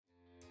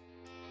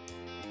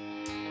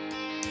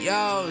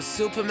Yo,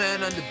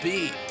 Superman on the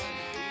beat.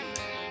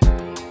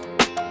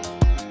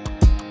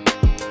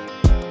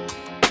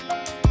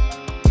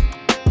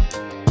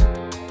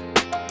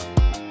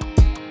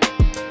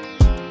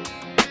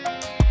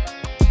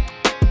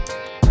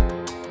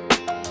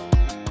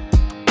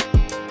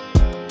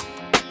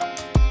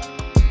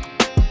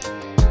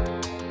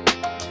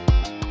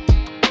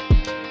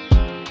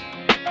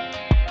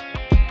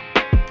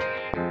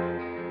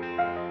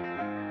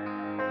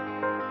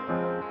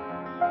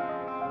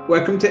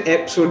 Welcome to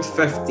episode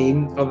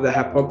 15 of the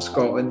Hip Hop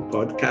Scotland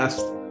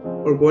podcast.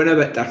 We're going a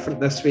bit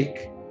different this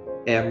week.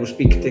 We're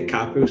speaking to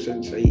Kapil,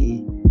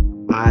 Seshasayee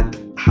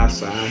and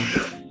Hassan.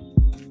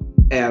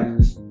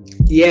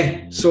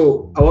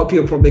 So a lot of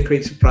people are probably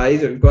quite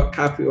surprised that we've got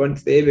Kapil on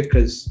today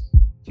because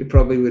you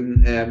probably wouldn't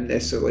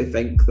necessarily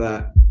think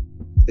that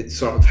it's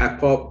sort of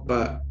hip hop,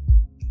 but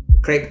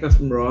correct me if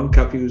I'm wrong,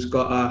 Kapil's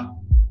got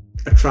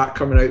a track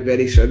coming out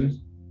very soon,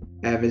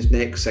 his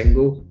next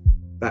single.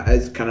 That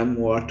is kind of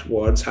more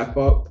towards hip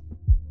hop,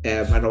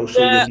 and also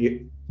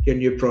your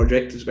new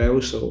project as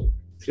well. So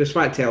just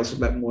want to tell us a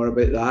bit more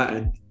about that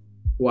and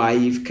why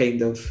you've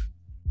kind of,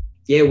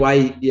 you're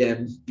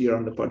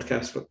on the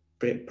podcast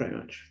pretty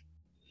much.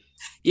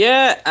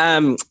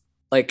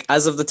 Like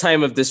as of the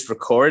time of this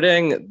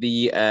recording,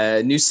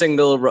 the new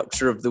single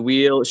 "Rupture of the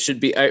Wheel" should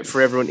be out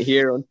for everyone to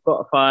hear on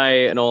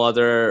Spotify and all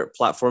other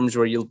platforms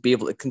where you'll be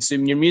able to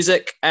consume your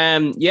music.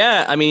 I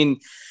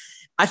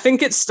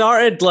think it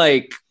started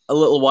like a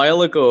little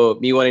while ago,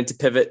 me wanting to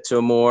pivot to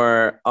a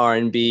more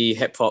R&B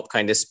hip hop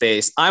kind of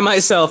space. I'm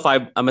a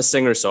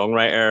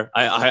singer-songwriter.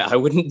 I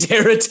wouldn't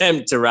dare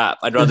attempt to rap.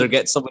 I'd rather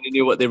get someone who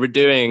knew what they were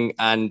doing.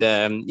 And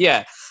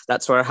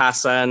that's where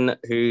Hassan,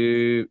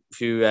 who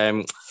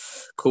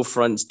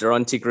co-fronts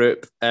Durante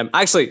Group.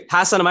 Actually,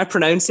 Hassan, am I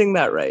pronouncing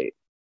that right?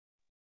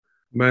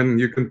 Man,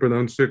 you can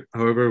pronounce it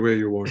however way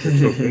you want.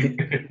 It's okay.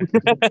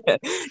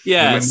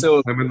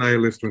 I'm a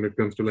nihilist when it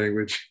comes to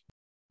language.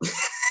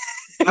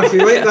 I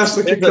feel like that's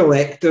like a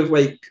collective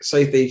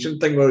South Asian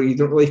thing where you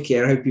don't really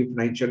care how people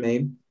pronounce your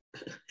name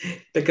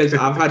because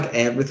I've had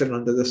everything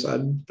under the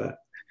sun. But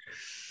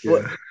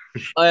yeah.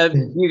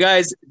 Do you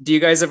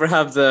guys ever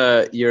have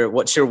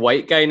what's your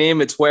white guy name?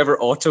 It's whatever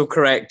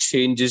autocorrect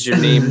changes your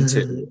name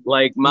to.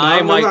 Like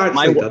my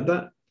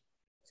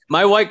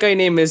white guy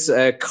name is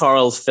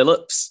Carl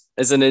Phillips.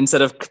 As in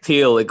instead of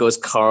Kapil, it goes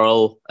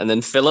Carl and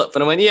then Philip.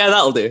 And I went, yeah,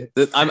 that'll do.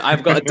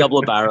 I've got a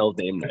double-barreled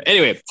name now.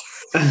 Anyway,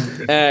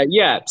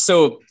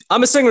 so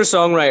I'm a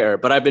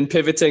singer-songwriter, but I've been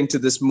pivoting to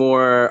this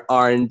more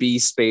R&B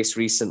space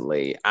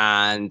recently.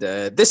 And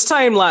this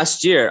time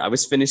last year, I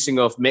was finishing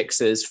off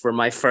mixes for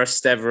my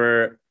first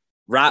ever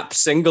rap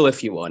single,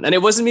 if you want. And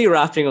it wasn't me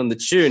rapping on the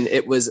tune.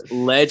 It was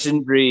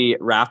legendary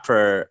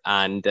rapper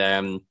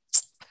and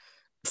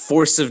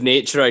force of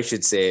nature, I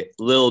should say,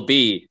 Lil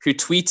B, who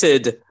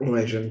tweeted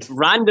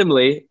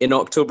randomly in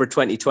October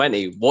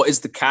 2020, what is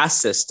the caste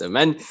system?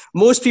 And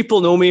most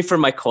people know me for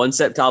my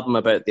concept album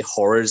about the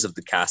horrors of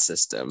the caste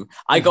system.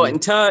 I got in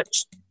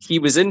touch, he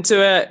was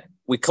into it,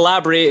 we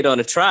collaborated on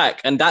a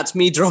track, and that's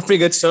me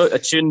dropping a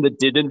tune that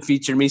didn't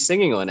feature me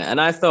singing on it. And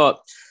I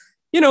thought,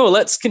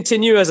 let's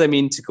continue as I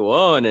mean to go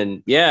on.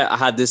 And I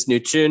had this new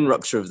tune,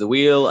 Rupture of the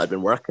Wheel. I'd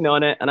been working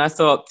on it, and I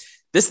thought,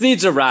 this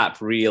needs a rap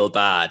real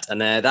bad.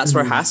 And that's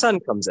where Hassan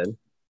comes in.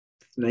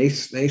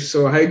 Nice.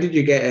 So how did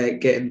you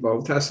get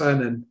involved,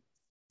 Hassan?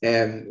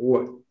 And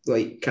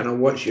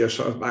what's your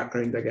sort of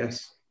background, I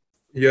guess?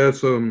 Yeah,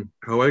 so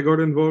how I got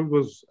involved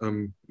was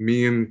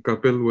me and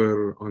Kapil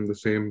were on the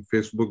same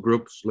Facebook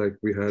groups. Like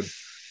we had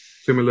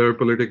similar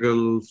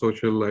political,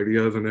 social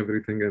ideas and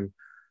everything. And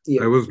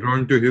I was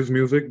drawn to his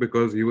music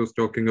because he was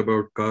talking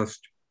about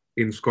caste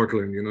in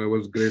Scotland. It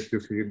was great to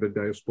see the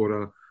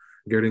diaspora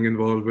getting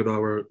involved with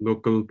our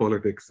local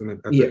politics. And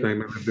at the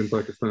time I lived in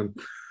Pakistan.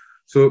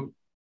 So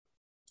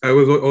I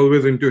was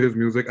always into his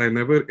music. I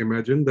never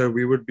imagined that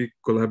we would be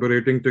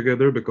collaborating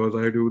together because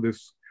I do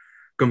this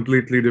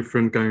completely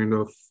different kind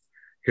of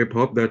hip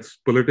hop that's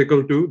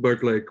political too,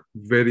 but like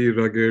very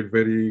rugged,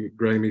 very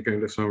grimy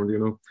kind of sound,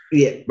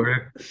 Yeah.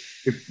 But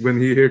when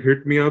he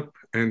hit me up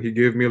and he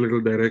gave me a little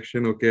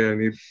direction, okay, I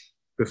need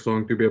the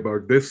song to be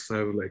about this.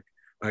 I was like,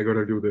 I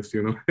gotta do this,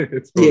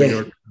 It's probably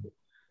not.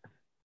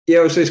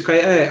 Yeah, so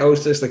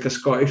it's like a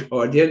Scottish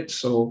audience,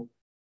 so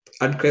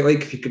I'd quite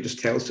like if you could just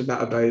tell us a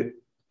bit about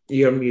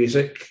your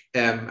music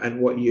and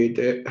what you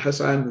do,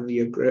 Hassan, and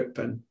your group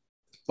and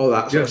all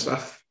that sort of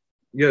stuff.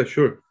 Yeah,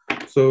 sure.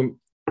 So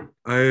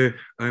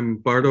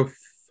I'm part of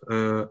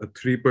a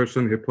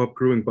 3-person hip-hop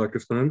crew in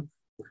Pakistan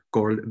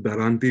called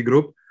Durante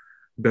Group.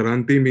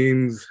 Durante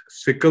means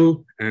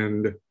sickle,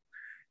 and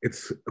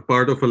it's a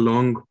part of a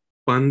long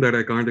pun that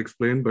I can't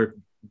explain, but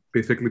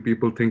basically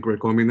people think we're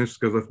communists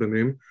because of the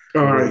name.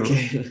 Oh,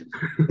 okay.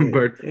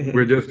 But we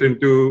were just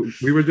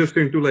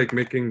into like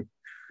making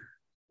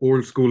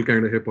old school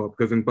kind of hip hop,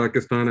 because in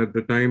Pakistan at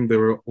the time there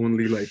were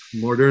only like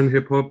modern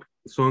hip hop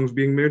songs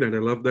being made, and I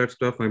love that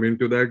stuff. I'm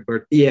into that,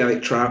 but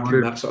like trap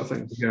and that sort of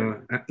thing. Yeah,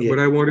 but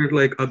I wanted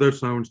like other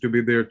sounds to be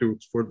there too,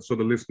 so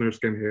the listeners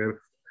can hear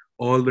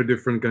all the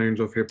different kinds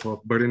of hip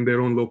hop, but in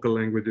their own local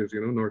languages,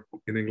 not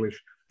in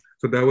English.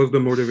 So that was the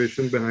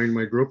motivation behind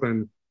my group.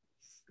 And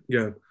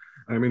yeah,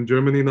 I'm in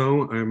Germany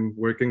now. I'm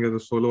working as a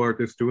solo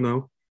artist too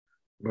now,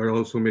 but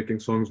also making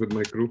songs with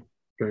my crew,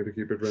 trying to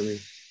keep it running.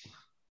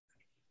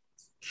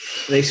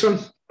 Nice one.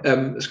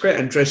 It's quite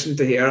interesting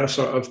to hear a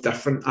sort of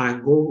different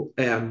angle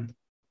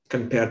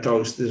compared to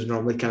us. There's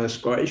normally kind of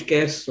Scottish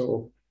guests,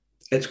 so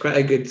it's quite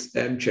a good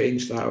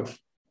change to have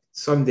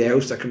somebody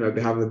else that can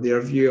maybe have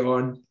their view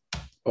on,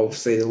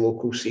 obviously, the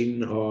local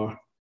scene or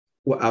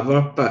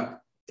whatever.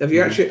 But have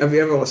you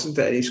ever listened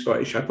to any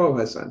Scottish hip hop,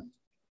 Hassan?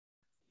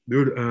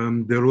 Dude,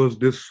 there was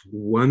this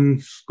one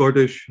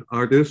Scottish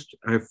artist,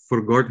 I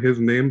forgot his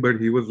name,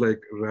 but he was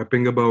like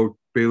rapping about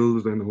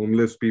pills and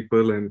homeless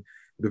people, and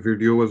the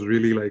video was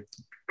really like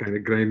kind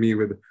of grimy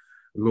with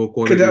low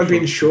quality. Could it have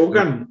been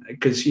Shogun?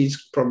 Because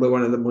he's probably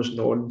one of the most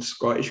known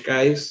Scottish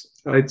guys.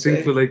 I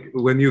think so. Like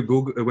when you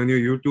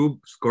YouTube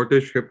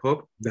Scottish hip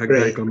hop, that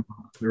guy comes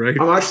up, right?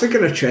 I'm actually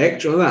going to check.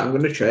 Do you know that? I'm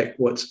going to check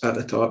what's at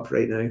the top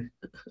right now.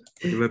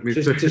 Let me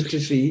just to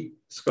see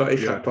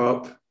Scottish hip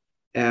hop.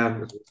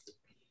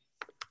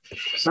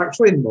 It's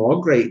actually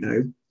Mog right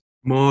now.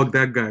 Mog,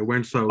 that guy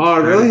went south.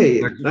 Oh,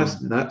 really?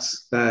 That's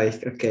nuts.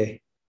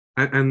 Okay.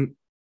 And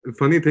the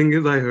funny thing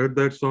is, I heard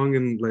that song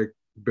in like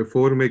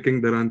before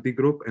making the Ranti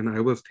group, and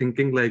I was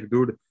thinking like,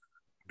 dude,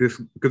 this,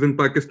 because in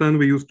Pakistan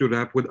we used to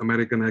rap with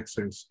American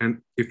accents,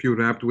 and if you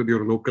rapped with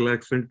your local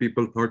accent,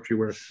 people thought you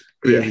were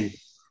crazy. Yeah.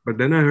 But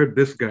then I heard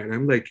this guy, and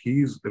I'm like,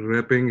 he's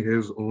rapping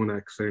his own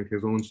accent,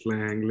 his own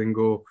slang,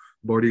 lingo,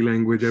 body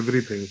language,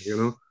 everything,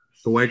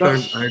 So why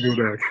can't I do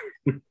that?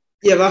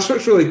 Yeah, that's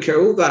what's really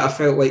cool, that I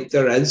felt like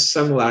there is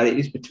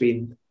similarities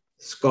between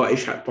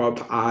Scottish hip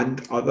hop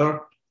and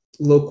other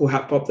local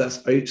hip hop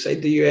that's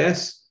outside the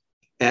US.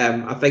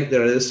 I think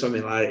there is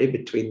similarity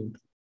between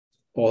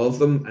all of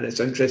them, and it's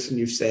interesting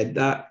you've said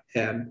that.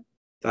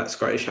 That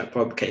Scottish hip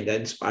hop kind of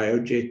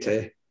inspired you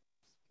to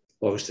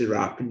obviously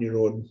rap in your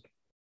own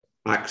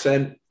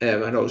accent,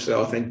 and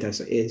also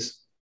authenticity is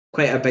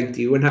quite a big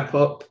deal in hip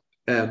hop.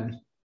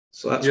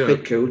 So that's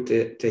quite cool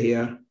to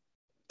hear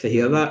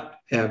that.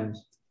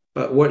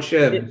 But what was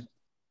you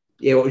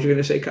going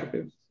to say,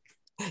 Kapil?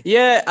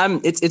 Yeah,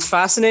 it's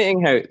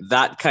fascinating how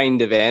that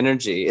kind of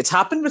energy, it's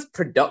happened with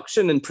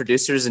production and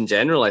producers in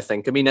general, I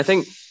think. I mean,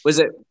 was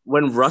it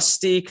when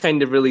Rusty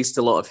kind of released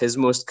a lot of his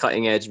most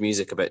cutting edge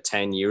music about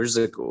 10 years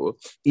ago?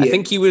 Yeah. I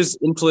think he was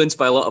influenced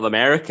by a lot of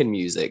American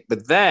music,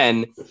 but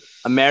then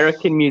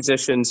American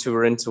musicians who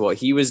were into what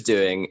he was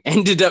doing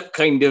ended up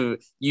kind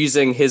of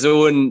using his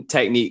own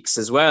techniques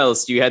as well.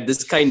 So you had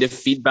this kind of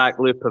feedback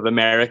loop of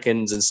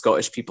Americans and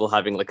Scottish people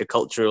having like a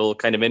cultural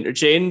kind of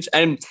interchange.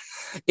 And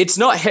it's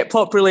not hip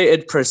hop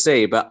related per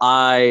se, but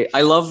I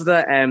love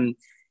that.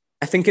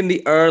 I think in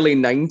the early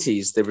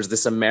 90s, there was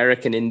this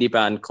American indie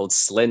band called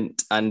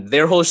Slint, and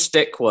their whole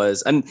shtick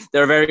was, and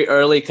they're a very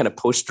early kind of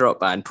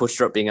post-rock band,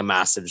 post-rock being a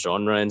massive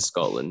genre in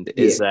Scotland,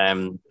 is,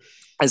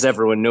 as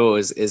everyone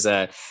knows, is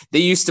they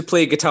used to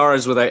play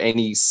guitars without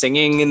any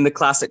singing in the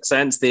classic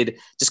sense. They'd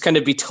just kind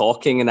of be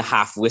talking in a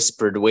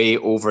half-whispered way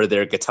over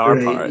their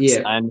guitar parts.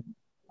 Yeah. And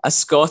a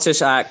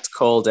Scottish act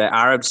called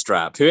Arab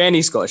Strap, who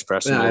any Scottish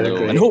person will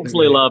know and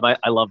hopefully love.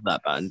 I love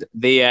that band.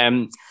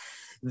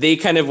 They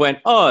kind of went,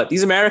 oh,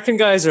 these American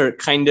guys are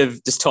kind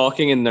of just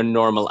talking in their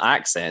normal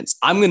accents.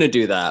 I'm going to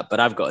do that,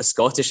 but I've got a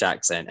Scottish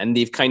accent. And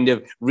they've kind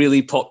of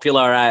really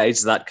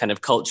popularized that kind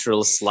of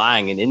cultural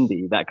slang in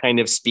indie, that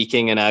kind of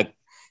speaking in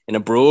a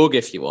brogue,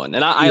 if you want.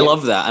 And I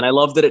love that. And I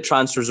love that it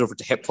transfers over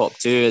to hip hop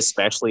too,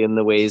 especially in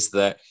the ways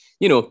that,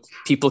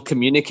 people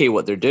communicate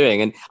what they're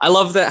doing. And I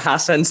love that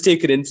Hassan's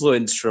taken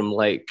influence from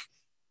where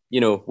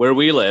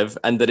we live,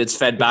 and that it's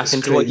fed back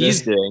into what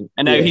he's doing.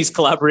 And now he's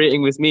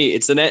collaborating with me.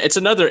 It's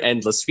another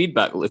endless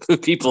feedback loop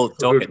of people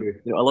talking.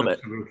 I love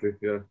it. Absolutely,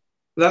 yeah.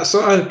 That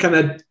sort of kind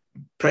of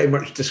pretty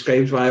much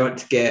describes why I want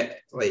to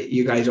get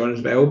you guys on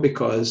as well,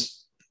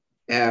 because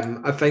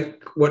I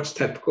think what's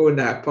typical in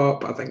the hip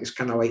hop, I think it's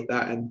kind of like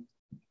that in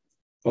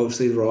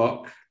obviously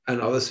rock and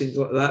other scenes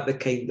like that, the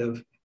kind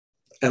of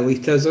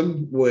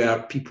elitism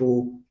where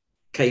people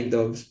kind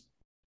of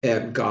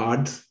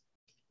guard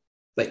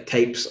like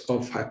types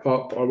of hip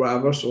hop or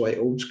whatever, so like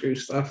old school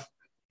stuff.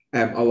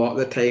 A lot of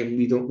the time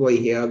we don't really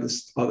hear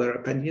this other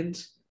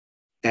opinions,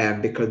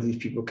 because these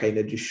people kind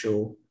of just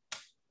show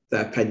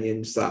the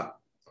opinions that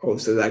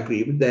obviously they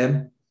agree with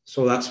them.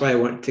 So that's why I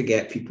want to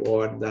get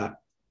people on that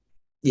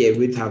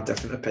would have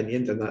different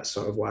opinions, and that's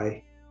sort of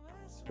why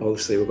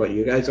obviously we've got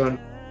you guys on.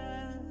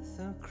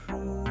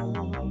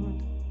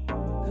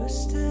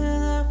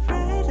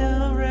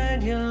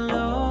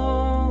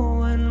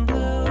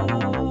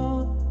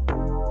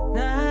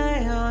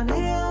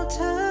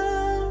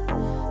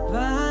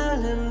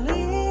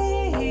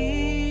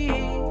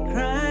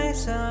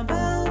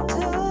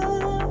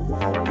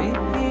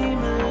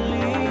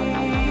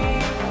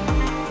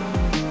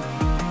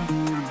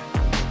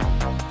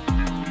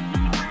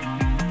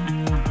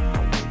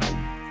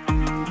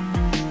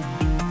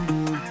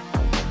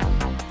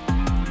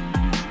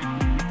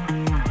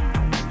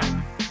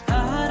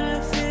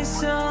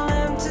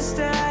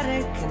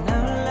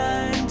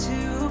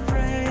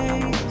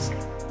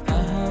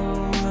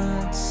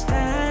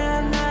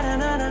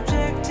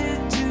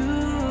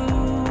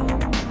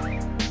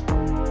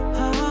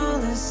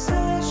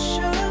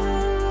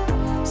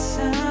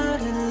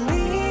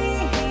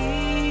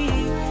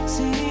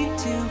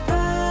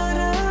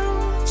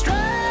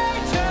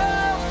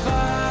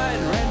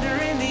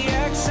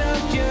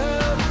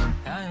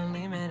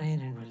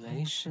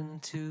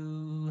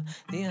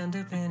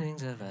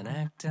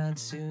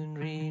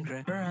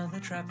 all the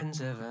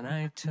trappings of an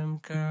item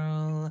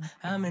girl.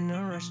 I'm in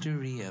no rush to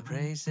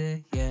reappraise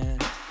it, yeah.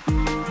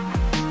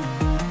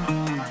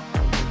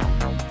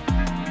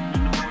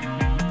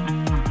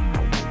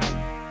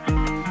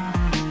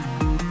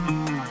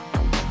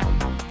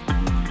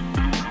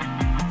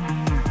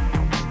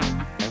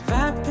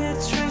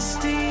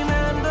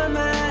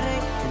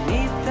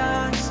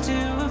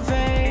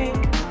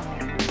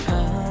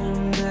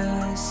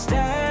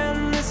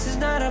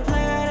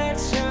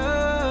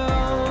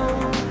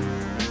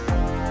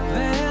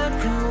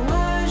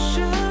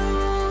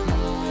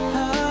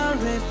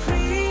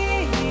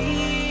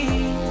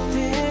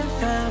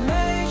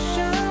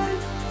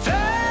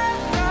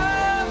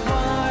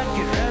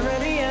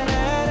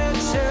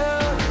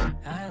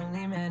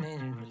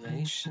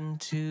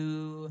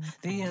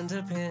 The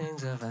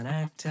underpinnings of an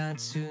act I'd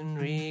soon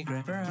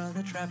regret. For all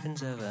the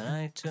trappings of an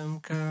item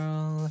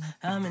girl,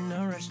 I'm in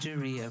no rush to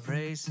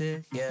reappraise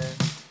it, yeah.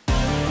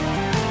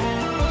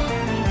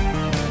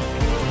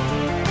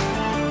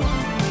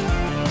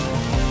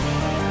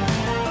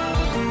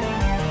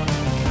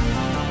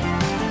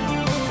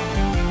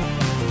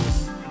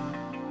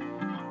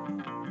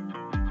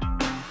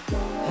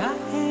 I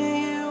hear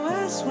you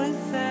as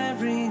with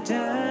every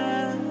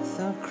death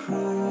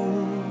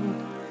accrued.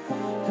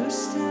 Who's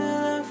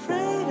still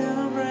afraid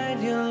of red,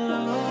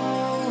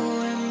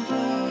 yellow, and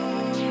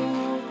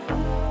blue?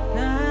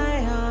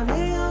 Nigh on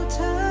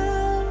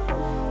Hilltown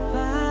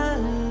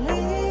Valley,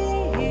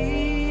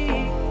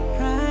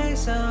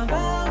 price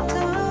about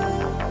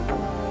time,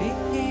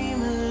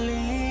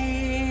 Emily.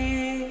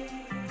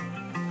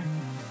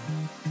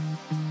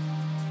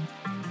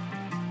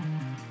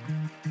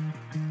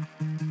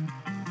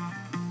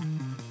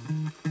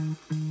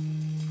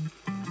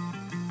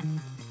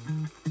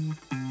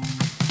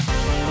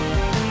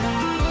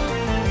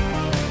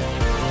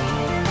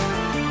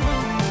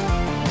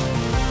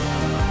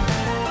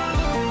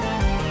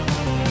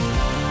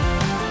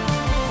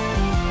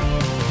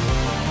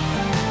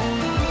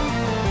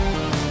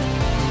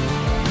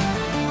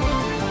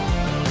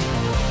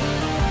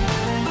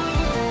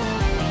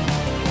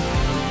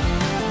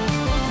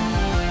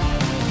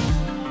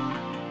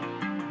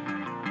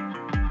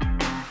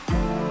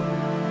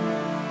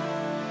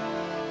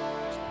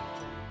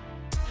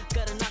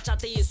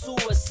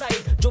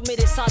 Suicide जो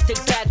मेरे साथ एक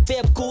track पे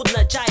अब कूद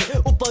न जाए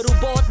ऊपर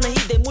बहुत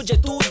नहीं दे मुझे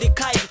तू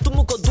दिखाई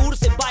तुमको दूर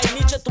से बाई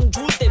नीचे तुम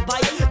झूलते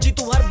भाई जी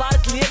तू हर बार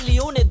क्लियरली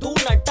होने दूर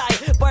न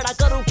टाई पढ़ा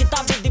करो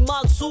किताबें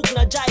दिमाग सूख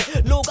न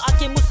जाए लोग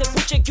आके मुझसे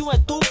पूछे क्यों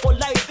है तू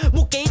पोलाइट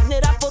मुझे इतने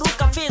रैपरों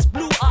का फेस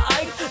ब्लू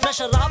आइड ना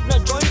शराब ना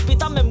जॉइंट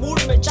पीता मैं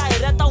मूड में चाय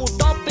रहता हूँ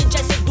टॉप पे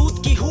जैसे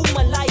दूध की हूँ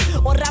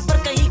मलाई और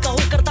रैपर कहीं का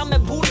हूँ करता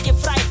मैं भूल के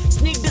फ्राई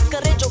स्नीक डिस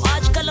करे जो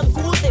आजकल हम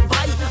कूल थे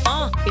भाई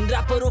इन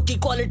रैपरों की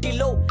क्वालिटी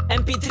लो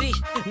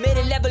MP3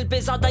 मेरे लेवल पे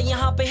ज्यादा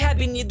यहाँ पे है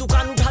भी नहीं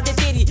दुकान उठा दे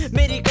तेरी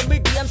मेरी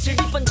कमिटी हम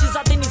सीडी पंची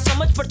जाते नहीं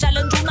समझ पर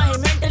चैलेंज होना है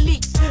मेंटली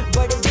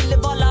बड़े दिल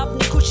वाला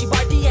अपनी खुशी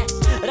बांटी है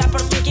रैपर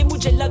सुन के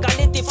मुझे लगा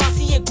लेते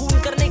फांसी है खून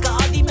करने का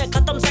आदि मैं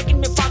खत्म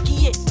सेकंड में फाकी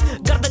है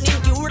गर्दन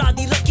इनकी उड़ा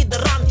दी रखी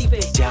दरामती पे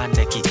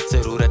जानने की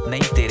जरूरत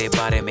नहीं तेरे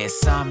बारे में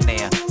सामने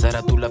आ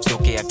जरा तू लफ्जों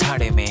के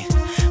अखाड़े में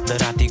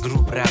दराती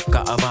ग्रुप रैप का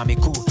अवामी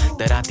कू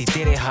दराती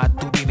तेरे हाथ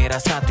तू भी मेरा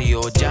साथी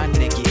हो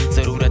जानने की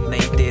जरूरत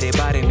नहीं तेरे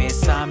बारे में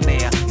सामने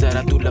आ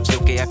जरा तू लफ्जों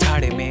के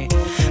अखाड़े में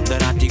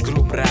दराती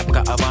ग्रुप रैप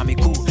का अवामी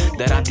कू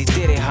दराती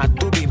तेरे हाथ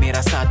तू भी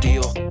मेरा साथी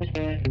हो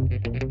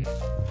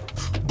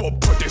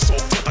बब्बटे सौ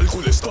कतल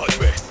गुलिस्तान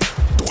में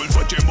ढोल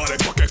बजे मारे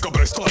पके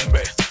कब्रिस्तान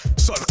में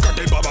सर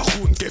कटे बाबा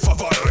खून के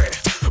फवारे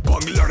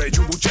भंग लड़े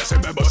जुबू जैसे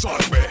मैं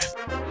बाजार में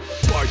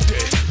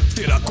बर्थडे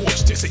तेरा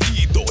कोच जैसे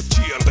ईदो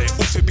चीयर दे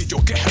उसे भी जो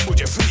कहे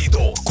मुझे फ्री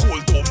दो खोल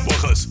दो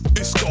मगज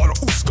इसका और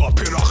उसका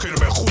फिर आखिर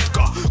में खुद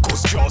का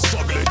घुस जाओ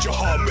अगले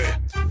जहां में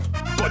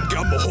बन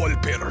गया माहौल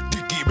फिर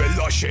टिकी में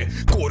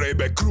लाशें कोरे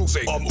में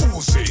cruising I'm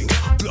oozing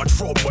blood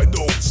from my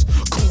nose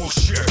cool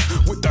shit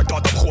with that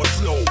adam hot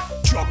flow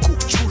चाकू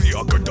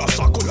छुरिया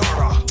गंडासा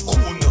कुल्हाड़ा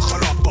खून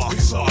खराबा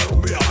हिजार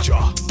में आजा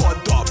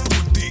बंदा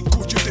बुंदी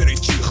कुछ तेरी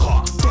चीखा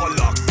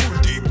ताला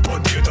कुंडी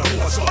बंद ये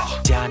दरवाजा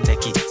जानने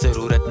की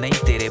जरूरत नहीं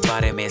तेरे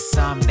बारे में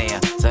सामने आ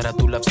जरा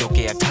तू लफ्जों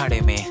के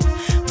अखाड़े में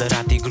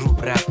दराती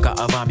ग्रुप रैप का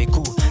अवामी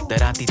कू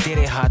दराती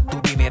तेरे हाथ तू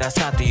भी मेरा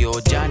साथी हो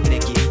जानने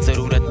की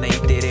जरूरत नहीं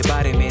तेरे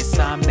बारे में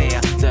सामने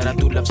आ जरा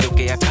तू लफ्जों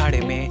के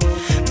अखाड़े में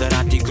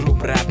दराती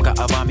ग्रुप रैप का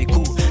अवामी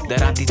कू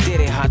दराती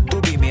तेरे हाथ तू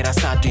भी मेरा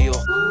साथी हो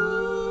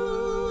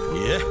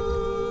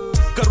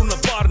करो ना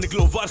बाहर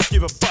निकलो वर्ष की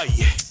वबाई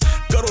है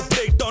करो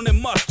ब्रेक डाउन है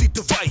मस्ती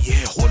दवाई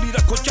है होली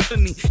रखो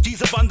चटनी जी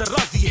ज़बान दा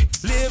राजी है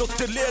लेयर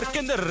उत्ते लेयर के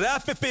अंदर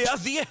रैप पे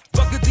प्याजी है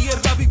वग दिए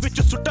रावी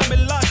विच सुट्टा में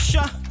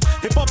लाशा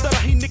हिप हॉप दा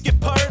राही निके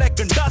फड़ है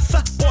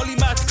गंडासा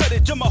पॉलीमैथ करे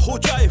जमा हो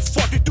जाए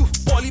 42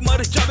 पॉली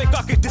मर जावे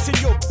काके दिस इन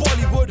योर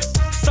बॉलीवुड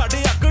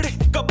साढ़े आकड़े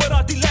कबर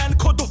आदि लैंड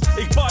खोदो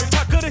एक बाल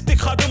ठाकरे ते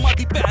खादम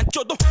आदि पैन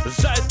चोदो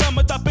जायदा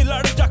मता पे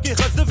लड़ जाके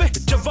गजवे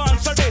जवान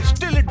साढ़े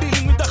स्टिल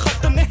डीलिंग विद द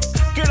खतने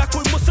केड़ा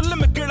कोई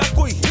मुस्लिम केड़ा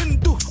कोई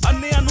हिंदू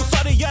अन्य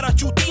सारे यारा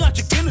चूतियां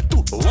च गिन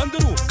तू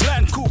वंदरू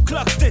क्लैन कू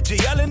क्लक्स ते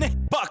जियाले ने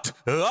पक्ट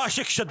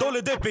आशिक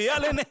शदोले दे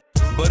प्याले ने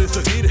बड़े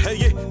सगीर है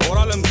ये और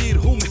आलमगीर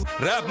हूँ मैं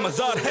रैप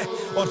मजार है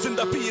और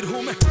जिंदा पीर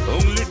हूँ मैं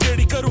उंगली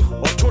टेढ़ी करूँ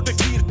और छोटे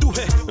खीर तू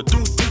है तू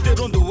तुझे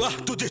रोंदू आ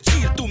तुझे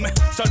चीर तू मैं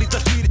साड़ी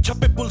तस्वीर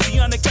छपे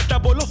पुलसियां ने कट्टा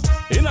बोलो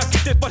इना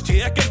किते पर्चे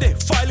है कहते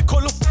फाइल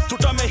खोलो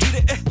टूटा में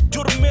हीरे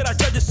जुर्म मेरा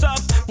जज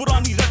साहब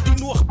पुरानी रद्दी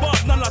नु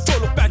अखबार ना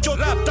तोलो पैचो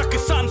रैप दा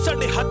किसान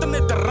साडे हाथ ने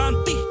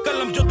दरांती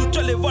कलम जो तू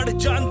चले वड़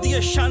जानदी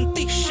है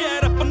शांति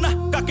शेर अपना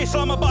काके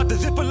इस्लामाबाद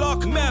जिप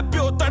लॉक मैं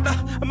प्यो ताड़ा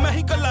मैं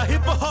ही कला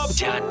हिप हॉप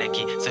जानने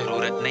की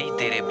जरूरत नहीं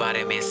तेरे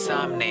बारे में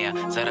सामने आ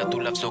जरा तू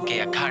लफ्जों के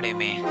अखाड़े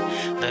में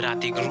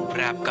दराती ग्रुप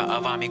रैप का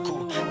अवामी कू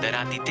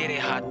दराती तेरे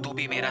हाथ तू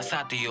भी मेरा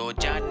साथी हो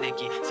जानने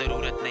की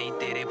जरूरत नहीं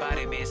तेरे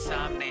बारे में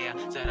सामने आ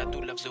जरा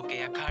तू लफ्जों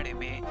के अखाड़े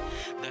में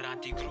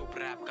दराती ग्रुप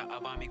रैप का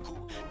अवामी कू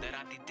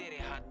दराती तेरे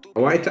हाथ तू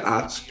I wanted to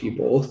ask you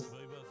both,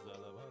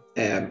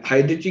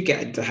 how did you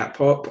get into hip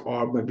hop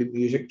or maybe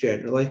music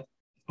generally?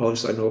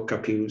 Obviously, I know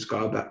Kapil's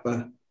got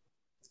a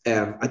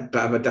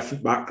bit of a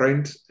different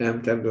background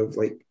in terms of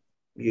like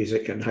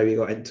music and how you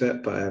got into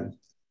it, but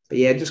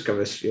yeah, just give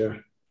us your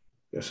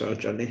sort of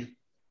journey.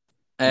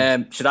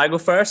 Should I go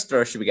first,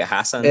 or should we get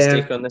Hassan's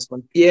take on this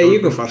one? Yeah,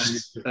 you go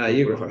first.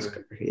 You go first.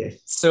 Yeah.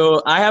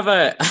 So I have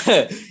a.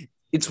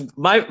 It's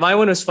my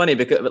one was funny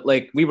because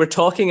like we were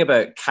talking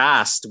about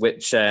caste,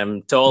 which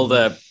to all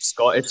the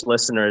Scottish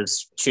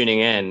listeners tuning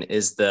in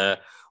is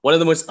one of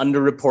the most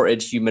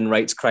underreported human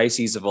rights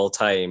crises of all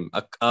time.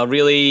 A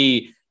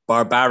really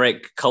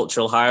barbaric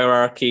cultural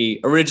hierarchy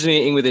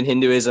originating within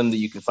Hinduism that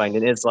you can find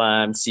in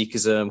Islam,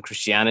 Sikhism,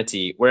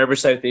 Christianity, wherever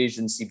South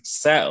Asians seem to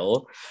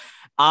settle.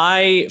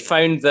 I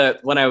found that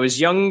when I was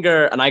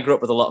younger, and I grew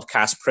up with a lot of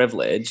caste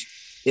privilege,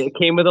 it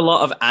came with a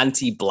lot of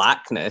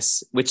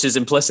anti-blackness, which is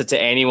implicit to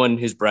anyone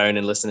who's brown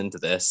and listening to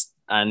this.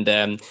 And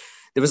there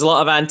was a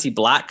lot of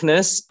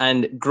anti-blackness.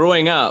 And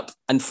growing up,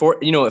 and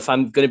if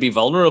I'm going to be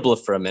vulnerable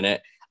for a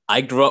minute,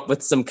 I grew up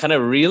with some kind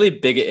of really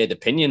bigoted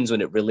opinions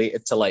when it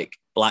related to like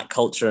black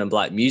culture and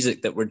black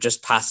music that were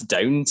just passed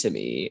down to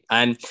me.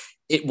 And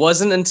it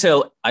wasn't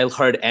until I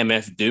heard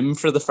MF Doom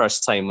for the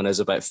first time when I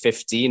was about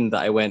 15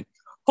 that I went,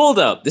 hold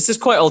up, this is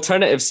quite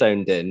alternative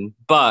sounding,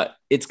 but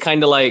it's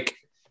kind of like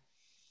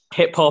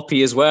hip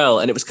hoppy as well.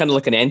 And it was kind of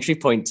like an entry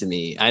point to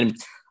me. And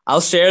I'll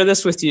share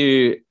this with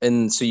you,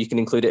 and so you can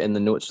include it in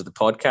the notes of the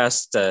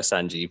podcast,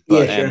 Sanjeev.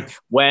 But yeah, sure.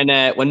 When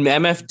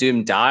MF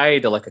Doom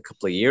died like a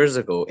couple of years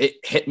ago, it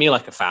hit me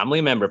like a family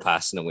member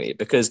passing away,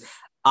 because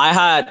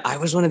I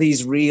was one of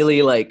these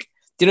really like,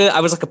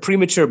 I was like a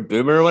premature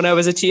boomer when I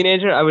was a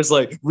teenager. I was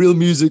like, real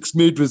music's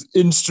made with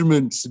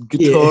instruments and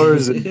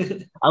guitars. Yeah.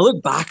 And I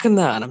look back on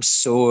that and I'm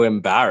so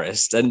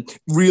embarrassed. And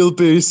real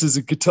bass is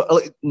a guitar,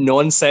 like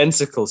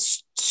nonsensical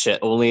shit,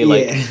 only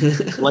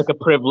like a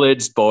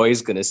privileged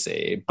boy's gonna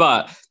say.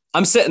 But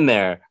I'm sitting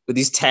there with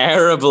these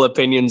terrible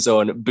opinions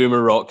on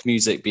boomer rock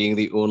music being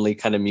the only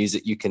kind of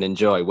music you can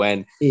enjoy,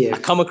 when I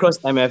come across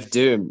MF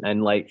Doom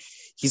and like,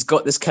 he's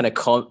got this kind of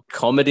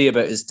comedy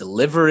about his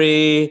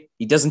delivery.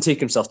 He doesn't take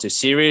himself too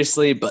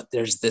seriously, but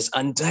there's this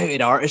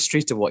undoubted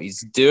artistry to what he's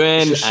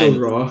doing. It's just so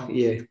raw,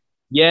 yeah.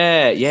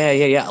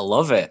 Yeah. I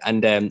love it.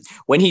 And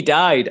when he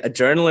died, a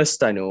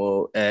journalist I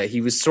know,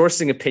 he was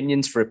sourcing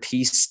opinions for a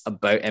piece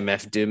about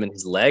MF Doom and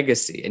his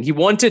legacy, and he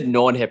wanted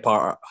non-hip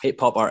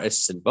hop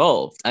artists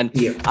involved. And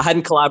I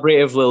hadn't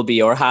collaborated with Lil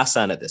B or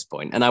Hassan at this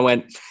point, and I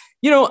went,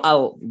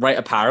 I'll write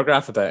a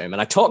paragraph about him.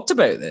 And I talked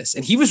about this,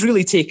 and he was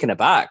really taken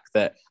aback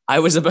that I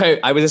was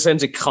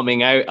essentially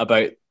coming out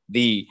about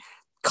the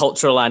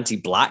cultural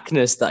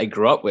anti-blackness that I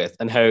grew up with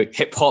and how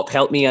hip hop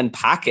helped me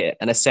unpack it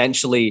and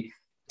essentially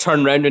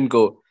turn around and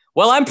go,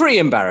 well, I'm pretty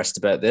embarrassed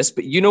about this,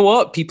 but you know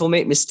what? People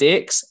make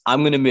mistakes. I'm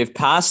going to move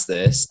past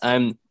this.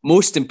 And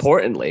most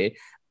importantly,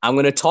 I'm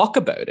going to talk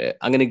about it.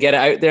 I'm going to get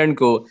it out there and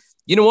go,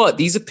 you know what?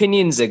 These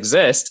opinions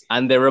exist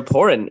and they're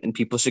abhorrent and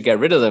people should get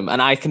rid of them.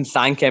 And I can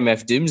thank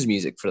MF Doom's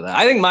music for that.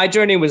 I think my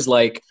journey was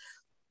like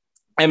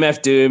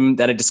MF Doom,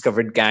 then I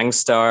discovered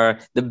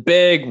Gangstar.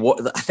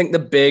 I think the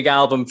big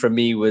album for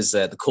me was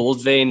The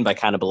Cold Vein by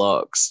Cannibal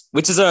Ox,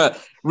 which is a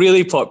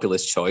really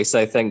populist choice,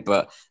 I think.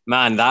 But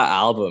man, that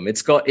album,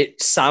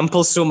 it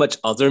samples so much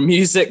other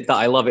music that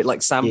I love. It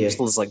like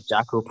samples like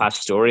Jaco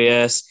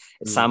Pastorius.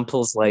 It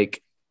samples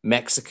like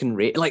Mexican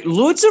like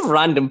loads of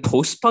random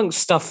post-punk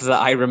stuff that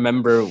I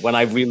remember when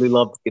I really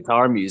loved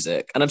guitar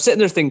music. And I'm sitting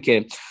there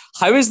thinking,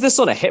 how is this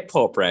on a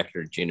hip-hop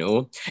record,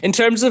 in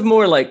terms of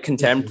more like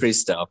contemporary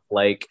stuff?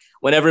 Like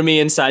whenever me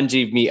and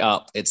Sanjeev meet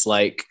up, it's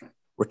like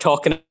we're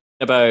talking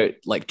about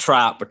like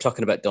trap, we're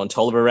talking about Don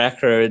Toliver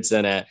records,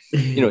 and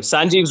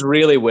Sanjeev's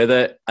really with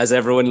it, as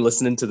everyone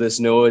listening to this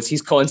knows.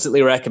 He's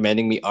constantly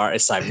recommending me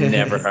artists I've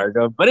never heard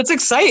of, but it's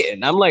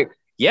exciting. I'm like,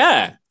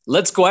 yeah,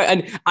 let's go out.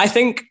 And I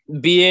think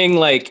being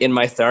like in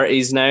my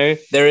 30s now,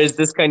 there is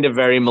this kind of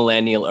very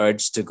millennial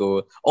urge to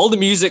go, all the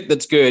music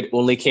that's good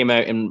only came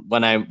out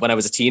when I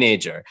was a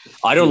teenager.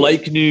 I don't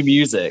like new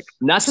music.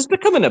 And that's just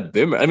becoming a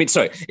boomer. I mean,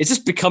 sorry, it's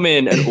just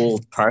becoming an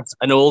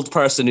old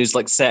person who's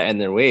like set in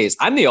their ways.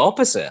 I'm the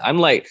opposite. I'm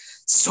like,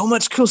 so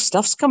much cool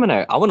stuff's coming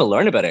out. I want to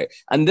learn about it.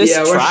 And this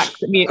track,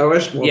 I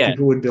wish more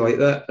people would be like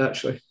that,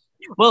 actually.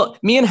 Well,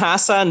 me and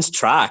Hassan's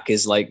track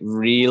is like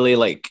really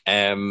like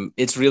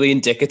it's really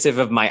indicative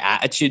of my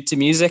attitude to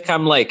music.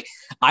 I'm like,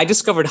 I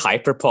discovered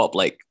hyperpop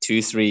like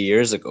 2-3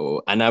 years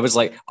ago, and I was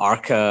like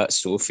Arca,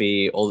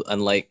 Sophie,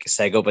 and like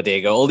Sego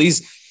Bodega, all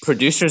these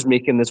producers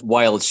making this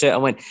wild shit. I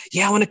went,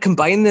 yeah, I want to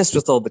combine this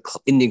with all the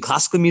Indian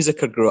classical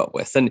music I grew up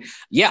with, and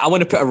yeah, I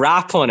want to put a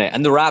rap on it.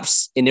 And the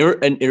rap's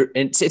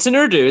it's in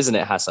Urdu, isn't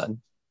it,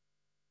 Hassan?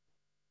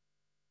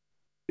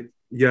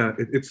 Yeah,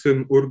 it's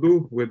in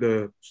Urdu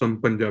with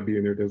some Punjabi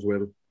in it as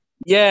well.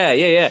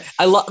 Yeah.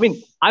 I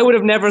mean, I would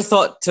have never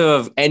thought to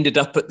have ended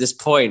up at this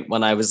point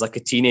when I was like a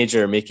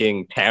teenager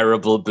making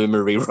terrible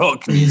boomery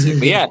rock music.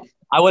 But yeah,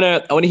 I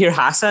wanna hear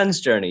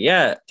Hassan's journey.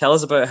 Yeah, tell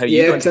us about how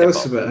you. Yeah, tell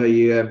us about how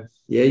you.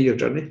 Your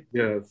journey.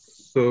 Yeah,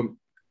 so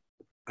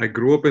I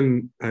grew up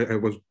I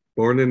was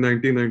born in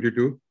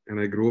 1992, and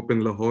I grew up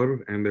in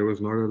Lahore, and there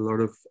was not a lot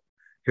of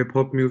hip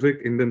hop music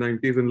in the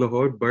 90s in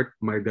Lahore. But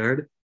my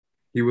dad,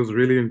 he was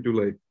really into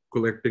like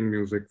collecting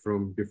music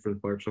from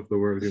different parts of the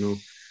world.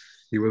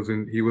 He was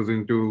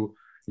into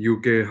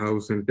UK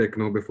house and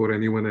techno before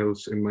anyone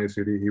else in my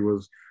city. He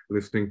was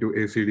listening to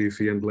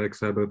AC/DC and Black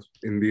Sabbath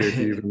in the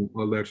 80s and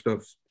all that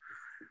stuff.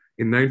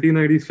 In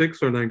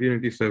 1996 or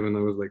 1997, I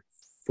was like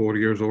 4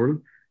 years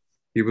old.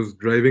 He was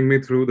driving me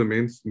through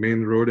the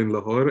main road in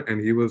Lahore, and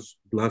he was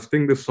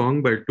blasting the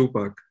song by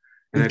Tupac.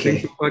 And I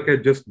think Tupac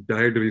had just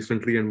died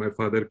recently, and my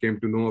father came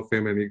to know of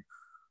him, and he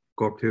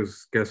copped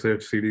his cassette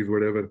CDs,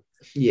 whatever.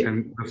 Yeah.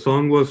 And the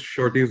song was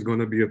Shorty's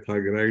Gonna Be a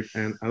Thug, right?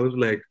 And I was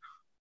like,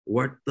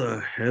 what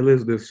the hell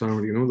is this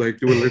sound? Like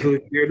to a little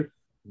kid,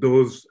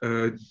 those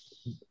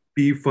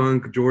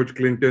P-Funk, George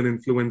Clinton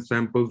influenced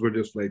samples were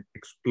just like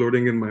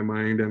exploding in my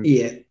mind. And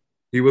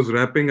he was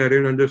rapping. I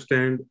didn't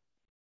understand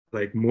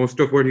like most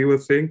of what he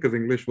was saying because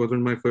English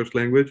wasn't my first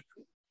language.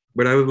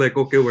 But I was like,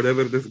 okay,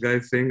 whatever this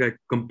guy's saying, I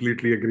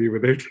completely agree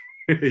with it,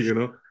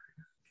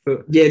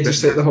 So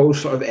just like the whole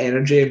sort of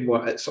energy and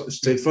what it sort of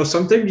stood for.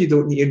 Sometimes you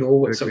don't need to know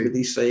what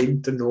somebody's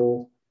saying to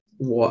know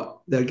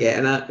what they're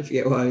getting at, if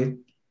you get what I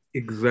mean.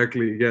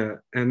 Exactly, yeah.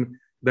 And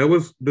that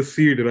was the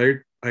seed, right?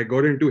 I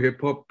got into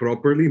hip-hop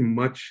properly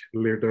much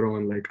later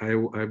on. Like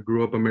I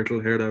grew up a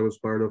metalhead. I was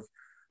part of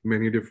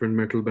many different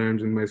metal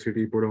bands in my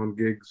city, put on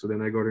gigs. So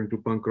then I got into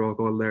punk rock,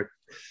 all that.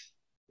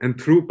 And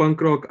through punk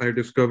rock, I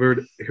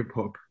discovered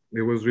hip-hop.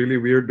 It was really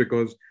weird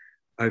because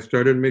I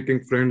started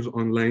making friends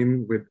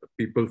online with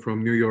people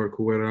from New York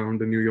who were around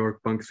the New York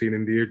punk scene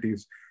in the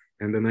 80s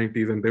and the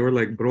 90s. And they were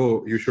like,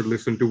 bro, you should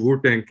listen to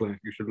Wu-Tang Clan.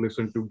 You should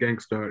listen to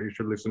Gangstar. You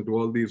should listen to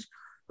all these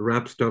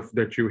rap stuff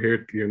that you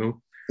hate,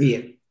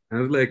 Yeah. And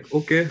I was like,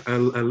 okay,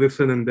 I'll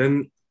listen. And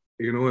then,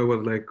 I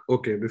was like,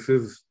 okay, this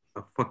is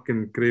a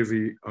fucking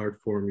crazy art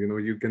form.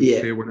 You can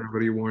say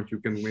whatever you want. You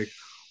can make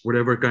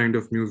whatever kind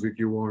of music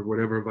you want,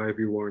 whatever vibe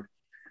you want.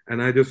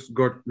 And I just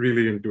got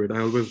really into it.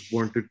 I always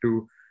wanted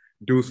to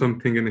do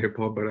something in hip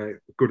hop, but I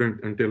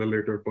couldn't until a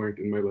later point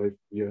in my life.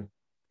 Yeah.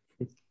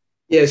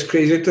 Yeah, it's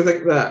crazy to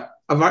think that.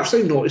 I've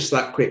actually noticed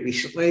that quite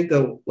recently,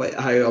 like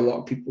how a lot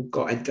of people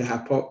got into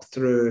hip hop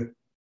through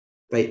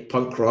like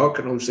punk rock,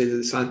 and obviously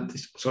they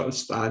sort of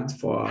stand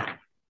for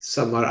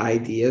similar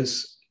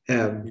ideas,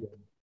 kind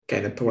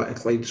of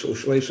politically and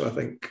socially. So I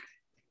think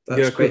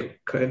that's quite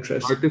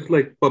interesting. Artists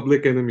like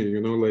Public Enemy,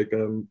 like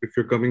if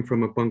you're coming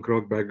from a punk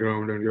rock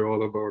background and you're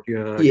all about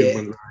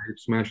human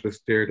rights, smash the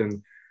state,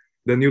 and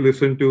then you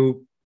listen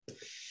to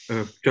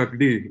Chuck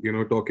D,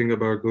 talking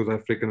about those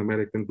African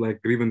American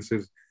black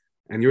grievances,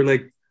 and you're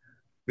like,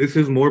 this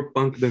is more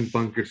punk than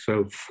punk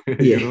itself, in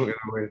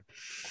a way.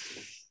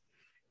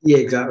 Yeah,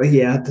 exactly.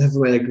 Yeah, I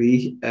definitely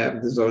agree.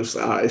 There's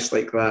obviously artists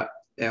like that,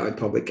 like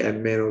Public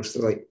Enemy, and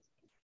also like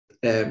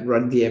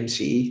Run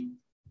DMC,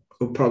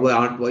 who probably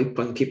aren't really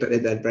punky, but they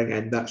did bring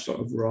in that sort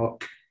of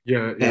rock,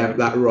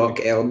 that rock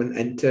element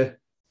into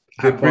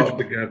they bridged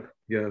the gap.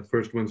 Yeah,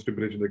 first ones to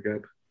bridge the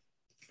gap.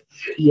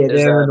 Yeah,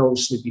 there and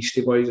obviously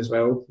Beastie Boys as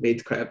well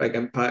made quite a big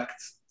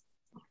impact.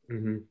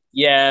 Mm-hmm.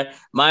 Yeah,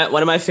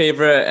 one of my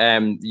favorite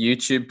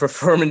YouTube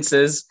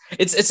performances.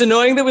 It's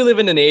annoying that we live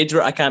in an age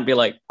where I can't be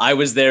like, I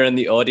was there in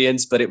the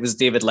audience, but it was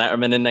David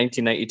Letterman in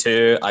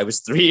 1992. I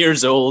was 3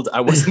 years old.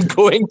 I wasn't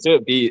going to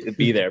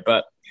be there,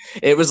 but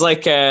it was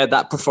like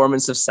that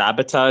performance of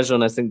Sabotage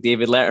on, I think,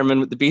 David Letterman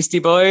with the Beastie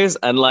Boys,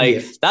 and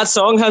like that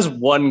song has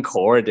one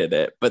chord in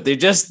it, but they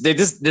just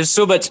there's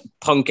so much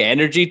punk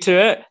energy to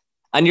it.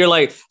 And you're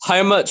like,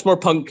 how much more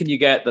punk can you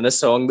get than a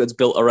song that's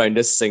built around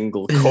a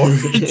single chord?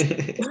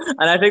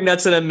 And I think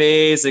that's an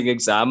amazing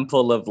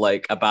example of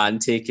like a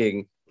band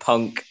taking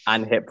punk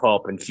and hip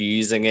hop and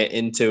fusing it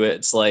into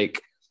its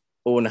like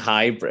own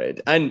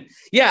hybrid. And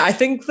yeah, I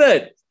think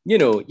that,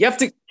 you have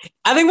to,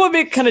 I think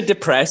what kind of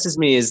depresses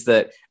me is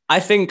that I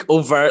think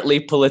overtly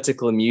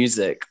political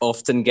music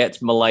often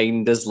gets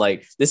maligned as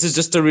like, this is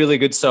just a really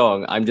good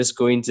song. I'm just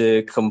going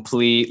to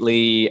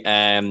completely,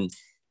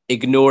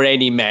 ignore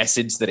any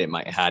message that it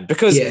might have had,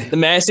 because the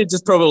message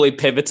is probably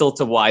pivotal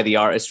to why the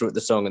artist wrote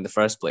the song in the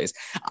first place.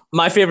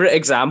 My favorite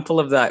example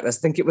of that, I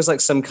think it was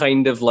like some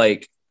kind of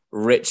like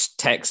rich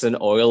Texan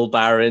oil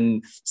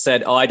baron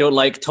said, "Oh, I don't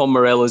like Tom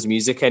Morello's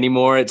music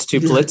anymore. It's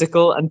too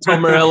political." And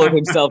Tom Morello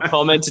himself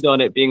commented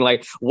on it, being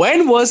like,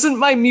 "When wasn't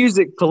my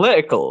music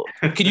political?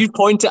 Could you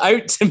point it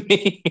out to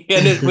me?"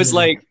 And it was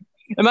like,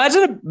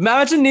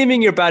 imagine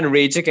naming your band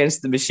Rage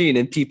Against the Machine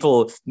and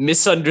people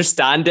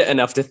misunderstand it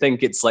enough to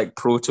think it's like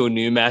proto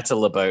nu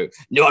metal about,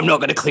 "No, I'm not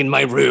going to clean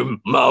my room,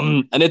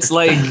 mum." And it's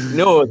like,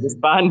 no, this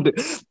band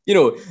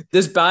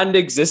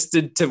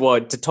existed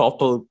to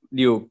topple,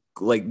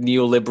 like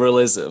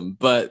neoliberalism,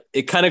 but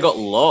it kind of got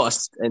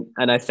lost.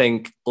 And I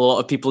think a lot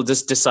of people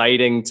just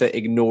deciding to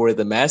ignore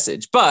the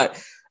message.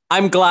 But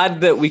I'm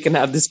glad that we can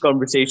have this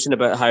conversation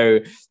about how,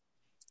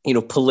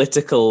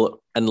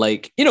 political and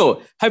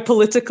how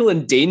political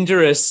and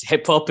dangerous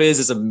hip hop is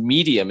as a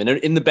medium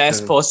in the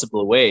best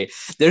possible way.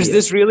 There's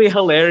this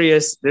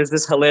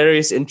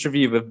hilarious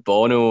interview with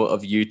Bono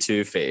of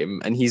U2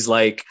 fame. And he's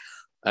like,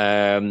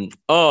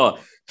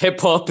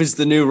 hip hop is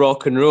the new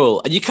rock and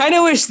roll. And you kind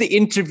of wish the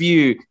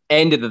interview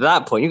ended at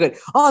that point. You're going,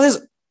 oh,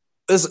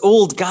 there's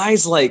old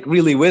guys like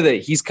really with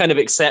it. He's kind of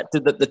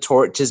accepted that the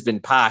torch has been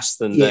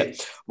passed and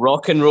that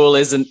rock and roll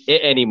isn't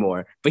it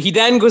anymore. But he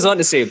then goes on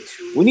to say,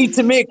 we need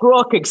to make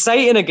rock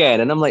exciting again.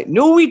 And I'm like,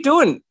 no, we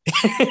don't.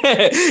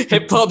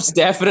 Hip hop's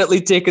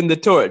definitely taken the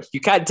torch.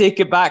 You can't take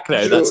it back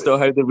now. That's not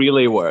how the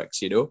relay works,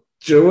 Do you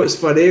know what's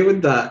funny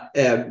with that?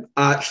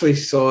 I actually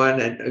saw an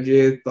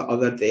interview the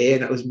other day,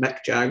 and it was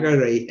Mick Jagger,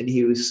 right? And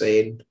he was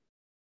saying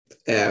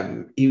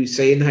how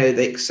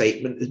the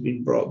excitement has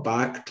been brought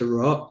back to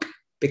rock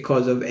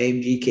because of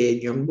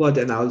MGK and Youngblood.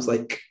 And I was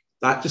like,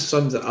 that just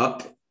sums it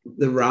up.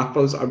 The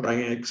rappers are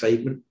bringing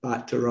excitement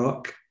back to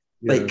rock.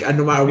 Yeah. Like, and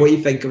no matter what you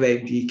think of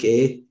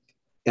MGK,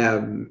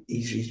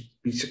 he's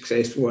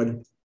successful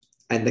in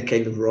the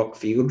kind of rock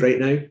field right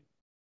now.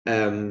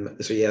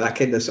 So yeah, that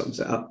kind of sums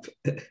it up.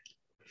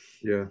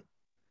 Yeah,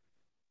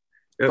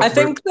 I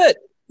think that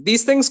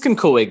these things can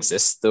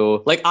coexist,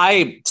 though. Like,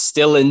 I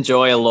still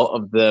enjoy a lot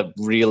of the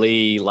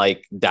really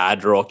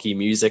dad rocky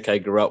music I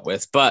grew up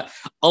with, but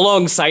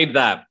alongside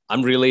that,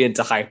 I'm really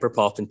into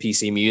hyperpop and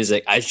PC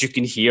music, as you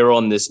can hear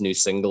on this new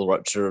single,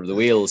 Rupture of the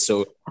Wheels.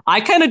 So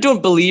I kind of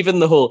don't believe in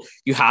the whole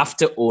you have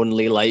to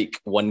only like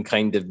one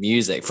kind of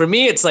music. For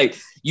me, it's like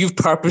you've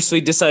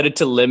purposely decided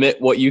to limit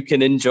what you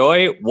can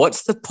enjoy.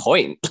 What's the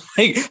point?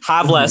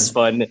 Have less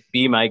fun.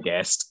 Be my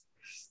guest.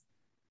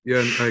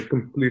 Yeah, and I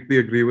completely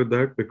agree with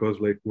that because,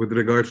 with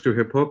regards to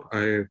hip hop,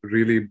 I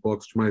really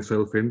boxed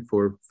myself in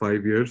for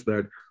 5 years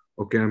that,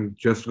 okay, I'm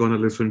just going to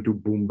listen to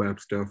boom bap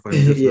stuff. I'm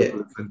just going to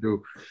listen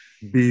to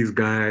these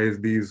guys.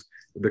 The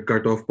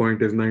cutoff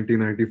point is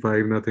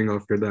 1995, nothing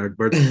after that.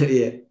 But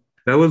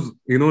that was,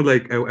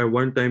 at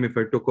one time, if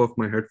I took off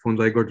my headphones,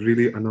 I got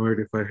really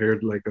annoyed if I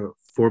heard a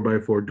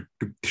 4x4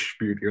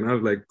 beat. I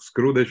was like,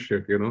 screw this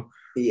shit,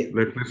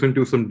 Let's listen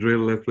to some drill.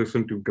 Let's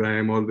listen to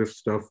grime, all this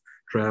stuff.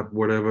 Trap,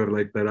 whatever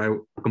like that. I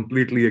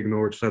completely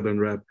ignored Southern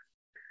rap.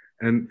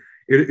 And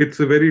it's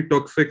a very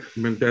toxic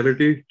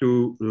mentality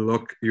to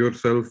lock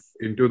yourself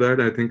into that.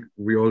 I think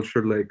we all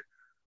should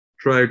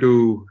try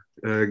to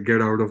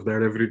get out of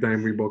that every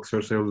time we box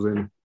ourselves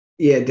in.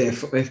 Yeah,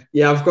 definitely.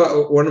 Yeah, I've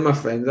got one of my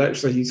friends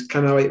actually, he's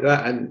kind of like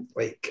that. And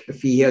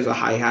if he hears a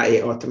hi-hat,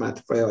 he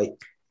automatically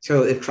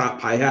the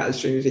trap hi-hat, as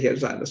soon as he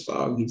hears that in the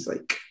song, he's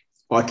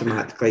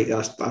automatically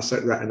that's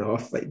it written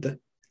off.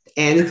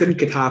 Anything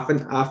could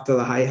happen after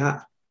the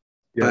hi-hat,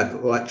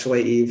 but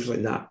literally he was like,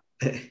 nah.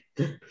 Yeah.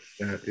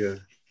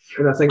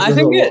 And I think I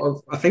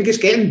think it's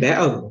getting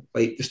better though.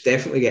 It's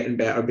definitely getting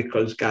better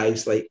because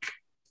guys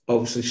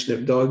obviously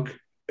Snoop Dogg,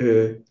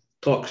 who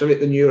talks about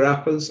the new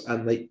rappers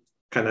and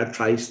kind of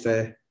tries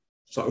to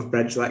sort of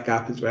bridge that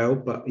gap as well.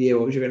 But yeah,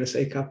 what was you going to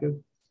say,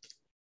 Kapil?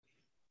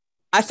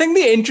 I think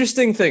the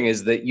interesting thing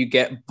is that you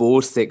get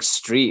both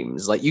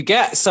extremes. You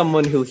get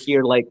someone who'll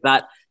hear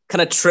that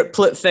kind of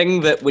triplet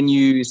thing that when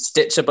you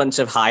stitch a bunch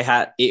of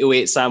hi-hat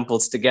 808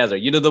 samples together,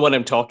 the one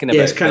I'm talking about.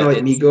 Yeah, it's kind of like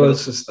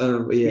Migos.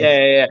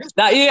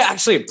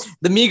 Actually,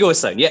 the Migos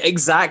sound. Yeah,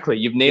 exactly.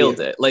 You've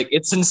nailed it.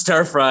 It's in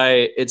Stir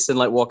Fry. It's in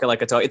Walking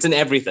Like a Talk. It's in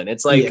everything.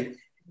 It's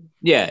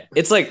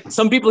it's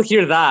some people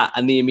hear that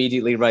and they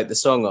immediately write the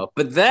song off.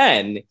 But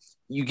then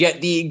you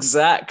get the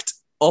exact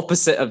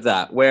opposite of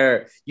that,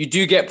 where you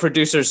do get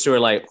producers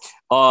who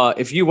are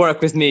if you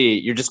work with me,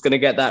 you're just going to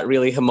get that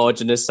really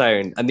homogenous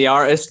sound. And the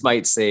artist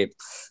might say,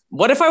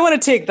 what if I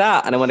want to take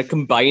that and I want to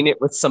combine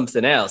it with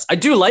something else? I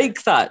do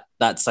like that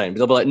sound. But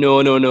they'll be like,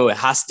 no, it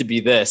has to be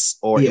this,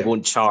 or it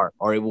won't chart,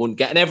 or it won't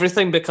get, and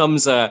everything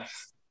becomes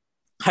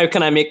how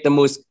can I make the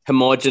most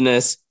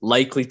homogenous,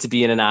 likely to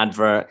be in an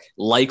advert,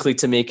 likely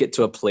to make it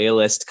to a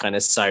playlist kind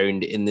of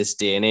sound in this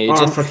day and age?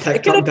 Or for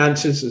TikTok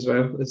dances as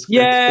well.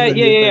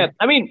 Yeah.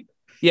 I mean,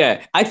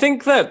 I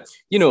think that,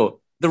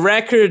 the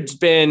record's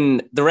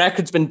been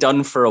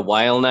done for a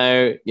while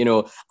now.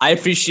 I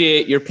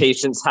appreciate your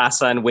patience,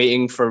 Hassan,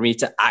 waiting for me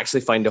to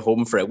actually find a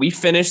home for it. We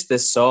finished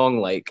this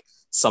song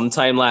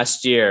sometime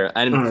last year,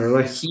 and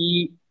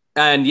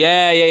and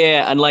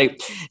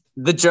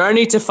the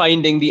journey to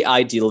finding the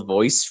ideal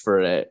voice for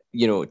it,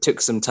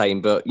 took some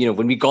time. But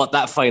when we got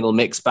that final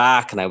mix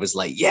back, and I was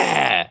like,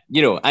 yeah,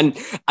 And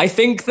I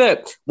think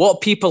that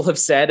what people have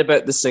said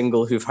about the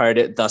single who've heard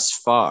it thus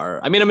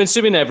far, I mean, I'm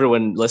assuming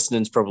everyone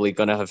listening is probably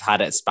going to have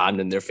had it spammed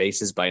in their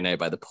faces by now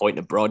by the point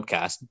of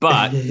broadcast,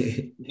 but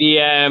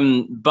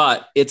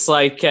but it's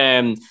like,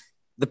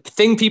 the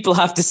thing people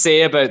have to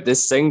say about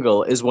this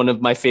single is one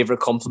of my favorite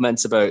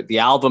compliments about the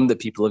album that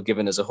people have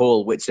given as a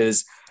whole, which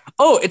is,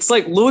 oh, it's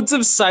like loads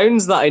of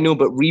sounds that I know,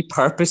 but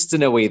repurposed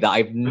in a way that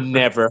I've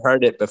never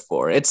heard it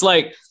before. It's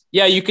like,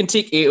 yeah, you can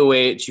take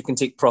 808s, you can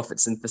take Prophet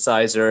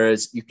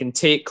synthesizers, you can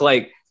take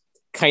like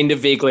kind of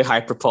vaguely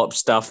hyperpop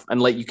stuff,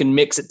 and like you can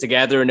mix it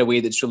together in a way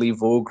that's really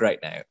vogue right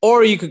now.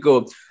 Or you could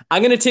go,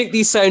 I'm going to take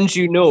these sounds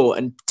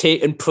and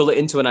pull it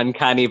into an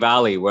uncanny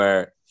valley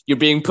where you're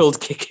being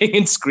pulled kicking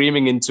and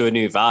screaming into a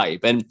new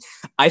vibe. And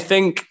I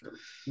think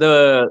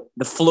the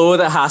flow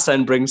that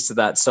Hassan brings to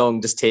that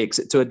song just takes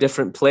it to a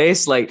different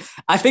place. Like,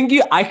 I think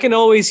I can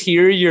always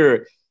hear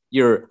your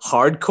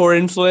hardcore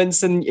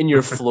influence in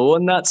your flow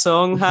in that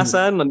song,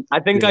 Hassan. And I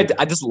think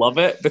I just love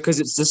it because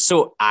it's just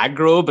so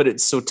aggro, but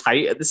it's so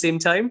tight at the same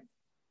time.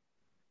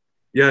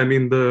 Yeah, I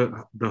mean,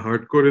 the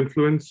hardcore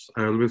influence,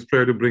 I always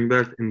try to bring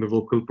that in the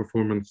vocal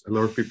performance. A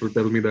lot of people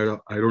tell me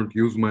that I don't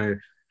use my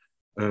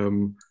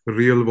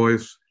real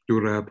voice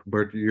to rap,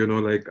 but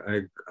like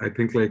I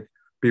think like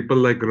people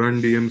like Run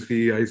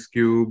DMC, Ice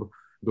Cube,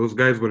 those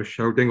guys were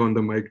shouting on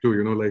the mic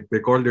too, like they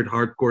called it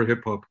hardcore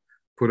hip hop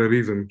for a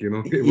reason,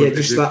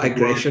 just that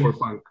aggression.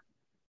 Punk.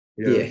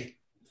 Yeah, I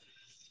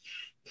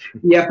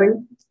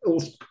think it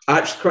was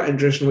actually quite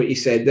interesting what you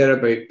said there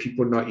about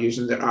people not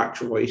using their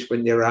actual voice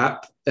when they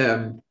rap.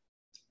 And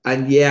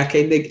yeah,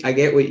 I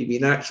get what you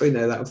mean actually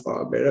now that I've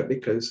thought about it,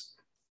 because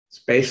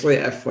especially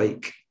if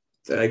like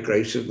they're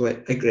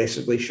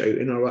aggressively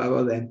shouting or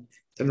whatever, then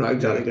they're not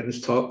exactly going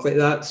to talk like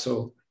that.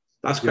 So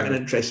that's quite an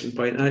interesting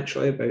point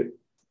actually about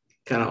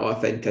kind of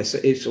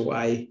authenticity. So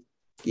why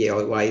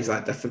is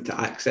that different to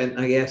accent,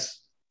 I guess?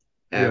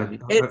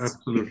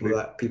 Absolutely.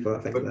 People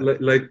that think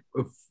that. Like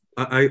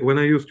I when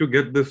I used to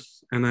get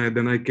this, and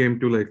then I came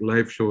to like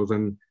live shows,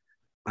 and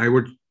I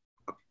would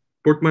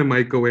put my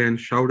mic away and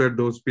shout at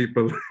those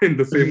people in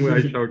the same way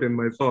I shout in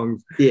my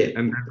songs. Yeah.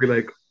 And then be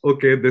like,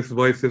 okay, this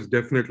voice is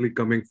definitely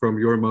coming from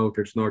your mouth.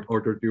 It's not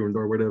auto-tuned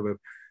or whatever.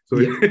 So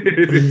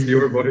it's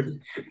your voice.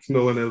 It's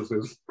no one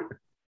else's.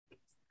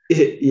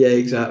 Yeah,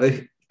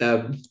 exactly.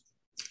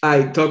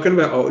 Talking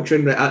about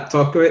auto-tune, I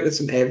talk about this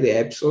in every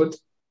episode.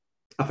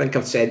 I think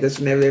I've said this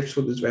in every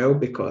episode as well,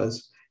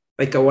 because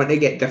like I want to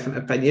get different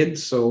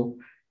opinions. So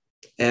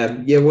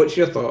what's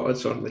your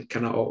thoughts on like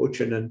kind of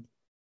auto-tuning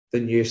the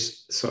new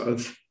sort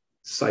of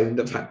sound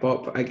of hip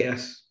hop, I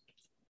guess?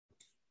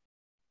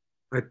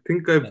 I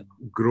think I've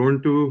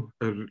grown to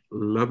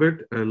love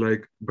it.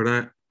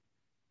 But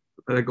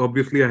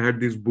obviously I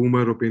had these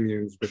boomer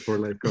opinions before,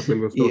 like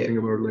Kapil was talking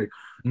about like,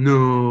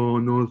 no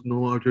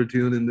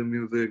auto-tune in the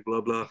music,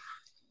 blah, blah.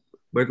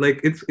 But like,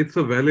 it's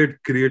a valid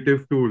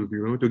creative tool,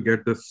 to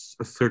get a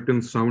certain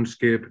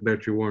soundscape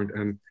that you want.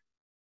 And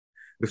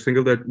the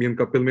single that me and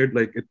Kapil made,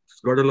 like it's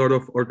got a lot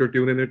of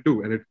auto-tune in it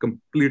too. And it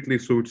completely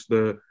suits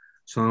the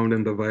sound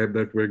and the vibe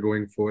that we're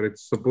going for.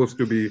 It's supposed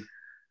to be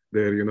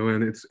there,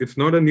 and it's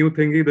not a new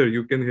thing either.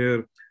 You can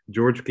hear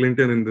George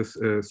Clinton in the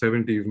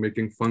 70s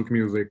making funk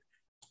music,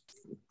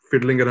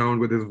 fiddling around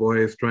with his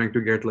voice, trying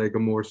to get like a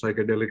more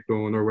psychedelic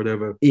tone or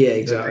whatever. Yeah,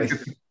 exactly.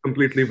 It's a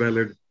completely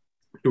valid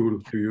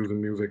tool to use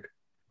in music.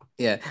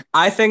 Yeah,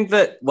 I think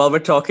that while we're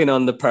talking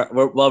on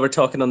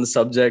the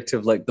subject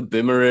of like the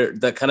boomer,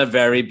 the kind of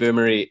very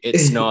boomery,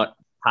 it's not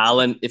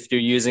talent if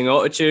you're using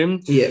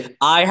autotune. Yeah,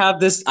 I have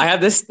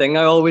this thing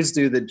I always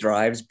do that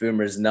drives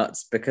boomers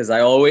nuts, because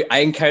I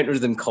encounter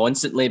them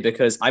constantly,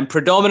 because I'm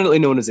predominantly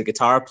known as a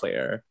guitar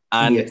player,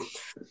 and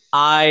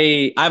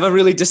I have a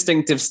really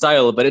distinctive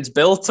style, but it's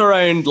built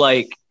around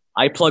like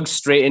I plug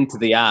straight into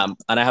the amp,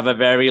 and I have a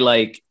very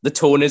like the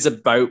tone is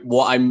about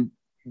what I'm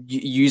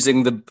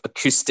using the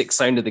acoustic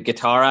sound of the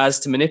guitar as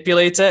to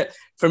manipulate it.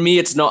 For me,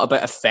 it's not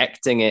about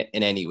affecting it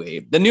in any way.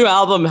 The new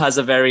album has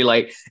a very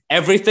like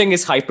everything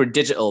is hyper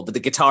digital, but the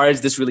guitar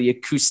is this really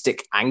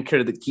acoustic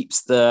anchor that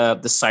keeps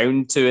the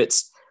sound to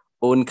its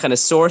own kind of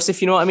source,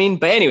 if you know what I mean.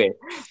 But anyway,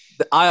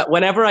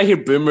 whenever I hear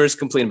boomers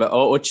complain about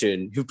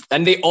autotune,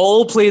 and they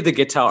all play the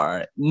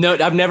guitar. No,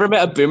 I've never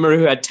met a boomer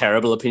who had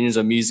terrible opinions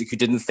on music who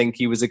didn't think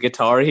he was a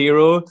guitar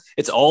hero.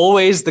 It's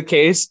always the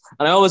case.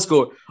 And I always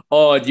go,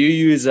 oh, do you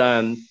use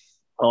a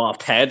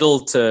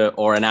pedal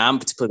or an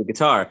amp to play the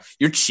guitar?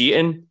 You're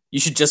cheating. You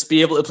should just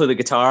be able to play the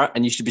guitar,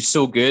 and you should be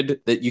so good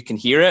that you can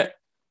hear it.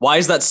 Why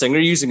is that singer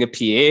using a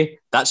PA?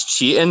 That's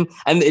cheating.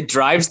 And it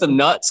drives them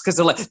nuts because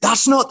they're like,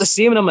 that's not the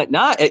same. And I'm like,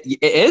 nah, it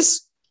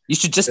is. You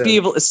should just be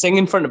able to sing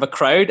in front of a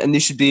crowd, and they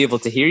should be able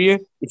to hear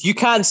you. If you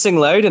can't sing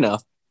loud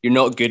enough, you're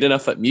not good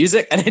enough at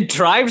music, and it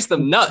drives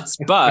them nuts.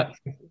 But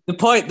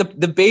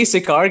the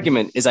basic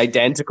argument is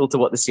identical to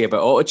what they say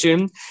about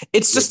autotune.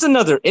 It's just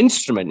another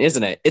instrument,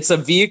 isn't it? It's a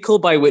vehicle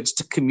by which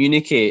to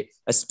communicate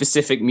a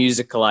specific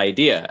musical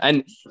idea.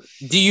 And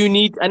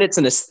it's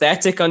an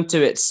aesthetic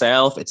unto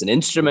itself. It's an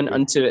instrument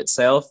unto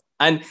itself.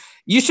 And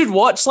you should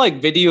watch like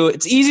video.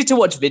 It's easy to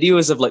watch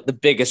videos of like the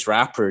biggest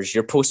rappers,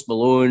 your Post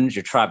Malones,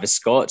 your Travis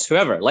Scotts,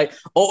 whoever. Like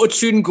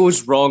auto-tune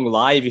goes wrong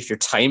live if your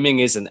timing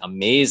isn't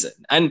amazing.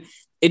 And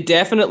it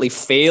definitely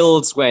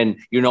fails when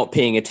you're not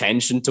paying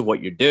attention to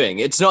what you're doing.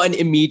 It's not an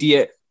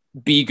immediate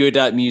be good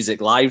at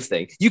music live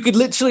thing. You could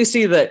literally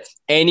see that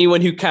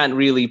anyone who can't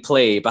really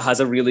play but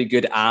has a really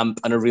good amp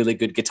and a really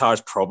good guitar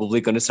is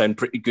probably going to sound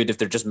pretty good if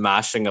they're just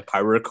mashing a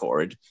power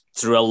chord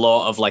through a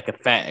lot of like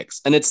effects.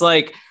 And it's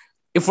like,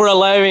 if we're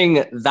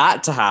allowing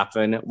that to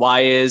happen, why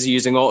is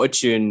using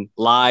autotune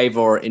live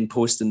or in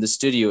post in the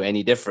studio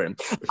any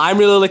different? I'm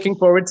really looking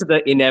forward to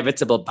the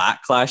inevitable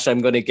backlash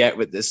I'm going to get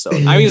with this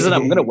song. I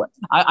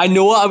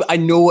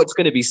know what's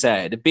going to be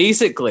said.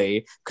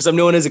 Basically, because I'm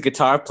known as a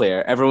guitar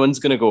player, everyone's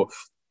going to go,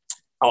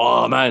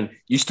 oh man,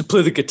 used to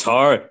play the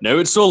guitar. Now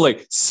it's all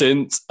like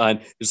synth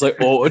and it's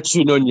like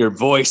auto-tune on your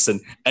voice. And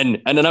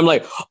then I'm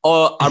like,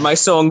 oh, are my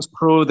songs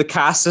pro the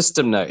cast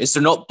system now? Is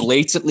there not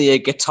blatantly a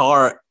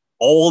guitar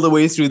all the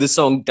way through the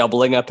song,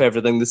 doubling up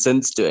everything the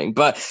synth's doing?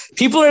 But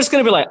people are just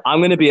going to be like, I'm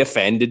going to be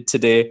offended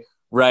today,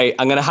 right?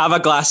 I'm going to have a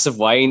glass of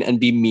wine and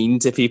be mean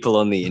to people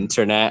on the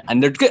internet.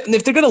 And if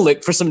they're going to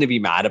look for something to be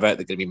mad about,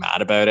 they're going to be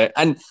mad about it.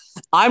 And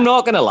I'm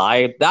not going to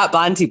lie, that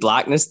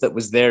anti-blackness that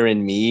was there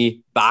in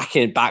me back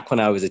when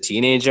I was a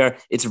teenager,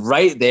 it's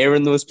right there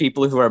in those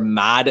people who are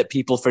mad at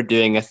people for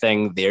doing a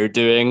thing they're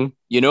doing,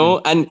 you know?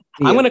 And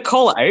I'm going to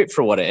call it out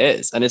for what it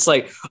is. And it's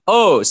like,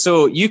 oh,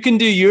 so you can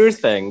do your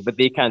thing, but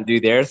they can't do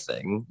their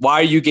thing. Why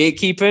are you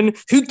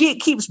gatekeeping? Who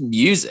gatekeeps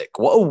music?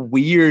 What a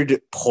weird,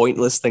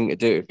 pointless thing to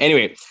do.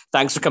 Anyway,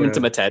 thanks for coming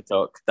to my TED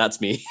Talk.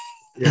 That's me.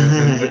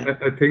 Yeah, and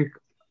I think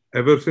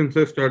ever since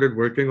I started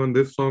working on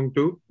this song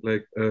too,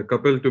 like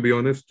Kapil, to be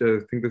honest, I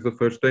think this is the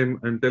first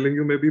time I'm telling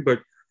you maybe, but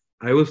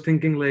I was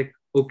thinking like,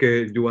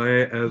 okay, do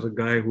I, as a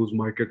guy who's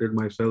marketed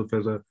myself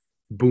as a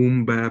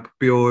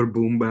pure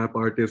boom bap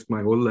artist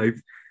my whole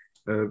life,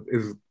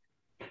 is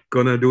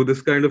gonna do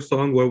this kind of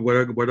song?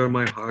 What are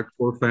my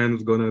hardcore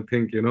fans gonna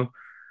think, you know?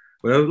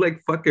 But I was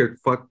like, fuck it,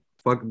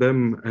 fuck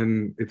them.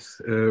 And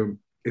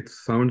it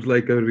sounds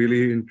like a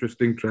really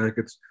interesting track.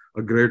 It's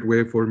a great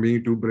way for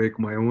me to break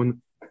my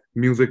own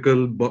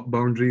musical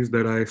boundaries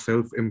that I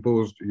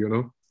self-imposed, you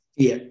know?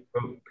 Yeah.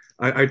 So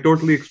I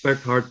totally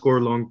expect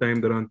hardcore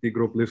long-time Daranti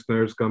group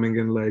listeners coming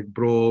in like,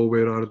 bro,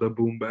 where are the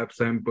boom bap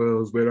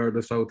samples? Where are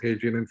the South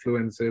Asian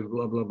influences?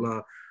 Blah, blah,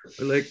 blah.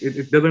 Like,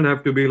 it doesn't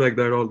have to be like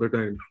that all the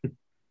time.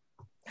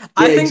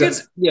 I think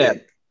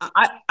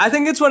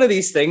it's one of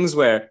these things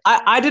where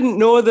I didn't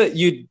know that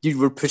you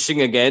were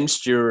pushing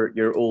against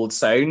your old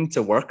sound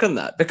to work on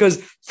that. Because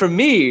for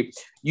me,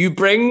 you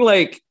bring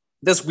like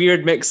this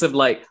weird mix of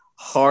like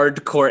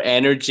hardcore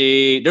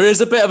energy. There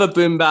is a bit of a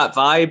boom bap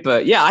vibe,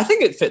 but yeah, I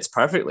think it fits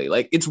perfectly.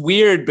 Like, it's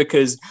weird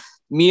because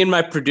me and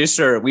my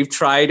producer, we've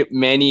tried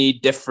many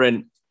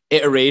different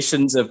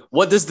iterations of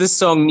what does this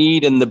song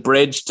need in the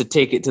bridge to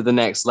take it to the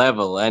next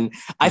level. And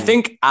I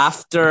think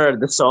after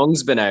the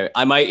song's been out,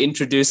 I might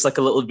introduce like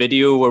a little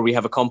video where we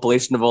have a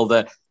compilation of all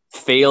the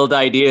failed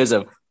ideas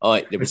of, oh,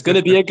 there was going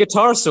to be a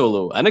guitar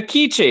solo and a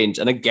key change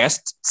and a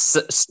guest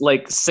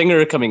like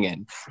singer coming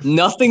in.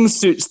 Nothing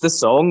suits the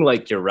song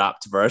like your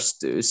rapped verse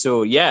do.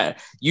 So yeah,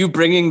 you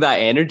bringing that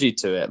energy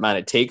to it, man,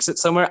 it takes it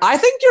somewhere. I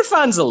think your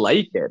fans will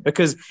like it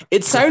because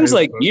it sounds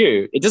like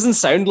you. It doesn't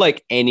sound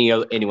like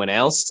anyone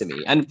else to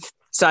me. And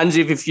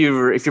Sanjeev, if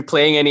you're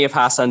playing any of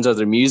Hassan's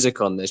other music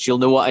on this, you'll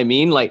know what I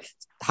mean. Like,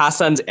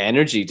 Hassan's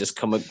energy just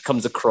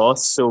comes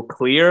across so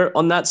clear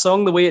on that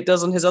song the way it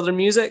does on his other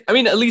music. I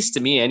mean, at least to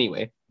me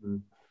anyway.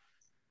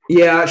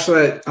 Yeah,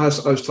 actually, I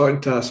was talking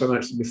to Hassan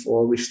actually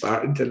before we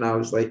started, and I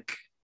was like,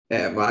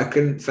 I found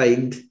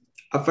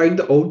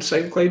the old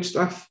SoundCloud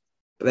stuff,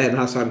 but then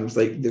Hassan was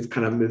like, they've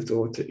kind of moved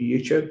over to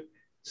YouTube.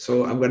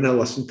 So I'm going to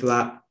listen to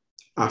that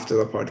after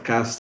the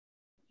podcast.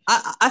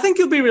 I think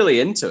you'll be really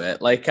into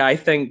it. Like, I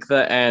think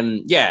that,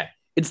 yeah,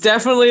 it's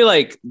definitely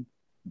like,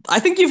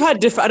 I think you've had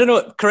different, I don't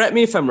know, correct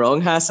me if I'm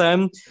wrong,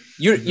 Hassan,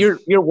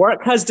 your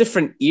work has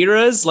different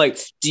eras. Like,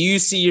 do you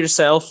see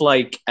yourself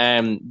like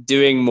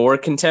doing more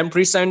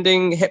contemporary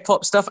sounding hip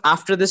hop stuff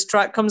after this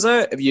track comes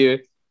out?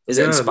 Is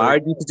it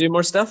inspired you to do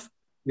more stuff?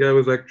 Yeah, I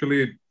was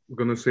actually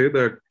going to say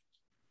that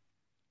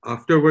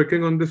after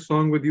working on this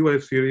song with you, I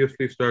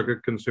seriously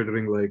started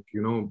considering like,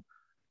 you know,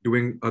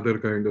 doing other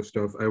kind of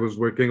stuff. I was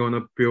working on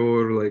a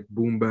pure like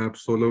boom bap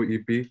solo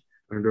EP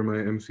under my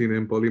MC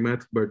name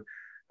Polymath, but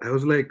I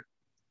was like,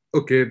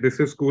 okay, this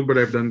is cool, but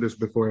I've done this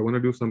before. I want to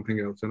do something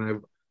else.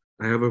 And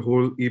I have a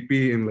whole EP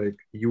in like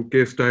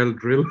UK style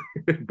drill,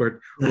 but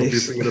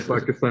obviously with a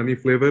Pakistani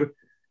flavor.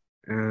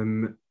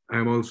 And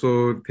I'm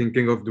also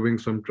thinking of doing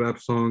some trap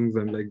songs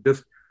and like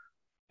just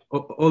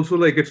also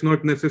like, it's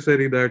not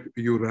necessary that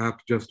you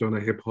rap just on a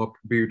hip hop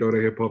beat or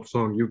a hip hop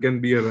song. You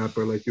can be a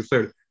rapper. Like you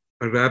said,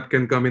 a rap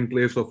can come in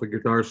place of a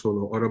guitar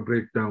solo or a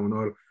breakdown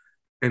or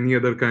any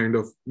other kind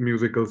of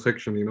musical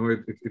section. You know,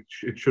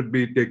 it should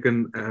be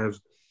taken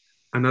as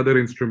another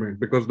instrument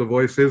because the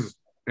voice is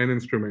an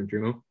instrument, you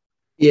know?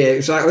 Yeah,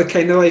 exactly.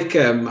 Kind of like,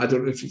 I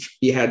don't know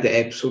if you had the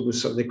episode with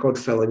somebody called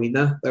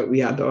Philomena that we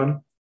had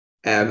on.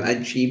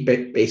 and she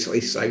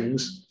basically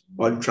sings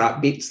on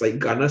trap beats, like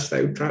Gunna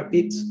style trap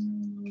beats,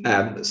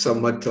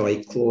 similar to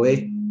like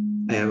Chloe.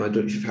 I don't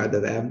know if you've heard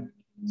of them.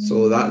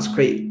 So that's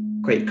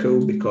quite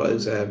cool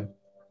because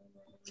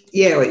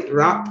yeah, like a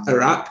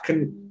rap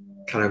can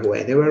kind of go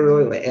anywhere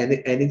really, like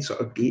any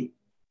sort of beat.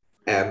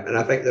 And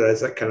I think there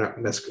is that kind of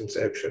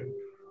misconception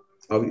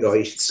of, oh,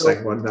 you should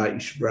sing on that, you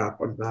should rap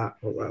on that,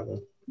 or whatever.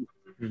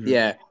 Mm-hmm.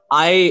 Yeah,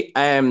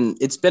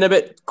 it's been a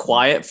bit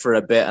quiet for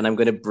a bit and I'm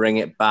going to bring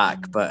it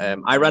back, but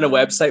I ran a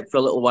website for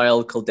a little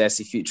while called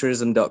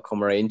desifuturism.com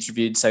where I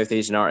interviewed South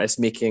Asian artists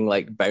making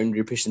like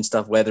boundary pushing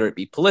stuff, whether it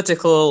be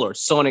political or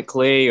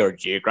sonically or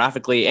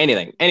geographically,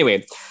 anything.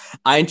 Anyway,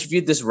 I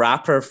interviewed this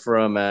rapper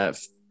from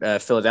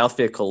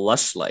Philadelphia called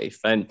Lush Life,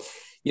 and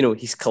you know,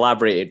 he's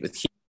collaborated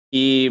with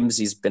teams.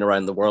 He's been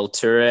around the world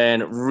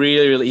touring.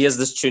 Really, he has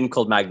this tune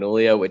called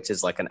Magnolia, which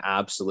is like an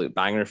absolute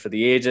banger for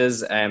the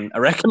ages. I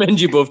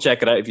recommend you both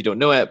check it out if you don't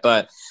know it.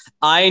 But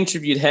I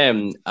interviewed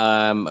him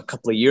a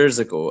couple of years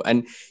ago,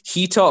 and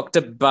he talked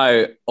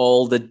about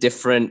all the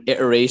different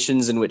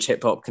iterations in which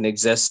hip hop can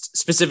exist,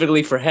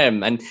 specifically for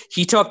him. And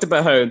he talked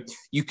about how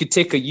you could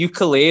take a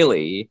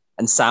ukulele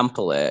and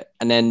sample it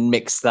and then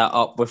mix that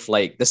up with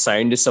like the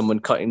sound of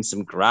someone cutting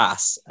some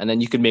grass, and then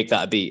you could make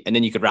that a beat and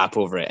then you could rap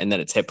over it and then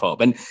it's hip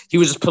hop. And he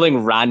was just pulling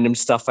random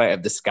stuff out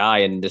of the sky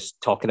and just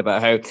talking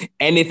about how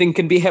anything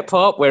can be hip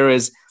hop,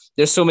 whereas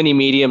there's so many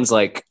mediums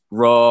like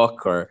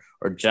rock or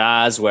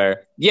jazz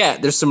where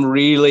there's some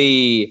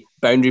really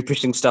boundary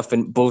pushing stuff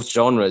in both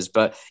genres,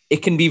 but it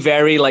can be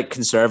very like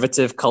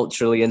conservative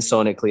culturally and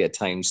sonically at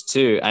times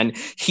too. And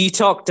he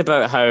talked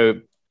about how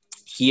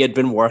he had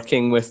been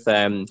working with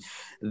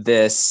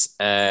this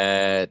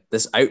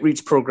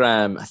outreach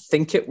program. I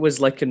think it was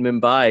like in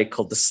Mumbai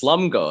called the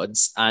Slum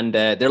Gods, and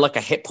they're like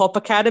a hip hop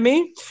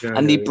academy,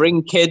 and they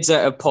bring kids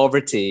out of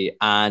poverty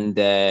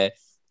and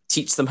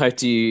teach them how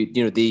to,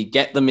 you know, they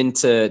give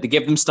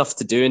them stuff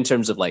to do in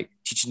terms of like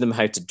teaching them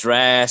how to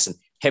dress and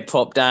hip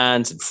hop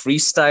dance and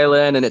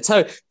freestyling, and it's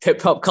how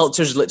hip hop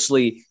culture is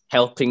literally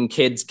helping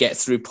kids get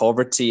through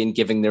poverty and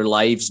giving their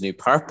lives new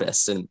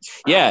purpose. And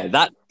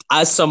that,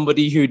 as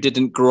somebody who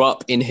didn't grow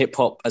up in hip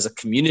hop as a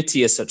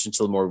community as such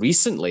until more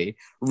recently,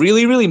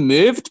 really, really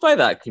moved by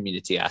that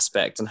community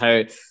aspect and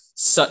how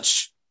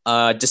such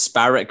a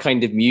disparate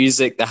kind of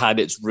music that had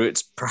its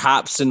roots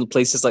perhaps in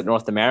places like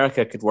North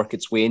America could work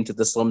its way into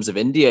the slums of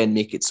India and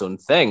make its own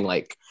thing.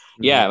 Like,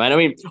 man, I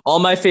mean, all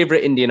my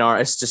favorite Indian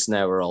artists just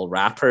now are all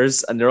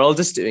rappers and they're all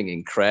just doing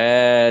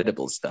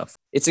incredible stuff.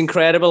 It's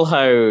incredible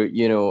how,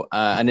 you know,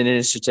 an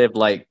initiative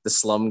like the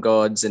Slum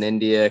Gods in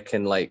India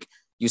can like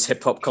use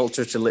hip hop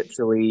culture to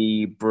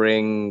literally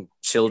bring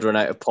children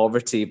out of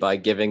poverty by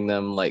giving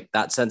them like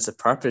that sense of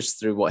purpose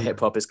through what hip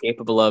hop is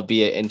capable of,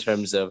 be it in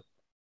terms of,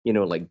 you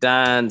know, like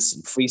dance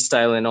and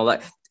freestyle and all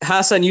that.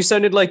 Hassan, you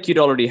sounded like you'd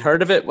already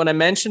heard of it when I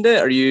mentioned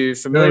it. Are you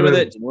familiar with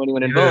it? Do you know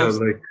anyone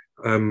involved? Yeah, like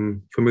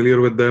I'm familiar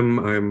with them.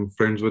 I'm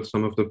friends with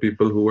some of the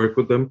people who work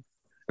with them,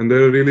 and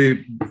they're a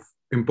really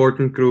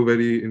important crew,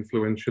 very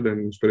influential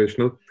and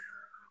inspirational.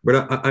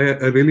 But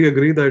I really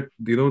agree that,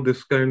 you know,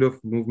 this kind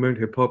of movement,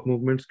 hip hop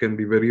movements, can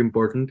be very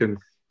important in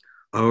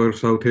our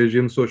South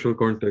Asian social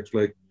context.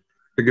 Like,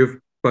 to give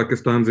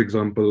Pakistan's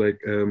example, like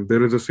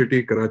there is a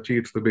city, Karachi,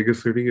 it's the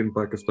biggest city in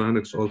Pakistan.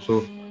 It's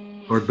also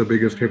got the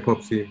biggest hip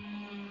hop scene.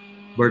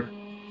 But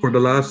for the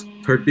last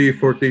 30,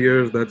 40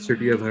 years, that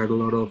city has had a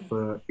lot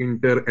of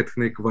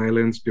inter-ethnic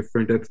violence,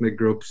 different ethnic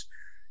groups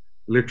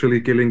literally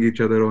killing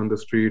each other on the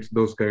streets,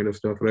 those kind of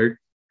stuff, right?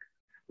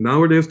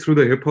 Nowadays, through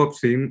the hip hop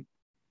scene,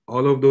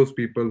 all of those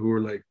people who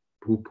are like,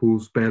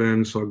 whose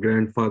parents or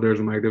grandfathers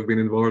might have been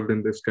involved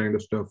in this kind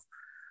of stuff,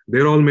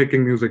 they're all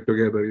making music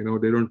together. You know,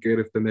 they don't care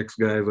if the next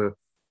guy is a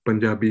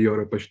Punjabi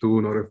or a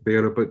Pashtun, or if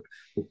they're a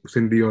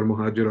Sindhi or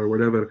Muhajir or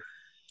whatever.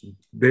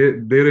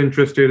 They're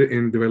interested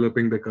in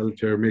developing the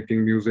culture,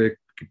 making music,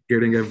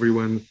 getting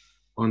everyone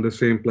on the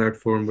same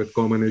platform with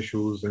common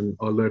issues and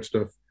all that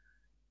stuff.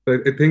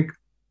 But I think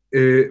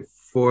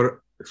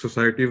for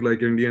societies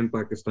like India and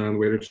Pakistan,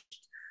 where it's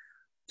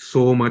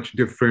so much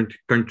different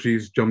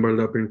countries jumbled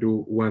up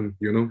into one,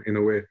 you know, in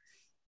a way,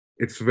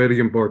 it's very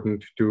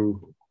important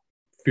to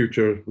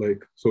future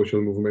like social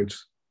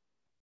movements.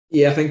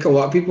 Yeah, I think a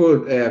lot of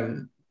people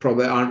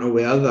probably aren't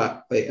aware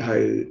that, like,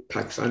 how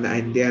Pakistan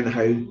and India and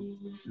how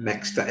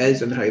mixed it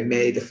is and how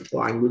many different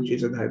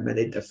languages and how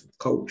many different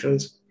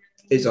cultures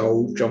is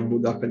all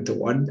jumbled up into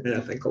one. And I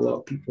think a lot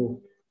of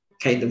people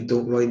kind of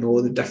don't really know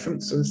the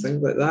difference and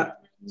things like that.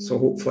 So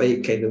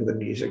hopefully kind of the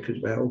music as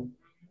well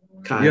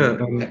it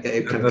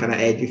can kind of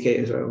educate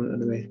as well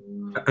in a way.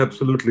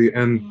 Absolutely.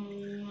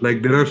 And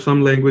like there are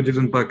some languages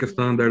in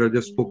Pakistan that are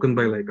just spoken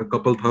by like a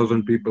couple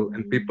thousand people,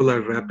 and people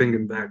are rapping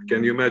in that.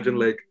 Can you imagine,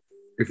 like,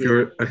 if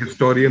you're a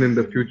historian in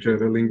the future,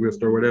 a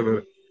linguist or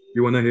whatever,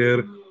 you want to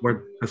hear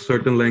what a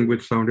certain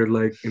language sounded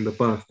like in the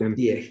past, and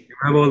you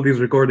have all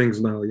these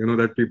recordings now, you know,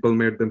 that people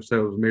made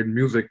themselves, made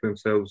music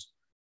themselves.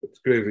 It's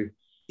crazy.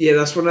 Yeah,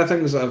 that's one of the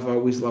things that I've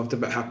always loved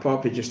about hip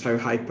hop, is just how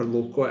hyper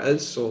local it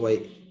is. So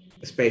like,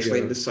 especially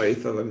in the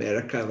south of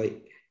America,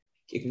 like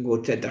you can go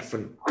to a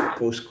different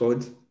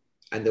postcode,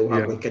 and they'll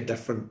have Yeah. like a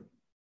different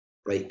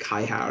like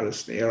hi-hat or a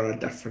snare or a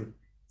different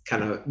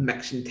kind of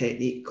mixing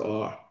technique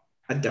or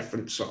a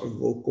different sort of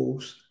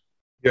vocals.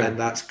 Yeah. And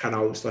that's kind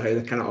of also how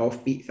the kind of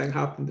offbeat thing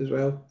happened as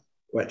well,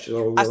 which is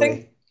all I really,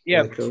 think,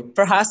 yeah, really cool.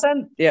 for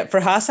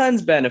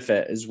Hassan's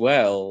benefit as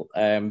well,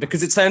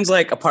 because it sounds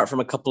like apart from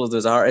a couple of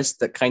those artists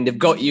that kind of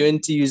got you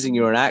into using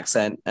your own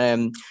accent,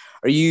 I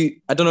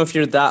don't know if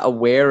you're that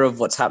aware of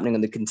what's happening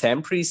in the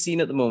contemporary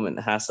scene at the moment,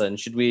 Hassan.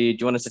 Do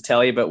you want us to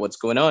tell you about what's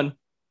going on?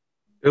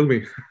 Tell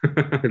me.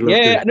 I'd love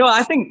Yeah, to. no,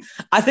 I think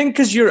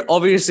because you're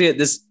obviously at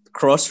this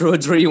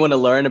crossroads where you want to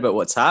learn about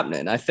what's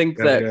happening. I think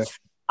that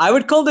I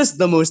would call this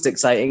the most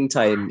exciting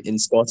time in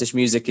Scottish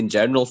music in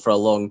general for a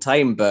long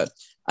time, but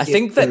I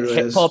think that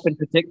hip hop in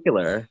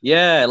particular,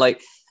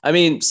 like, I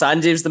mean,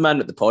 Sanjeev's the man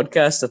at the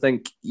podcast. I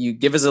think you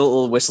give us a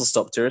little whistle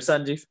stop tour,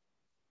 Sanjeev.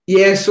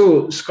 Yeah,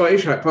 so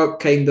Scottish hip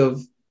hop kind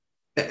of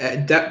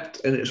it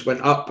dipped and it's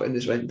went up and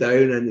it's went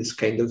down and it's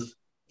kind of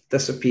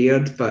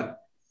disappeared, but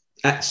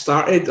it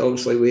started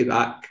obviously way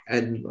back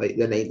in like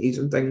the 90s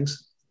and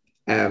things.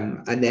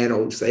 And then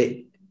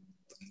obviously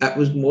it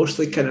was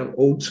mostly kind of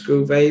old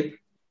school vibe.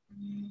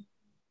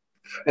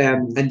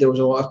 And there was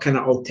a lot of kind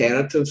of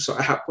alternative sort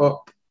of hip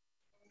hop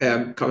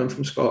coming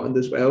from Scotland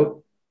as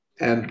well.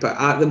 But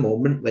at the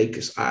moment, like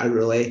it's at a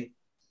really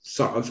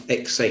sort of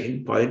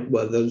exciting point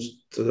where there's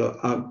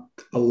a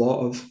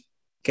lot of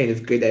kind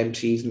of good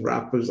MCs and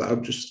rappers that are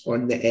just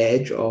on the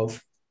edge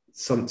of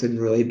something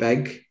really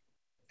big.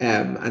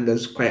 And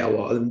there's quite a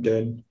lot of them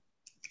doing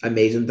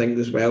amazing things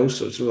as well.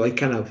 So it's a really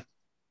kind of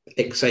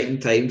exciting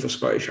time for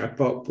Scottish hip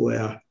hop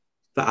where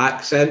the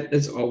accent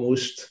is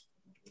almost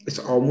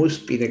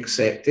been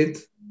accepted.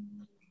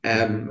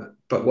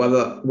 But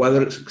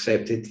whether it's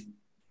accepted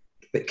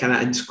kind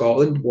of in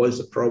Scotland was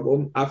the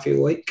problem, I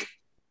feel like.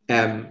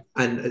 And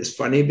it's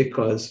funny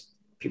because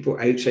people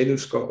outside of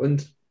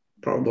Scotland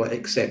probably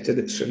accepted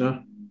it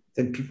sooner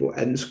than people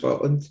in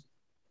Scotland.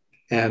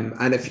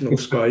 And if you know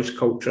Scottish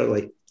culture,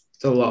 like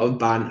there's a lot of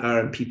banter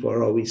and people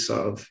are always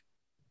sort of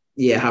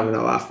having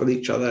a laugh with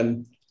each other.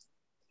 And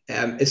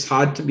it's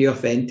hard to be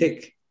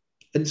authentic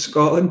in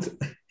Scotland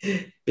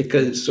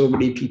because so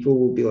many people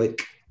will be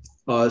like,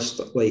 oh,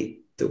 like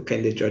they'll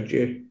kind of judge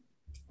you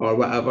or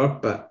whatever.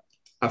 But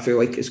I feel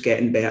like it's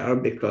getting better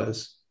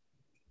because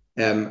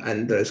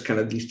and there's kind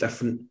of these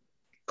different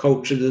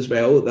cultures as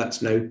well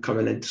that's now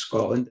coming into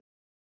Scotland.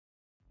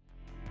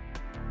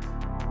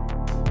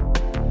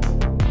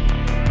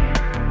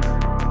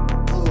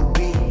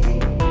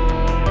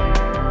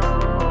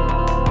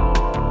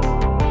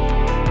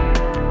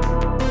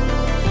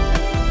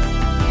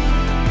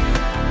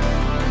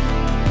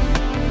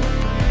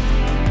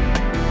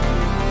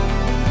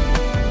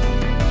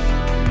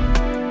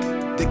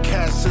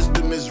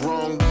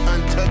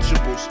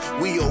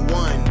 We are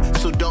one,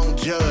 so don't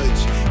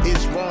judge.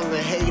 It's wrong to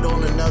hate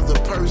on another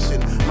person.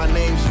 My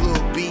name's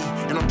Lil B,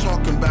 and I'm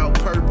talking about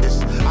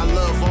purpose. I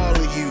love all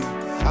of you.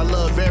 I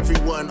love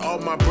everyone, all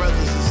my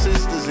brothers and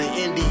sisters in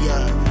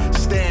India.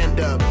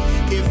 Stand up.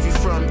 If you're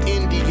from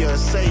India,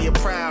 say you're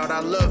proud. I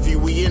love you.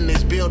 We in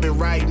this building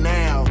right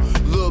now.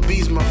 Lil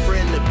B's my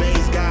friend, the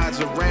bass guys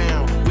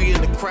around. We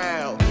in the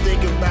crowd,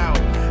 thinking about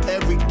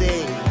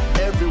everything,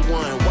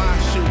 everyone. Why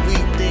should we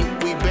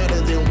think we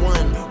better than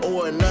one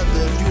or another?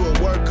 If you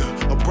a worker,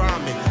 a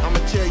Brahmin, I'ma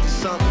tell you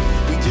something.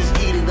 We just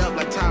eat it up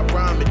like top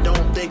ramen.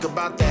 Don't think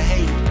about the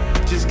hate,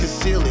 just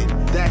conceal it.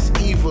 That's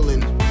evil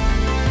and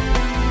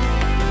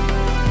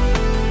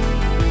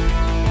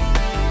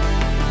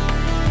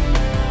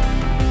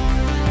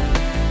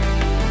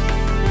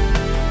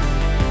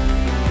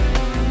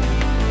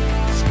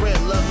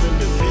spread love in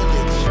the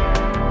village.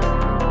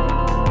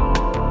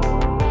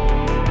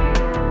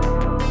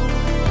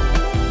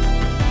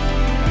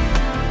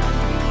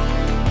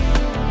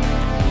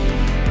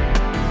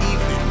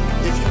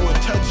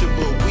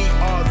 We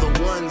are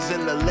the ones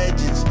and the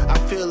legends. I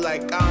feel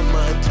like I'm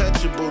an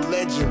untouchable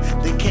legend.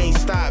 They can't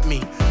stop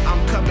me.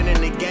 I'm coming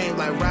in the game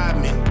like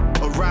Rodman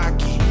or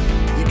Rocky.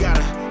 You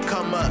gotta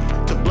come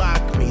up to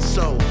block me.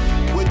 So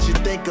what you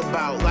think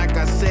about? Like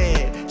I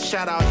said,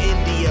 shout out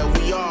India,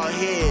 we all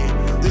here.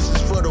 This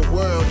is for the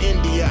world,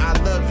 India. I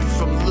love you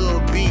from Lil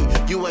B.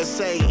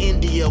 USA,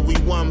 India, we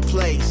one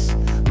place.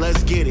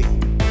 Let's get it.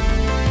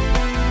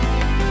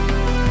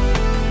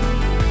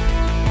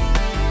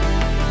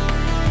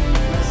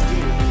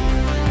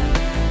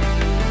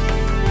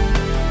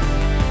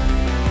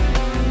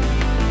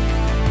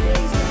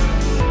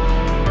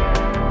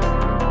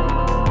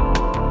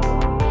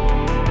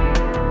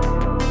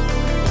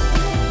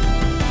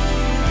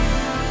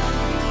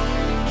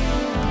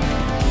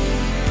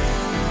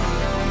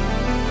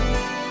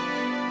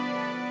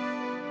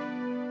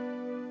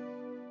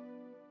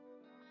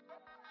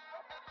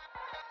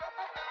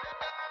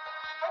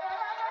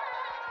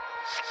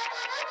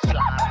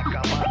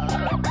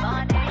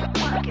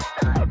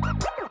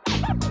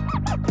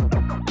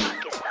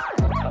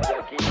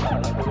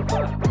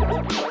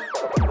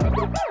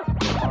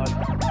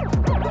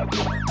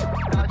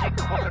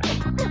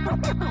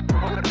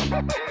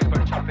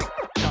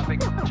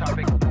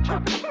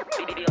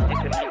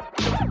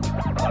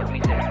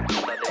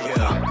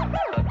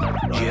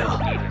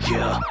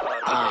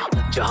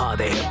 जहाँ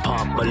दे hip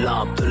hop Malla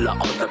Abdullah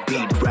on the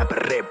beat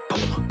rapper rap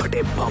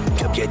फटे पम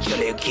जब ये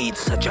चले गीत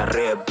सच्चा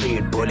rap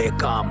beat बोले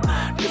काम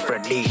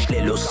different niche ले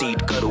लो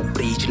सीट करूँ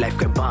ब्रीच लाइफ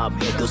के बाप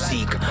में तो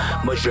सीख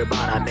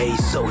मुजरिमाना नई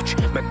सोच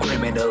मैं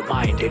criminal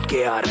minded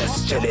KRS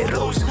चले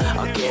रोज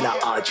अकेला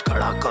आज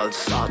खड़ा कल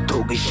साथ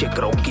होगी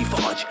शिकरों की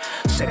फौज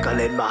sickle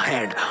in my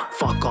hand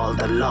fuck all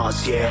the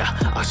laws yeah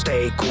I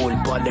stay cool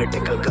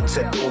political gun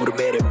से दूर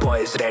मेरे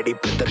boys ready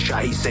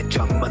पितरशाही से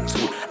जंग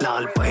मंसूर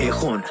लाल बहे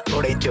खून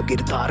थोड़े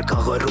जगीरदार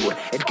का गरूर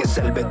इनके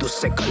सेल में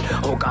दूसरे कल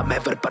होगा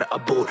महवर पर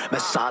अबूर मैं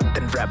 7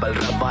 दिन रेबल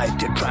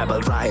रवायत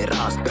ट्राइबल राय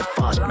रास्त पे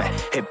फास्ट में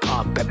हिप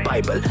हॉप पे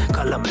बाइबल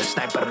कलम में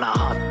स्नाइपर ना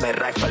हाथ में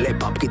राइफल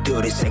हिप हॉप की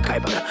थ्योरी से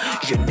खाइबर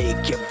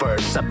यूनिक ये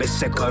वर्ड्स अब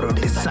इससे करो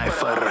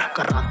डिसाइफर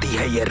कराती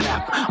है ये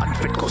रैप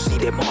अनफिट को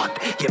सीधे मौत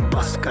ये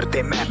बस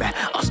करते मैं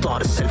I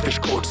started selfish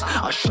quotes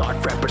I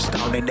shot rappers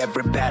down in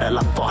every battle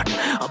I fought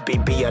अभी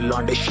भी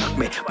अलौंडे शक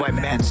में why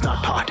man's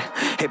not hot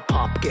hip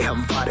hop के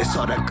हम वारिस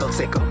और अकल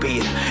से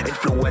कबीर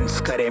इन्फ्लुएंस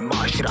करे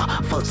माशरा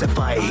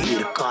फलसफाए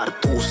हीर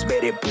कारतूस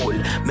मेरे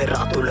बोल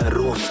मेरा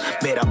तुलरूस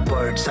मेरा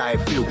bird's eye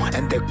view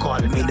and they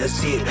call me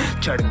नज़ीर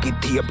चढ़ गई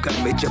थी अब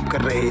घर में जब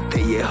कर रहे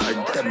थे ये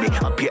हरदमी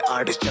अब ये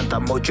आर्टिस्ट जनता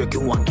मुझे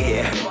क्यों आगे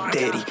है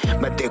तेरी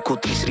मैं देखूं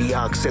तीसरी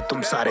आंख से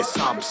तुम सारे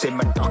सांप से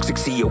मैं टॉक्सिक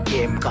सीईओ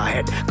गेम का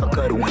हेड का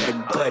करूं हेड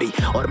भरी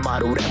और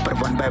मारू रैपर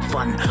 1 by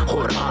 1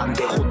 हो रान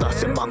दे खुदा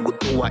से मांगू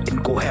दुआ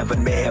इनको हेवन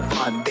में है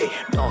वान दे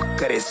नॉक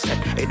करे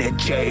सेट इन्हें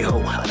जय हो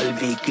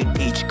अलवी की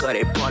टीच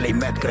करे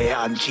पॉलीमैथ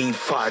गया जी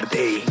फाड़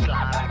दे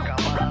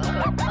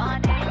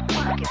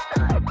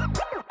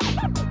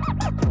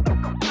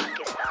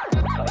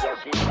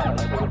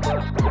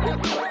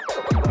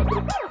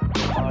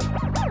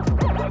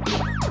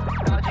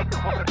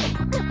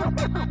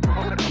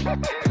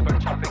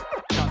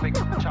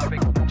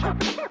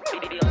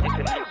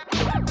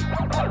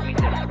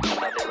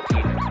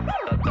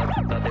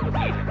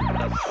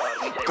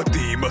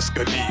कदीम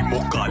असकली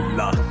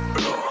मुकाला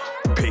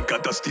फेंका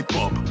दस्ती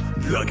पब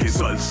लगे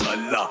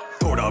जलसला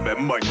थोड़ा मैं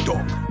मंडो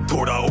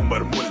थोड़ा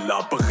उमर मुल्ला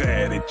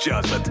बगैर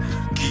इजाजत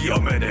किया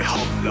मैंने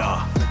हमला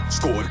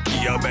स्कोर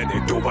किया मैंने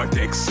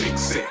डोबाटेक सिंह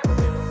से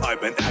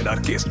I'm an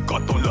anarchist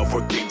got no love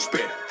for things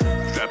पे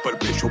रैपर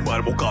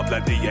बेशुमार मुकाबला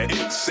नहीं है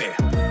इनसे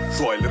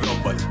रॉयल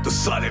रंबल तो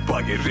सारे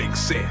भागे रिंग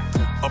से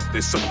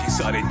अपने सबकी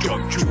सारे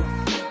जंगजू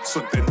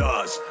सुनते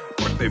नाज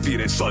पढ़ते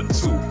वीरे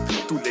संसू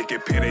तू लेके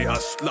फिरे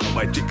असला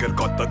my जिगर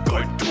got the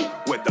gun too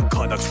when the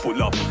Kanaks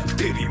pull up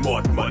तेरी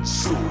मौत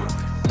मंसूर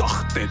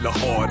तख्ते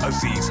लाहौर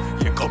अजीज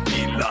ये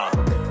कबीला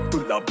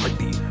तुल्ला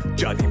भट्टी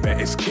जानी मैं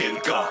इस खेल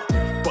का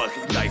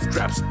बाकी लाइफ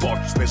ट्रैप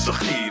स्पॉट्स में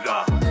ज़खीरा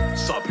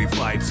साबरी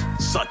वाइब्स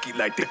साकी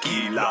लाइक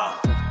टेकीला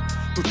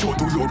तू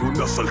छोटू लोरू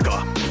नस्ल का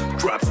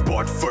ट्रैप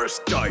स्पॉट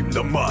फर्स्ट टाइम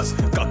नमाज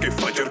काके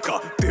फजर का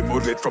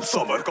Timurid from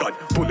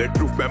Samarkand bullet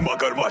proof में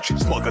मगरमच्छ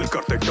स्मगल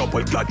करते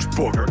double clutch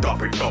border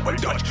topping double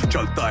Dutch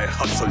चलता है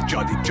हसल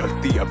जानी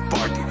चलती है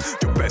पार्टी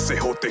जब पैसे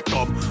होते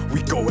कम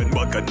वी गो एंड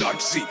मगर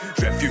नाची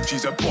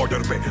रेफ्यूजीज है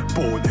बॉर्डर पे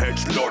बोन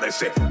हेड्स लौड़े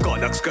से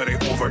कॉनक्स करे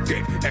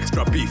overtake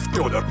extra beef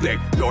dollar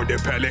plate लौड़े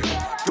पहले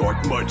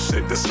डॉट मर्ज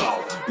से द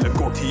साउथ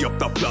लंगोटी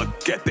अपना प्लग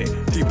कहते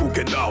टीपू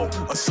के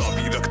नाव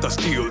असाबी रखता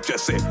स्टील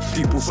जैसे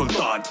टीपू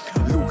सुल्तान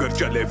लूगर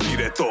चले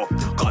वीरे तो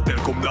कातिल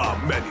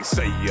गुमनाम मैनी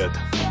सैयद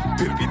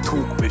फिर भी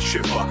थूक में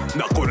शिफा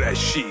ना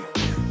कुरैशी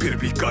फिर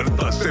भी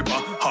करता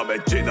सिबा हमें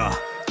जिना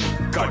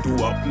काटू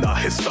अपना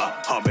हिस्सा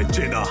हमें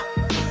जिना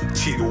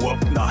छीनू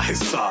अपना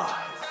हिस्सा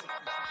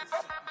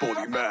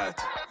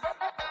Polymath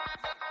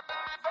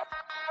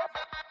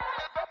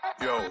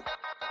Yo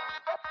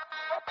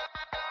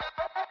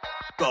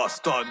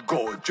दास्तान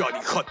गोल जानी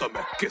खत्म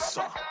है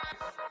किस्सा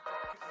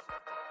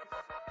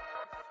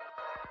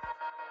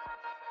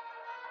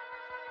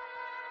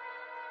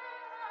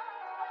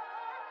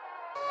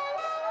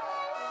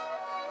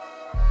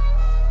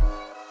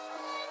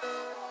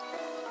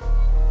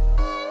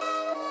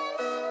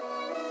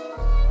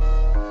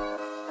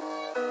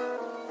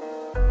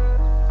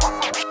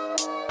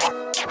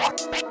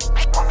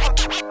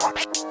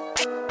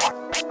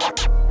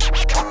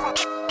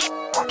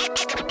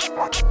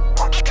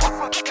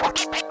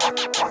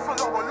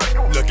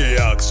लगे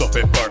आग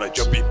सफे पड़ा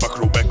जब भी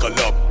पकड़ू मैं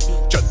कलम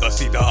चलता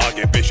सीधा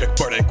आगे बेशक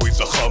पड़े कोई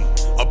जख्म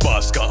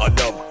अब्बास का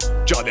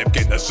अलम जालिम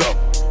के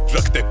नज़म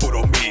रखते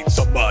पुरुमीद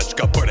समाज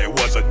का बड़े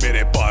वजन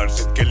मेरे पार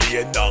जिनके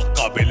लिए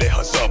नाकाबिले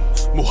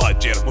हजम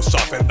मुहाजिर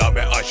मुसाफिर नाम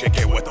है आशे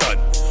के वतन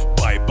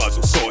बाई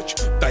बाजू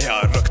सोच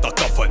तैयार रखता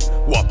कफन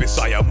वापस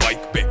आया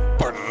माइक पे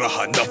पढ़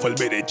रहा नफल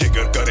मेरे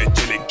जिगर करे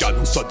चिलिंग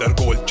चालू सदर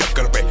गोल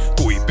चक्कर में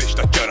कोई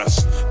बेचता चरस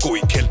कोई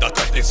खेलता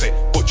कटे से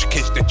कुछ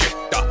खींचते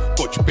चिट्टा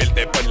कुछ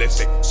पिलते बल्ले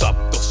से सब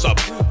तो सब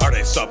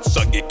अड़े सब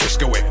संगी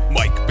खिसके हुए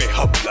माइक पे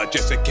हमला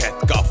जैसे कहत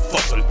का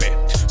फसल पे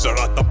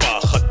जरा तबाह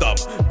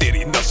खत्म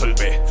तेरी नस्ल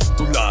में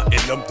तुला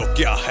इल्म तो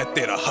क्या है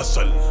तेरा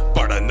हसल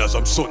पढ़ा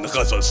नज़म सुन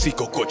गजल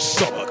सीखो कुछ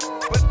सबक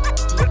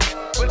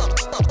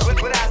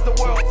But as the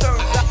world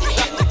turns out,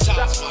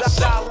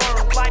 I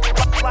learned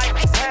life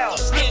is hell.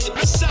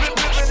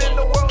 Living in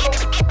the world,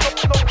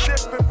 no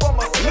different from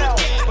myself.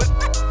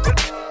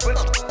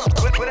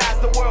 But as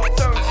the world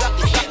turns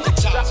out,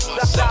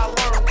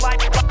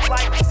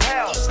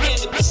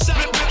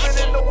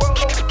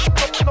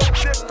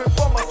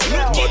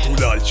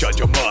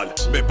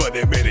 साल में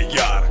बने मेरे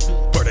यार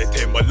बड़े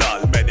थे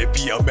मलाल मैंने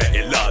पिया मैं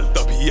इलाल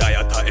तभी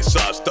आया था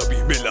एहसास तभी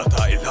मिला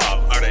था इल्हाम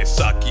अरे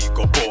साकी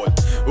को बोल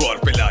और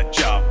पिला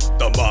जाम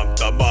तमाम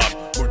तमाम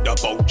मुंडा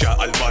पहुंचा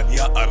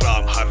अल्मानिया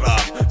आराम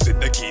हराम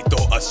जिंदगी तो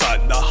आसान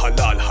ना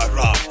हलाल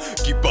हराम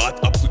की बात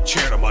अब तू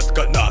छेड़ मत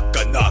कनाक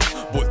कनाक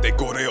बोलते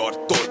गोरे और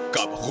तुर्क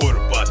कब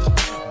गुर्बत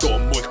दो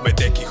मुल्क में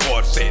देखी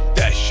गौर से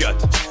दहशत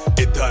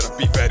इधर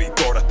भी वेरी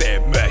दौड़ते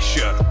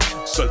मैशर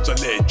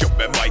सलसले जब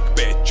मैं माइक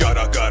पे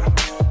चारागर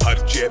हर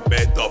जेब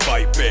में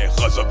दवाई पे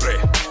गजब रे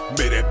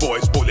मेरे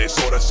बॉयज बोले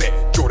जोर से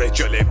जोड़े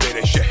चले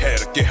मेरे शहर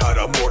के हर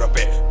मोड़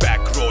पे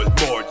बैक रोल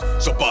मोड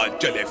जबान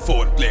चले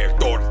 4 प्लेयर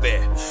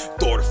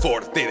तोड़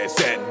फोड़ तेरे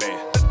ज़हन में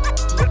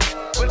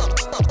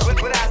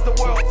But as the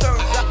world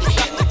turns up,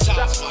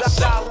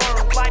 I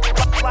learn like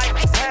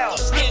as hell.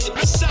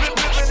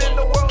 Living in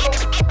the world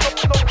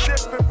no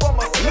different from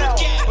myself.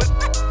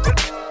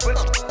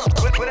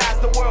 But as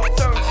the world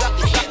turns up,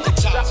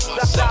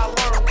 I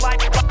learn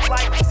like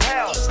as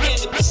hell.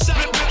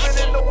 Living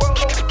in the world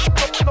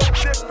no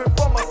different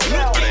from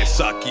myself. अरे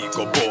साकी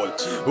को बोल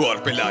और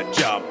पिला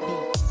जाम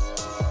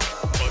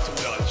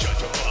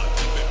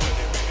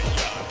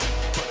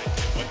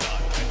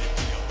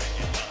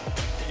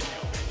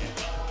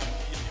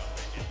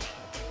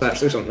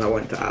Actually, something I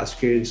wanted to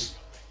ask you is,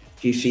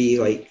 do you see,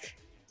 like,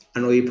 I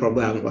know you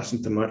probably haven't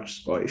listened to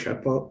much Scottish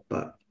hip hop,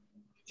 but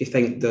do you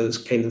think there's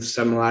kind of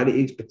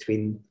similarities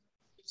between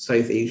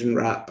South Asian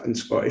rap and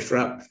Scottish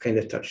rap? I've kind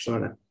of touched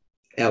on it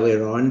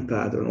earlier on, but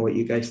I don't know what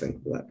you guys think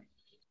of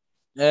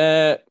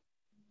that.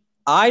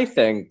 I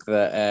think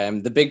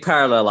that the big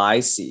parallel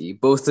I see,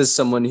 both as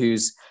someone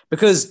who's,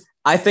 because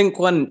I think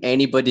when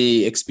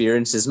anybody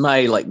experiences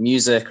my like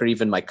music or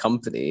even my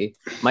company,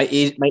 my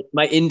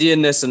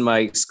Indianness and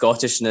my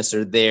Scottishness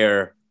are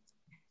there.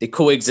 They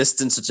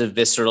coexist in such a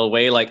visceral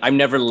way. Like I'm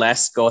never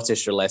less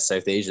Scottish or less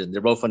South Asian.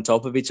 They're both on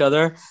top of each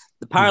other.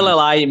 The parallel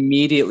I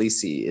immediately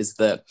see is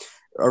that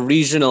a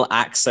regional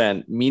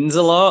accent means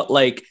a lot.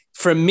 Like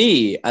for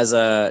me as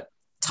a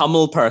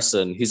Tamil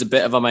person who's a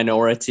bit of a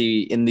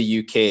minority in the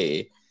UK,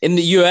 in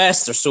the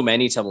US, there's so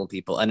many Tamil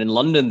people, and in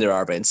London there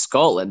are, but in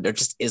Scotland, there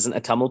just isn't a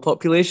Tamil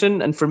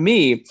population. And for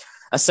me,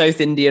 a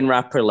South Indian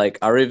rapper like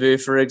Arivu,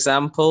 for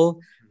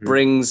example,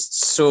 brings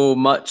so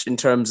much in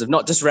terms of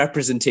not just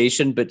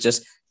representation, but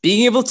just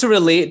being able to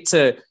relate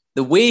to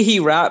the way he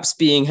raps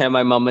being how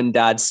my mum and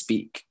dad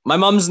speak. My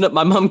mum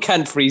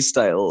can't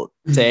freestyle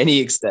to any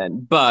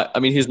extent, but I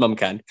mean, his mum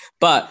can.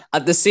 But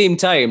at the same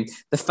time,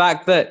 the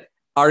fact that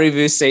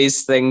Arivu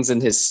says things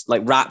in his,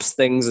 like raps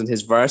things in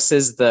his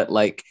verses that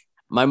like,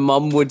 my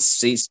mum would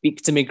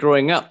speak to me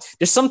growing up.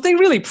 There's something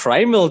really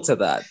primal to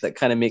that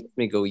kind of makes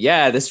me go,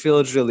 yeah, this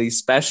feels really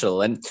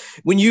special. And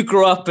when you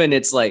grow up and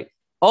it's like,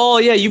 oh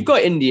yeah, you've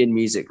got Indian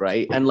music,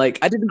 right? And like,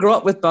 I didn't grow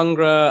up with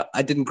Bhangra.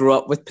 I didn't grow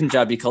up with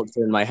Punjabi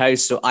culture in my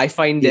house. So I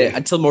find it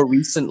until more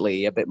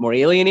recently a bit more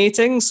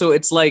alienating. So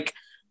it's like,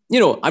 you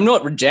know, I'm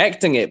not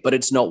rejecting it, but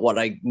it's not what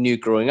I knew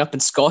growing up.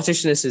 And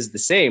Scottishness is the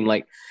same.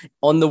 Like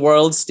on the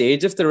world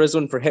stage, if there is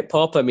one for hip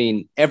hop, I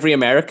mean, every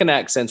American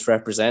accent's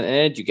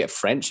represented. You get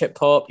French hip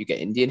hop, you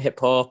get Indian hip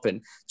hop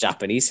and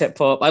Japanese hip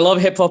hop. I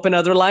love hip hop in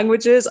other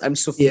languages. I'm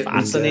so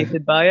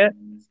fascinated by it.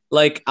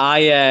 Like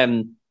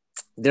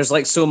there's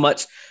like so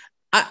much.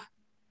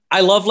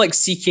 I love like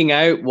seeking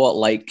out what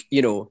like,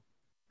 you know,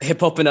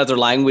 hip hop in other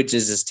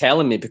languages is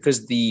telling me,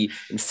 because the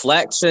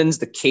inflections,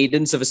 the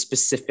cadence of a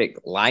specific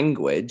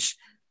language,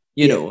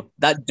 you know,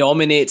 that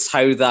dominates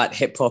how that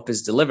hip hop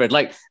is delivered.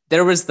 Like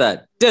there was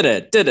that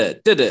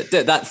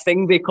that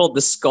thing they called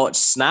the Scotch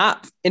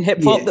snap in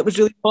hip hop that was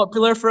really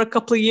popular for a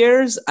couple of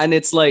years. And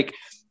it's like,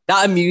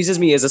 that amuses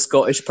me as a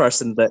Scottish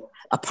person that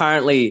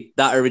apparently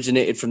that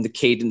originated from the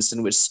cadence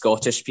in which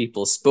Scottish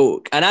people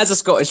spoke. And as a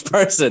Scottish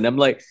person, I'm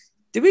like,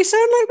 do we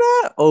sound like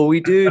that? Oh, we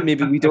do.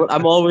 Maybe we don't.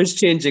 I'm always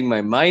changing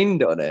my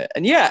mind on it.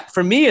 And yeah,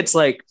 for me, it's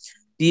like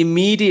the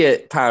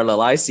immediate parallel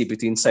I see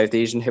between South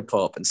Asian hip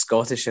hop and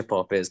Scottish hip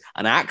hop is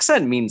an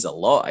accent means a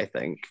lot, I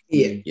think.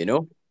 Yeah. You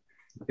know?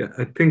 Yeah,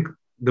 I think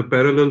the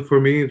parallel for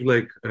me is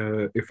like,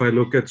 if I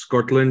look at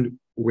Scotland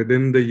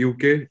within the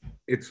UK,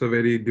 it's a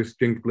very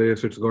distinct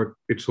place. It's got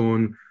its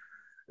own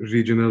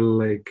regional,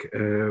 like,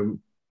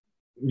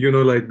 you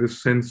know, like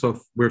this sense of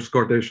we're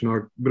Scottish,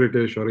 not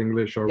British or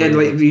English or and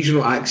whatever. like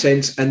regional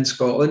accents in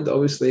Scotland,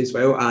 obviously, as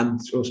well, and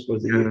I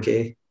suppose the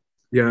UK.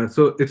 Yeah,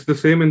 so it's the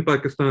same in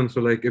Pakistan.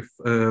 So like if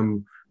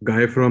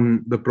guy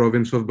from the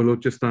province of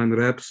Balochistan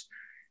raps,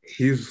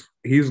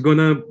 he's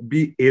gonna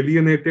be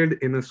alienated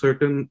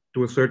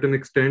to a certain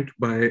extent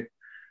by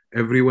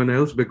everyone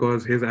else,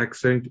 because his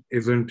accent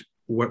isn't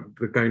what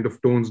the kind of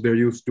tones they're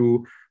used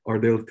to, or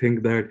they'll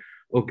think that,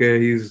 okay,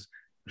 he's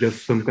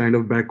just some kind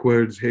of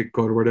backwards hick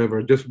or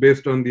whatever, just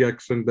based on the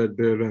accent that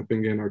they're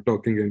rapping in or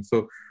talking in.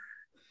 So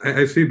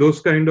I see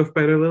those kind of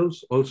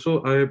parallels.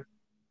 Also,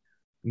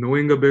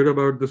 knowing a bit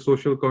about the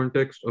social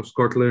context of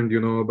Scotland,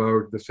 you know,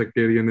 about the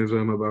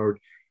sectarianism, about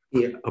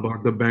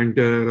the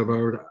banter,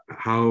 about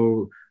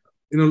how,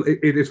 you know,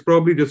 it is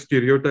probably just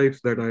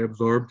stereotypes that I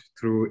absorbed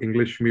through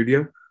English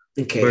media.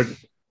 Okay. But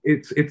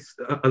it's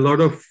a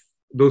lot of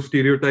those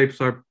stereotypes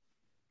are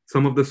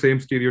some of the same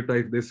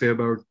stereotypes they say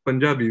about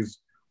Punjabis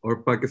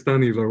or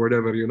Pakistanis or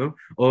whatever,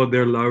 Oh,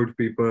 they're loud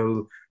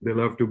people, they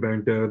love to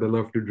banter, they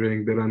love to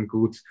drink, they're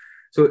uncouth.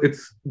 So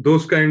it's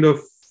those kind of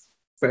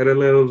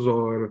parallels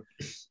or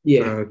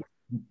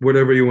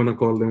whatever you want to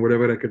call them,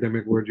 whatever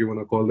academic word you want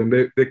to call them.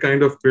 They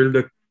kind of build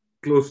a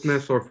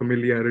closeness or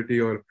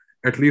familiarity, or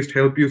at least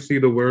help you see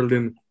the world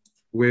in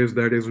ways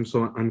that isn't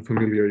so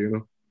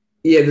unfamiliar.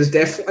 Yeah, there's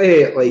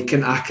definitely like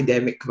an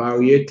academic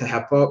value to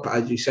hip hop,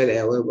 as you said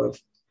earlier, with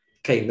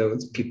kind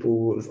of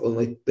people with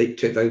only like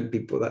 2,000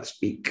 people that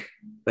speak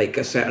like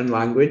a certain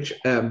language.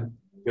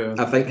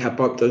 I think hip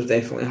hop does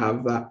definitely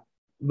have that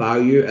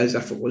value, as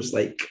if it was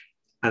like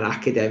an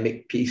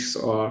academic piece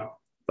or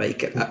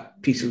like a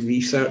piece of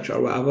research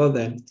or whatever.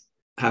 Then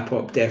hip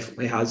hop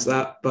definitely has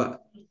that.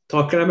 But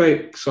talking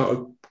about sort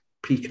of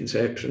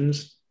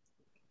preconceptions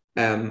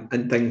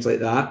and things like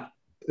that,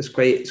 it's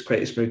quite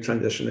a smooth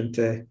transition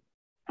into.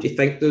 Do you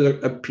think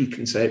there's a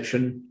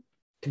preconception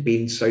to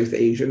being South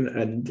Asian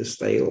and the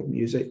style of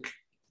music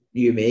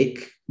you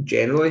make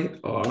generally,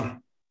 or?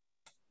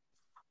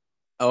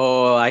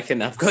 Oh,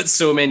 I've got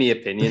so many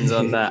opinions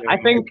on that. I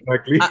think,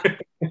 exactly.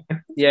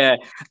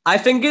 I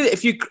think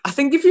if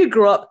you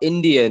grow up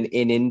Indian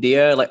in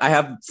India, like I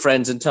have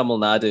friends in Tamil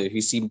Nadu who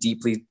seem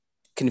deeply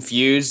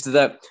confused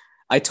that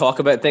I talk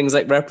about things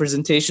like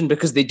representation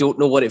because they don't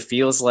know what it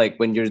feels like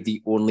when you're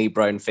the only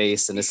brown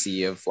face in a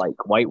sea of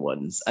like white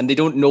ones, and they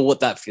don't know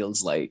what that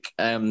feels like.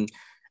 And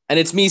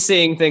it's me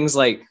saying things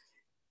like,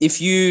 if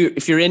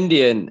you're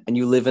Indian and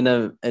you live in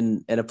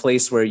a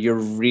place where you're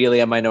really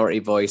a minority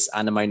voice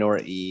and a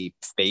minority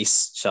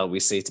face, shall we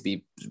say, to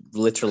be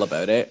literal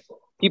about it,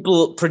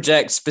 people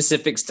project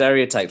specific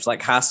stereotypes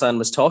like Hassan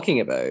was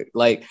talking about.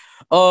 Like,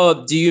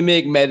 oh, do you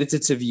make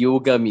meditative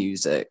yoga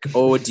music?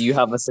 Oh, do you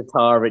have a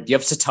sitar? Do you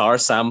have sitar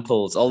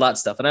samples? All that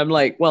stuff. And I'm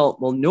like, well,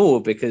 no,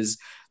 because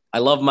I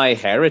love my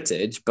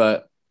heritage,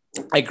 but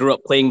I grew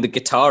up playing the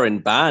guitar in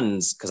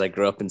bands because I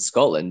grew up in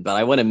Scotland, but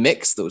I want to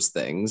mix those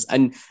things.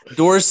 And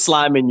doors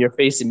slam in your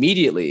face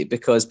immediately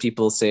because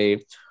people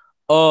say,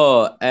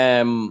 oh,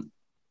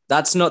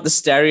 that's not the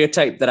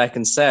stereotype that I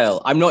can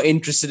sell. I'm not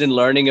interested in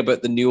learning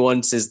about the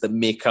nuances that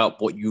make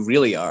up what you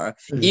really are,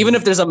 even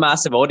if there's a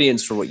massive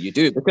audience for what you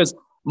do. Because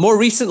more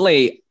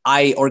recently,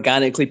 I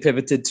organically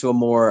pivoted to a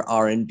more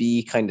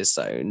R&B kind of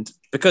sound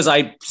because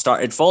I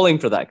started falling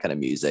for that kind of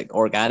music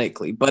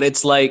organically. But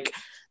it's like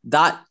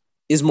that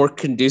is more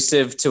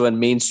conducive to a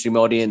mainstream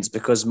audience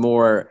because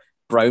more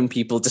brown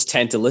people just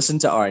tend to listen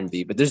to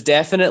R&B. But there's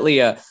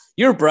definitely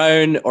you're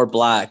brown or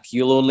black,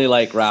 you'll only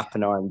like rap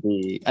and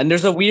R&B. And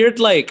there's a weird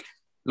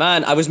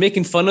man, I was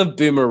making fun of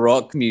boomer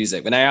rock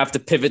music and I have to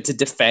pivot to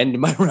defend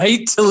my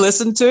right to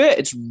listen to it.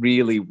 It's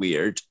really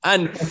weird.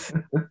 And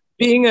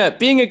being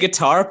a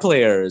guitar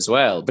player as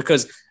well,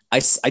 because I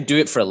do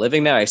it for a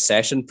living now. I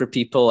session for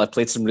people. I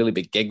played some really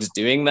big gigs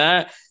doing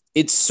that.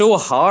 It's so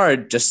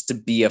hard just to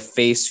be a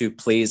face who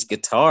plays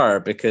guitar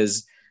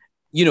because,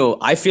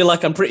 I feel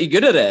like I'm pretty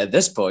good at it at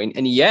this point.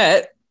 And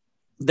yet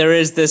there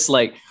is this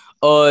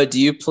oh, do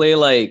you play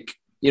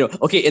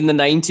okay, in the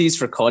 90s,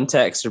 for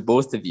context, for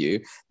both of you,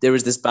 there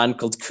was this band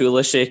called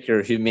Kula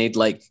Shaker who made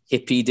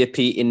hippy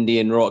dippy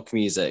Indian rock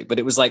music, but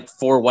it was like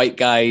 4 white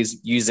guys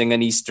using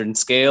an Eastern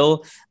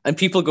scale. And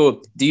people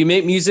go, do you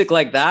make music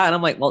like that? And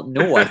I'm like, well,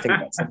 no, I think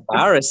that's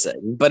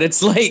embarrassing. But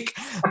it's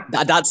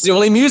that's the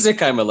only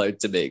music I'm allowed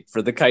to make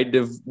for the kind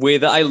of way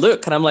that I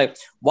look. And I'm like,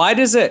 why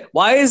is it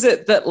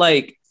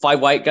that 5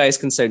 white guys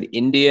can sound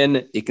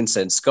Indian, they can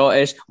sound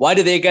Scottish? Why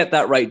do they get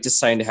that right to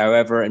sound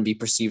however and be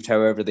perceived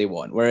however they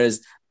want?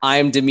 Whereas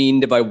I'm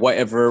demeaned by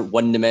whatever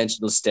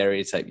one-dimensional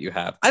stereotype you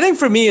have. I think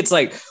for me, it's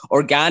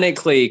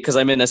organically, because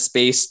I'm in a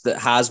space that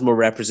has more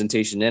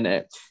representation in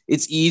it,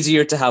 it's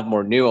easier to have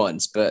more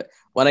nuance. But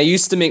when I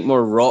used to make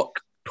more rock,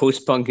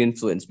 post-punk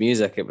influenced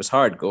music, it was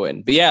hard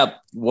going. But yeah,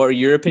 what are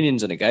your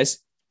opinions on it, guys?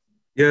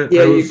 Yeah,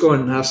 you go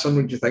on, Hassan.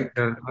 What do you think?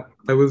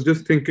 I was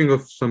just thinking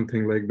of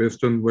something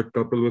based on what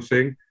Kapil was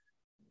saying.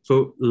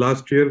 So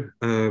last year,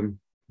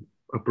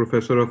 a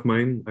professor of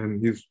mine,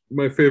 and he's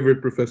my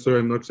favorite professor.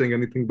 I'm not saying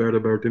anything bad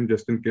about him,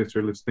 just in case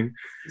you're listening.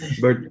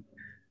 But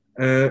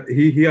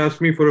he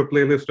asked me for a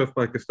playlist of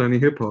Pakistani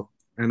hip hop,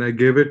 and I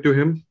gave it to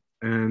him.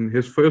 And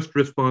his first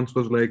response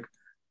was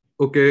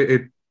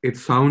okay, it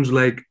sounds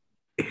like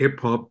hip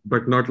hop,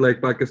 but not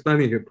like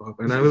Pakistani hip hop.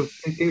 And I was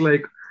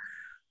thinking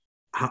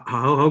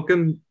how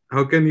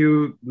can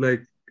you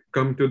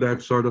come to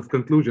that sort of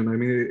conclusion? I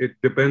mean, it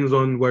depends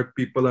on what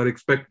people are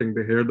expecting.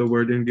 They hear the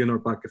word Indian or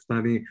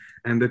Pakistani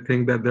and they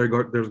think that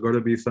there's got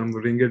to be some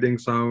ring-a-ding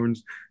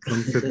sounds,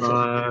 some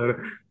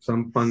sitar,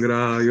 some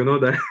pangra,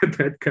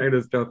 that kind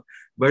of stuff.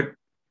 But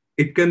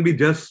it can be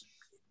just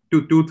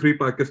 2-3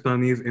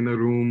 Pakistanis in a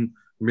room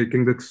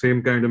making the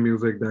same kind of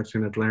music that's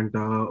in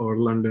Atlanta or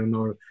London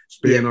or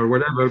Spain or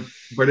whatever,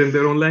 but in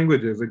their own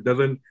languages. It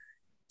doesn't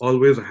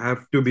always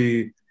have to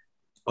be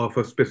of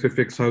a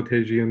specific South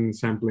Asian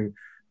sampling.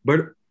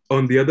 But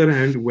on the other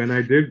hand, when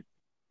I did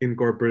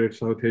incorporate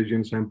South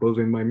Asian samples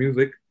in my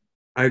music,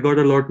 I got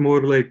a lot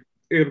more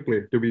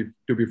airplay.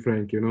 To be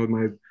frank,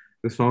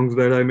 the songs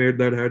that I made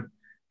that had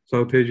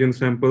South Asian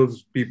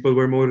samples, people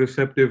were more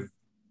receptive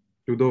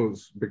to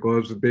those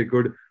because they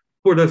could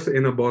put us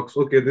in a box.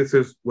 Okay, this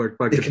is what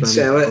They can Pakistan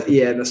sell is. it,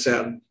 yeah, in a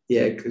certain,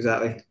 yeah,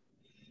 exactly.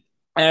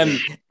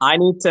 I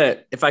need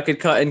to, if I could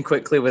cut in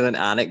quickly with an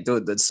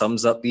anecdote that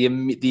sums up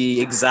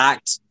the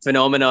exact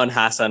phenomenon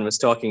Hassan was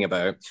talking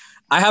about.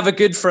 I have a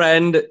good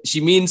friend,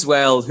 she means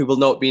well, who will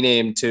not be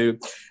named too.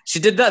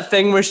 She did that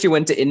thing where she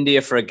went to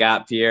India for a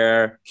gap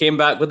year, came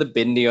back with a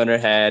bindi on her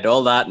head,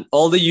 all that,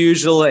 all the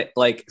usual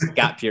like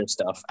gap year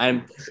stuff.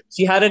 And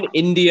she had an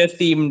India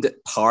themed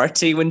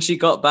party when she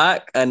got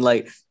back, and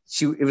like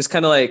it was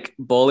kind of like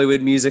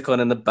Bollywood music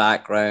on in the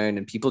background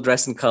and people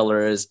dressed in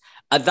colors.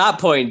 At that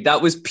point,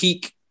 that was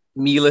peak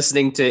me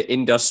listening to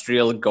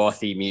industrial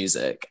gothy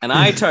music. And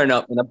I turn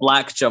up in a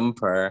black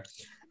jumper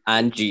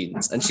and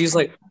jeans. And she's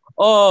like,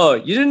 oh,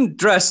 you didn't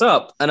dress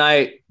up. And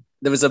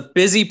there was a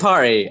busy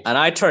party and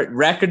I turned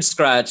record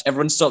scratch.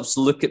 Everyone stops to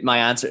look at my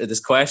answer to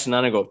this question.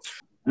 And I go,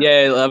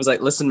 yeah, I was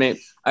like, listen,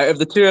 mate, out of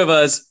the two of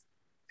us,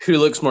 who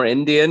looks more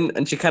Indian?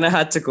 And she kind of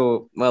had to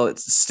go, well,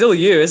 it's still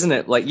you, isn't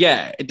it? Like,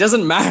 yeah, it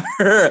doesn't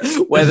matter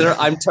whether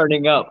I'm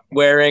turning up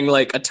wearing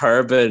like a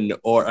turban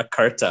or a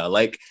kurta.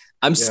 Like,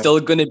 I'm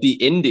still going to be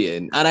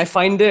Indian. And I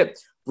find it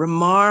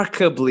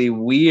remarkably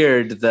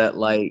weird that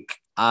like,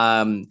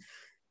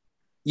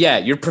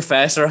 your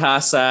Professor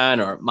Hassan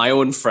or my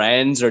own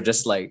friends are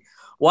just like,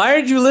 why are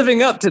you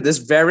living up to this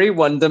very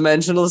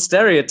one-dimensional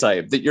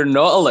stereotype that you're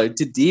not allowed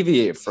to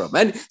deviate from?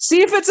 And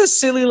see if it's a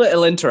silly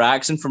little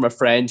interaction from a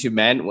friend who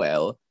meant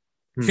well.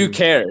 Who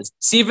cares?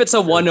 See if it's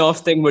a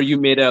one-off thing where you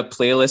made a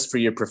playlist for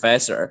your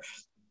professor.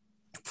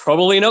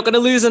 Probably not going to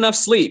lose enough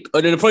sleep.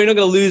 Or probably not going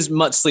to lose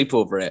much sleep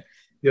over it.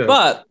 Yeah.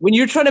 But when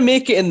you're trying to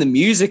make it in the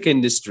music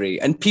industry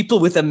and people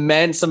with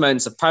immense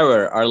amounts of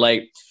power are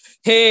like,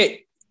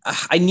 hey,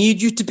 I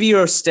need you to be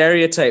your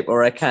stereotype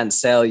or I can't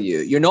sell you.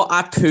 You're not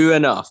Apu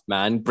enough,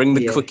 man. Bring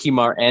the Quickie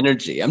Mart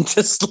energy. I'm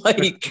just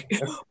like,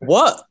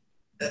 what?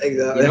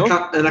 Exactly. You know?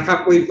 I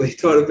can't believe we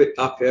talked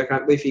about Apu. I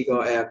can't believe he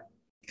got,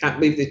 can't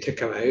believe they took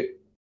him out.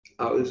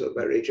 I was a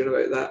bit raging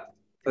about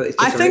that.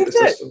 I think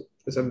that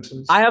the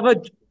Simpsons. I have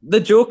the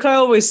joke I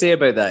always say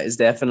about that is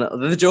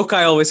definitely, the joke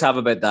I always have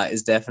about that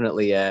is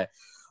definitely,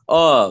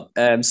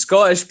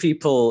 Scottish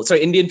people, so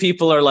Indian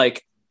people are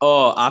like,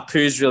 oh,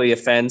 Apu's really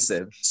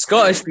offensive.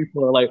 Scottish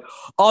people are like,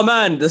 oh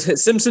man, the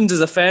Simpsons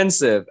is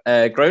offensive.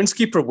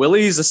 Groundskeeper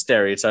Willie's a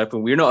stereotype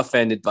and we're not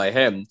offended by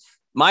him.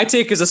 My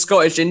take as a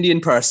Scottish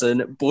Indian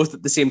person, both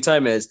at the same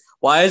time, is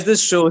why is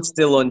this show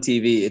still on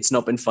TV? It's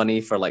not been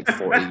funny for like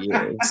 40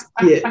 years.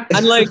 Yeah.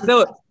 And like,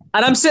 no,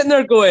 and I'm sitting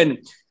there going,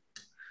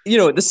 you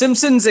know, The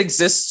Simpsons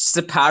exists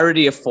to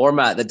parody a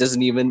format that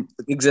doesn't even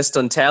exist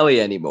on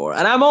telly anymore.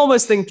 And I'm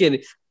almost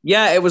thinking,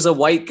 yeah, it was a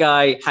white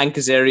guy, Hank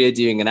Azaria,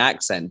 doing an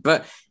accent,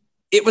 but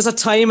it was a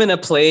time and a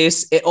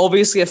place. It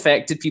obviously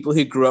affected people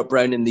who grew up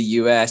around in the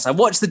US. I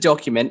watched the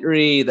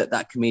documentary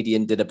that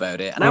comedian did about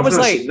it, and I was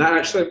like, that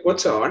actually,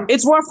 what's it on?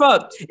 It's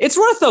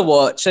worth a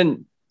watch.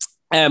 And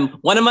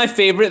one of my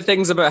favorite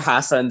things about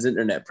Hassan's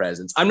internet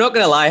presence, I'm not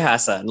going to lie,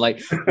 Hassan,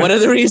 like one of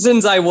the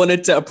reasons I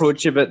wanted to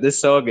approach you about this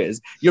song is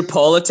your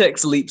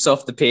politics leaps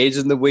off the page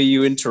in the way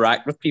you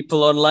interact with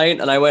people online.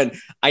 And I went,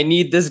 I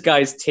need this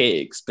guy's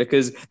takes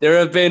because there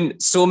have been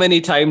so many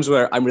times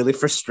where I'm really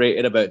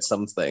frustrated about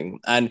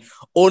something and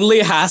only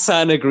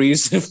Hassan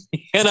agrees with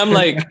me. And I'm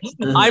like,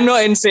 I'm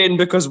not insane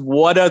because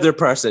what other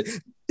person?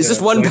 It's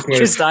just one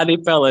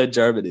Pakistani fella in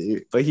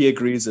Germany, but he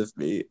agrees with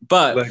me.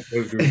 But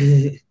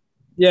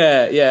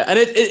yeah. And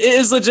it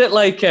is legit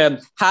like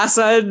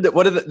Hassan,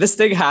 this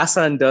thing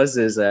Hassan does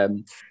is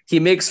he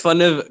makes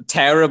fun of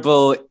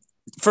terrible,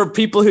 for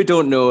people who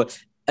don't know,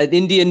 an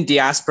Indian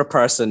diaspora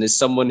person is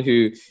someone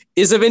who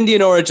is of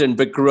Indian origin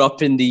but grew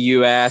up in the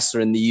US or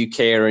in the UK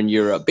or in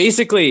Europe.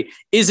 Basically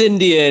is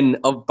Indian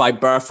by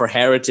birth or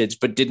heritage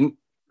but didn't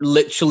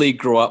literally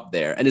grow up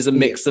there and is a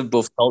mix of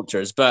both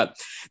cultures. But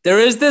there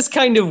is this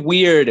kind of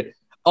weird,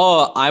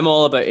 I'm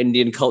all about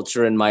Indian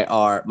culture and my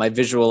art, my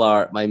visual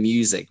art, my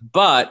music.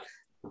 But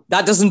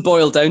that doesn't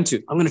boil down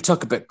to, I'm going to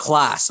talk about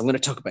class. I'm going to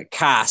talk about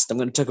caste. I'm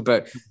going to talk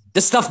about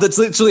the stuff that's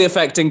literally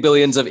affecting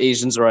billions of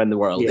Asians around the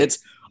world. Yeah. It's,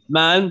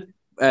 man,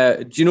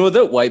 do you know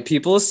that white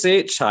people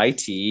say chai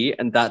tea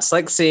and that's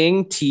like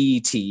saying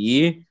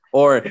tea?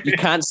 Or you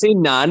can't say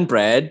naan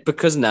bread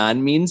because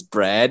naan means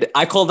bread.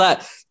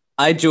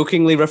 I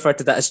jokingly refer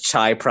to that as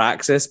chai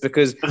praxis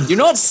because you're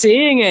not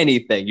saying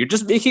anything. You're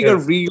just making a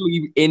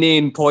really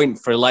inane point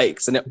for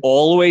likes and it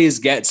always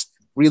gets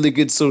really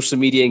good social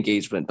media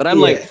engagement. But I'm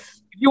like,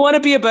 if you want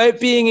to be about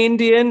being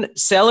Indian,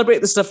 celebrate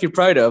the stuff you're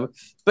proud of.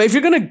 But if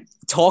you're going to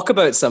talk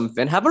about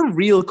something, have a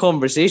real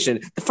conversation.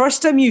 The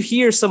first time you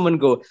hear someone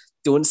go,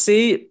 don't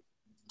say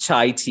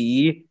chai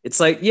tea, it's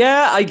like,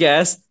 yeah, I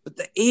guess. But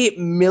the 8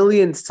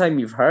 millionth time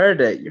you've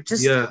heard it, you're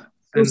just...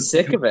 so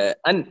sick of it.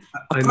 And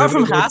apart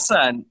from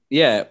Hassan,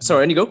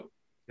 sorry, and you go.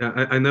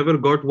 Yeah, I never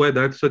got why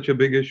that's such a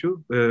big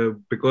issue.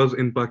 Because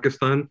in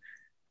Pakistan,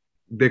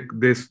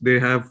 they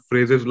have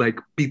phrases like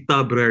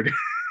pita bread.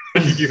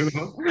 you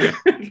know,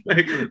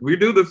 like we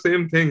do the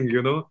same thing,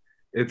 you know.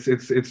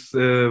 It's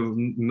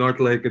not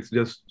like it's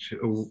just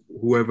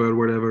whoever,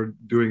 whatever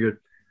doing it.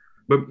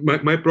 But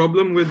my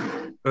problem with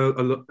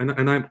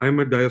and I'm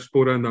a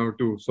diaspora now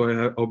too, so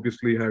I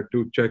obviously had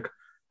to check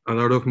a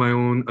lot of my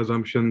own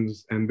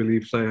assumptions and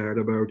beliefs I had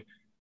about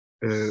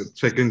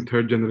second,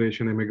 third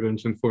generation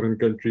immigrants in foreign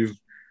countries,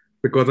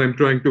 because I'm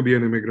trying to be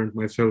an immigrant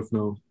myself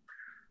now.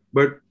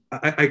 But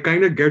I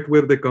kind of get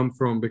where they come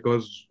from,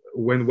 because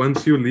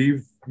once you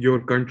leave your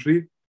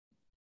country,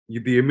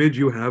 the image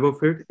you have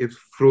of it is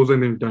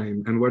frozen in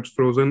time. And what's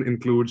frozen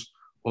includes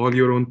all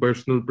your own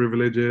personal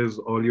privileges,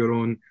 all your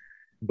own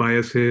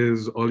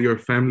biases, all your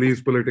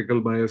family's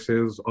political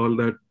biases, all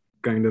that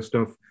kind of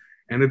stuff.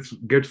 And it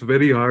gets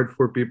very hard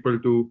for people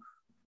to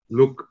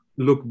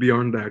look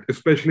beyond that,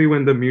 especially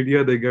when the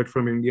media they get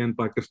from India and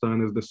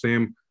Pakistan is the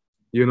same,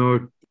 you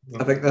know.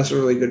 I think that's a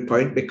really good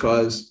point,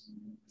 because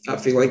I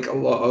feel like a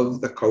lot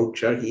of the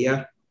culture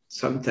here,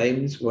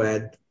 sometimes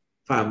when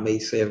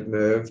families say have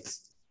moved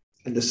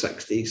in the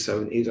 60s,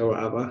 70s or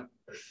whatever,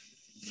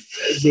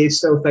 they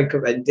still think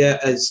of India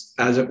as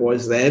it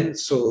was then.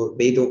 So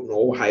they don't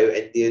know how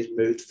India's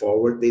moved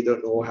forward. They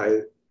don't know how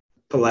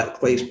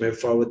politically it's moved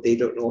forward. They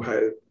don't know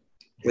how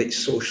like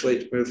socially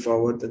it's moved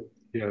forward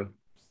and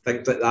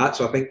things like that.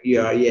 So I think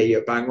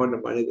you're bang on the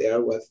money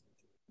there with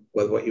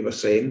what you were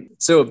saying.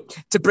 So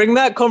to bring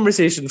that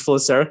conversation full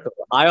circle,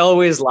 I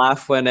always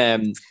laugh when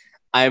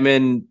I'm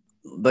in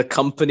the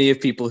company of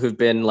people who've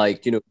been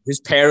like, you know, whose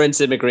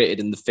parents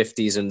immigrated in the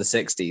 50s and the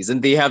 60s,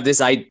 and they have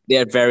this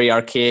very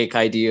archaic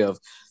idea of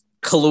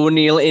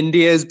colonial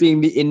India as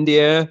being the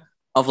India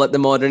of like the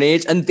modern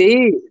age. And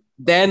they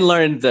then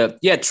learned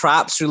that,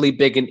 trap's really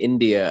big in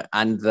India,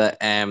 and that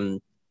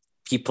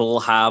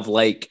people have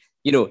like,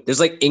 you know,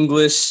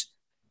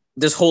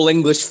 there's whole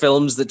English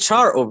films that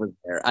chart over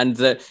there, and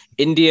that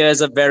India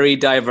is a very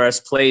diverse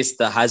place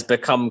that has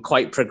become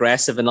quite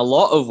progressive in a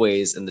lot of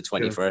ways in the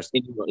 21st,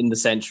 in the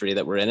century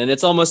that we're in. And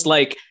it's almost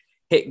like,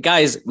 hey,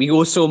 guys, we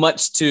owe so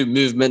much to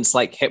movements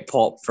like hip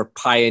hop for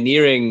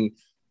pioneering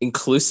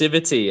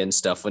inclusivity and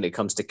stuff when it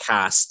comes to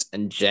caste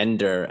and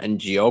gender and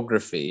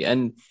geography.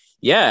 And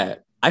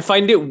I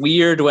find it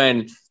weird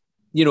when,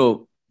 you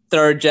know,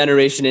 third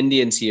generation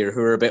Indians here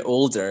who are a bit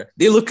older,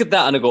 they look at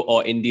that and they go,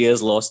 oh,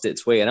 India's lost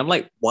its way. And I'm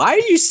like, why are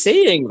you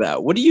saying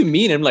that? What do you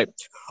mean? I'm like,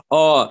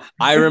 oh,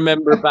 I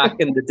remember back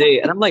in the day.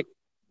 And I'm like,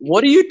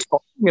 what are you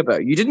talking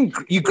about?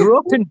 You grew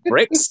up in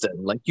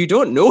Brixton. Like, you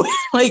don't know.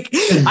 Like,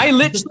 I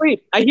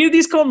hear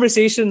these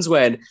conversations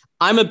when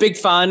I'm a big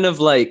fan of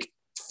like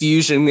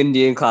fusion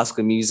Indian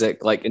classical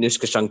music, like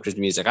Anushka Shankar's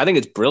music. I think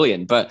it's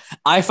brilliant, but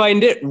I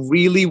find it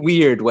really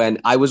weird when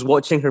I was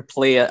watching her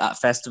play at a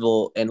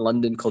festival in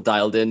London called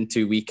Dialed In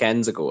 2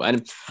 weekends ago.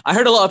 And I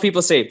heard a lot of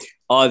people say,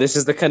 oh, this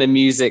is the kind of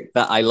music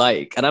that I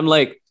like. And I'm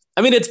like,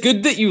 I mean, it's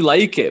good that you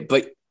like it,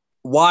 but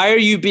why are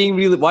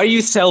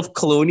you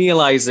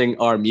self-colonializing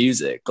our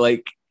music?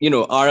 Like, you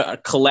know, our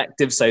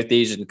collective South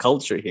Asian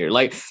culture here.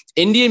 Like,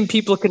 Indian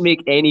people can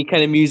make any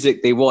kind of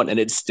music they want and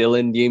it's still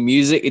Indian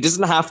music. It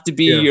doesn't have to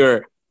be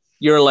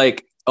you're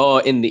like, oh,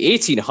 in the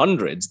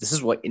 1800s, this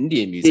is what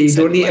Indian music is.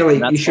 You don't need to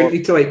like, you shouldn't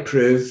need to like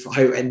prove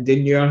how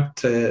Indian you are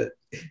to,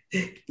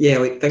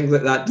 like things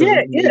like that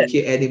doesn't make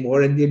you any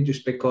more Indian.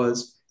 Just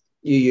because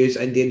you use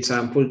Indian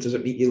samples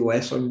doesn't make you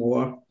less or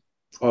more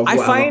of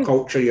whatever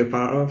culture you're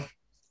part of.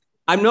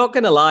 I'm not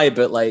gonna lie,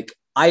 but like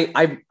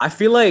I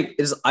feel like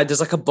there's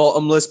like a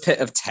bottomless pit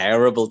of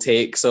terrible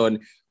takes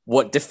on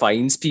what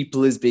defines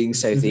people as being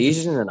South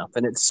Asian enough.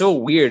 And it's so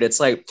weird. It's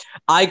like,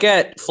 I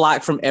get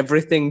flack from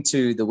everything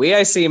to the way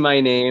I say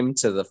my name,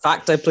 to the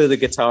fact I play the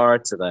guitar,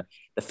 to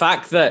the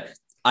fact that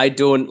I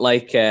don't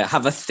like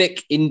have a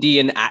thick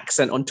Indian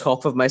accent on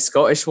top of my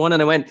Scottish one.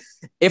 And I went,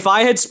 if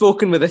I had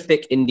spoken with a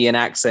thick Indian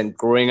accent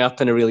growing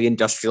up in a really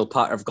industrial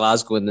part of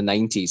Glasgow in the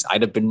 90s,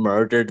 I'd have been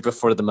murdered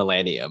before the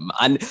millennium.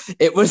 And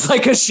it was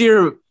like a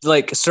sheer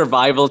like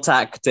survival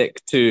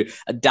tactic to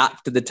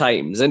adapt to the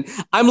times. And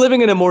I'm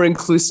living in a more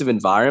inclusive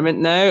environment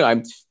now.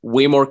 I'm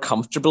way more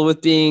comfortable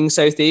with being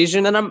South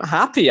Asian, and I'm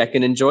happy I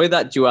can enjoy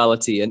that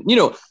duality. And, you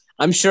know,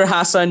 I'm sure,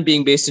 Hassan,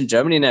 being based in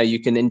Germany now, you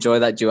can enjoy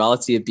that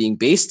duality of being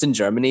based in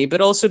Germany, but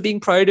also being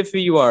proud of who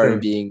you are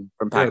and being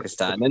from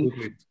Pakistan. And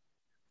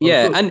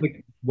also, and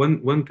like,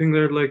 one thing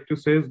that I'd like to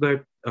say is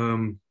that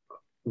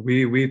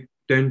we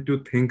tend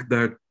to think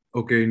that,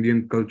 okay,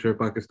 Indian culture,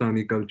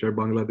 Pakistani culture,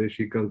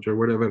 Bangladeshi culture,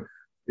 whatever,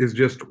 is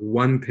just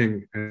one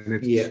thing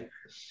and it's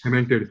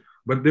cemented.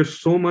 But there's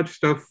so much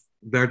stuff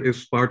that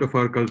is part of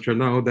our culture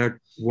now that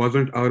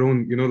wasn't our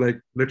own. You know, like,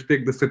 let's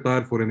take the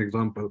sitar for an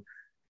example.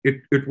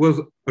 It was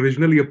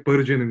originally a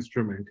Persian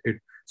instrument.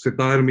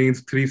 Sitar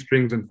means 3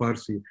 strings in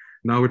Farsi.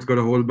 Now it's got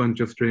a whole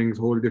bunch of strings,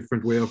 whole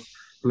different way of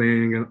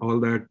playing and all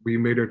that. We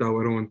made it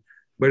our own.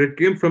 But it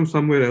came from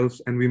somewhere else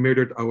and we made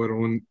it our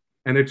own.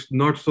 And it's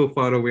not so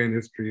far away in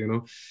history, you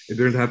know. It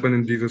didn't happen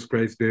in Jesus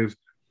Christ days.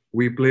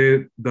 We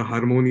play the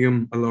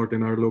harmonium a lot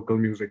in our local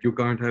music. You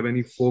can't have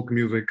any folk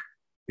music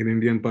in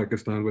India and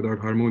Pakistan without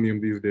harmonium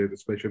these days,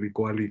 especially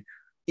Qawwali.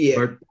 Yeah.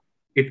 But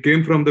it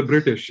came from the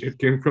British, it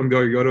came from the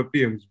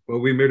Europeans, but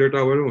we made it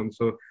our own.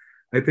 So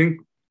I think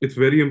it's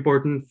very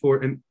important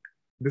and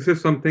this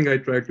is something I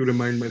try to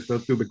remind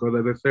myself too, because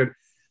as I said,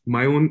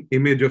 my own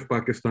image of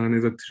Pakistan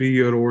is a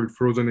 3-year-old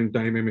frozen in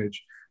time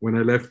image. When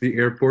I left the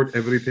airport,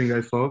 everything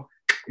I saw,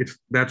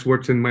 that's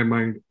what's in my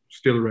mind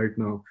still right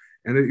now.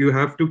 And you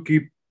have to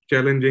keep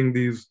challenging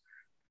these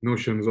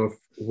notions of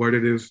what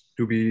it is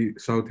to be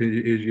South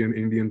Asian,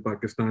 Indian,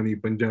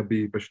 Pakistani,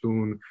 Punjabi,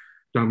 Pashtun,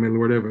 Tamil,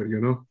 whatever,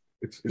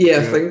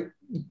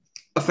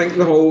 I think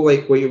the whole,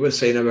 like what you were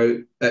saying about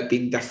it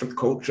being different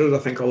cultures, I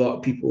think a lot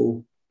of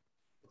people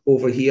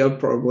over here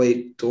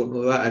probably don't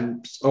know that,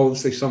 and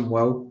obviously some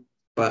will,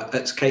 but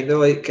it's kind of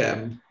like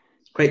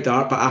quite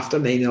dark. But after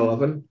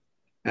 9/11,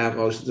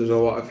 obviously there's a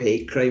lot of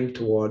hate crime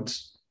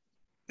towards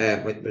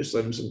like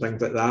Muslims and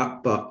things like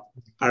that. But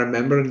I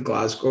remember in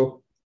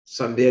Glasgow,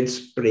 somebody had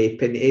spray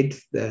painted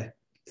the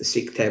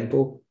Sikh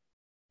temple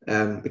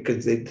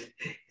because they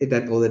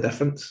didn't know the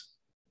difference.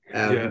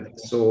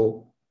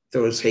 So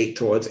there was hate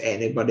towards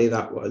anybody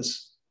that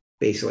was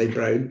basically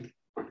brown.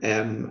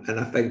 And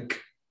I think,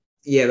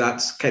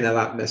 that's kind of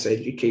that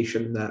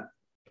miseducation that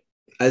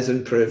is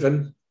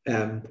improving.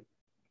 And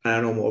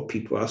I know more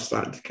people are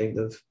starting to kind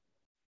of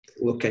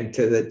look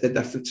into the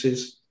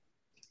differences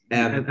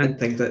and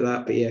things like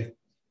that. But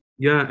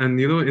yeah, and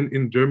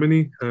in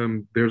Germany,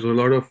 there's a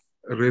lot of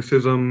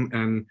racism,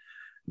 and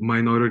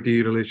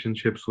minority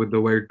relationships with the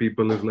white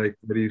people is like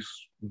very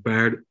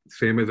bad,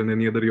 same as in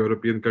any other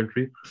European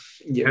country.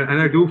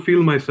 And I do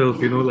feel myself,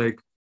 like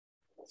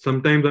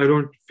sometimes I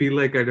don't feel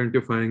like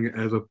identifying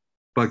as a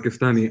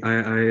Pakistani.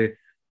 I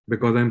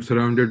because I'm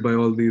surrounded by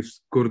all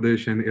these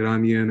Kurdish and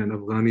Iranian and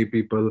Afghani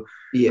people.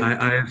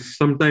 I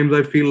sometimes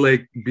I feel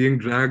like being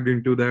dragged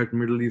into that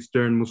Middle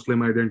Eastern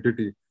Muslim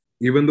identity,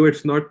 even though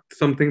it's not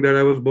something that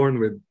I was born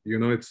with.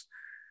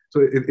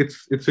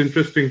 It's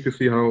interesting to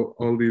see how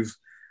all these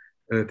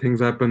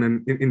things happen.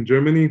 And in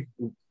Germany,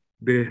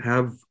 they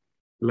have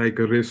like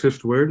a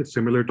racist word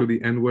similar to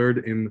the N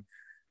word in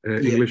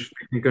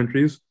English-speaking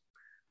countries.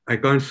 I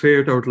can't say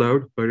it out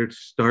loud, but it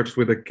starts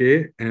with a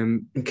K,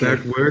 and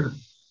that word,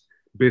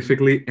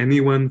 basically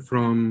anyone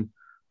from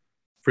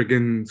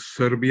friggin'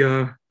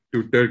 Serbia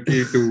to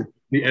Turkey to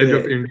the edge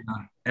of India,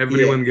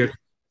 everyone gets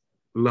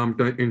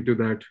lumped into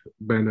that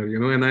banner,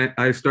 And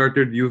I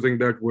started using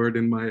that word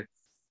in my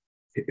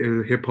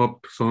hip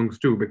hop songs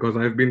too, because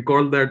I've been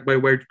called that by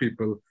white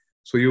people.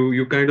 So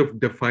you kind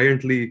of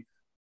defiantly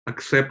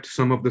accept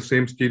some of the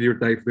same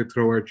stereotypes they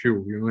throw at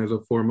you, as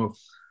a form of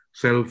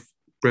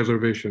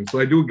self-preservation. So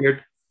I do get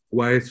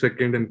why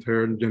second and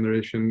third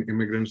generation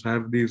immigrants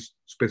have these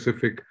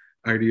specific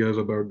ideas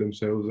about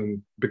themselves,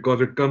 and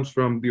because it comes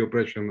from the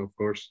oppression, of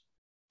course.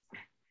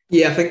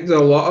 I think there's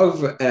a lot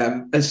of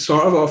it's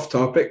sort of off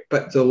topic,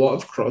 but there's a lot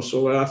of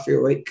crossover, I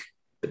feel like,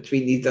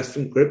 between these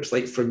different groups.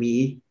 Like for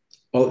me,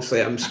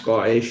 obviously I'm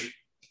Scottish,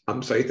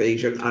 I'm South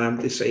Asian, and I'm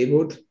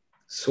disabled.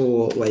 So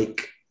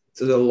like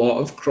there's a lot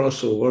of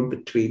crossover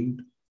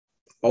between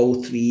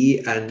all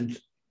three, and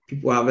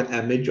people have an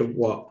image of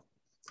what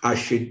I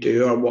should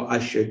do or what I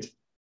should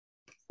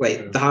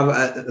like. They have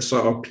a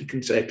sort of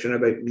preconception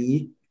about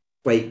me.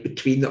 Like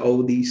between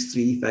all these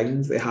three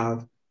things, they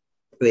kind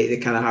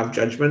of have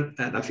judgment,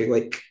 and I feel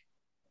like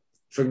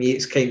for me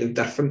it's kind of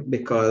different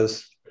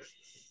because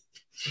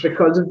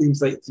of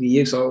these like 3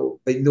 years. So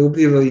like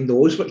nobody really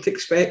knows what to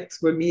expect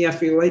with me, I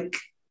feel like.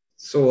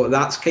 So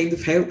that's kind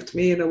of helped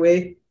me in a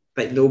way.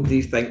 Like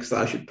nobody thinks that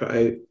I should put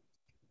out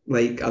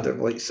like, I don't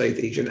know, like South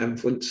Asian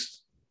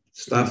influenced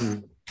stuff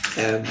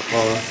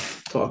or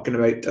talking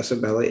about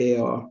disability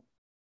or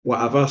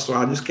whatever. So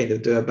I just kind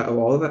of do a bit of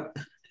all of it.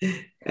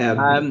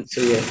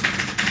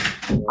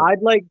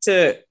 I'd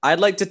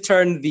like to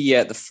turn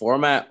the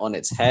format on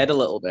its head a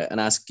little bit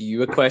and ask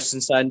you a question,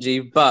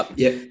 Sanjeev. But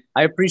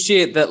I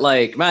appreciate that,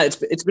 like, man,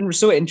 it's been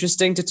so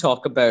interesting to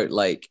talk about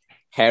like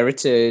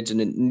heritage and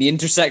the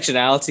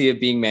intersectionality of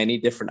being many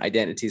different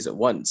identities at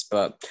once.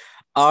 But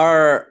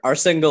our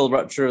single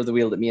Rupture of the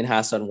Wheel that me and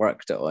Hassan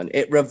worked on,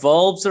 it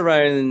revolves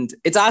around,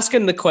 it's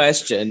asking the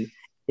question,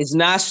 is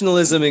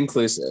nationalism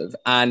inclusive?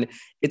 And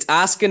it's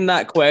asking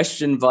that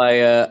question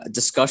via a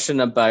discussion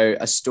about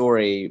a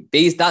story,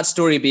 that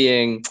story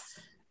being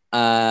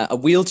a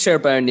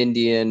wheelchair-bound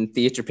Indian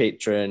theatre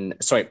patron,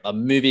 a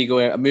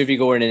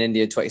moviegoer in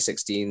India in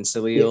 2016,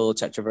 Salil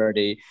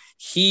Chakravarti.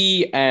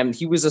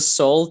 He was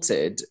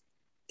assaulted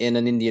in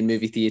an Indian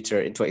movie theatre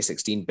in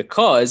 2016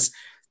 because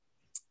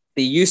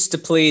they used to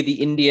play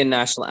the Indian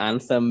national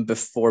anthem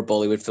before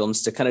Bollywood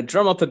films to kind of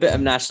drum up a bit of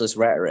nationalist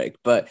rhetoric,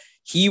 but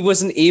he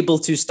wasn't able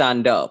to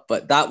stand up.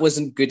 But that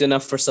wasn't good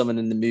enough for someone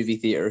in the movie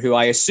theater who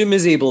I assume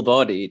is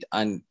able-bodied,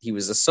 and he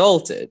was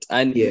assaulted.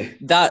 And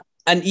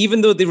and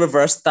even though they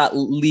reversed that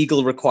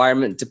legal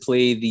requirement to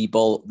play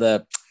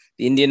the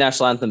Indian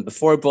national anthem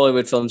before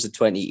Bollywood films in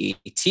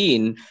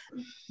 2018,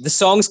 the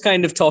song's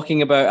kind of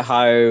talking about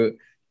how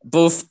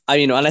both,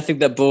 and I think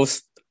that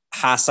both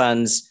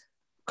Hassan's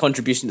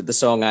contribution to the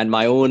song and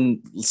my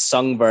own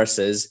sung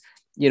verses,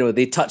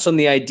 they touch on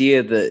the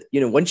idea that,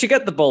 once you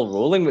get the ball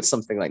rolling with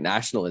something like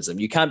nationalism,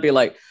 you can't be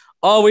like,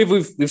 oh, we've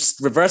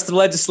reversed the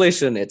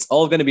legislation. It's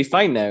all going to be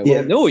fine now. Yeah.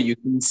 Well, no, you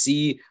can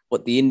see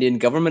what the Indian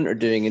government are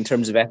doing in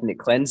terms of ethnic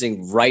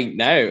cleansing right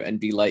now and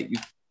be like,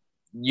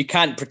 you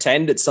can't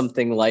pretend it's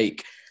something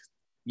like,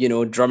 you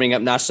know, drumming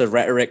up national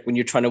rhetoric when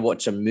you're trying to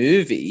watch a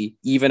movie,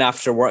 even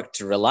after work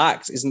to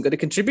relax, isn't going to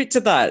contribute to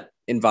that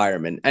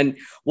environment. And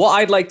what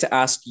I'd like to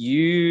ask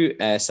you,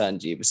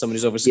 Sanjeev, someone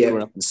who's obviously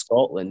grown up in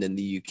Scotland in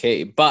the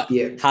UK, but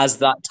has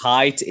that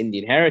tie to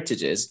Indian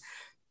heritages,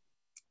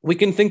 we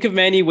can think of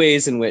many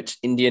ways in which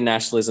Indian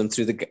nationalism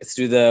through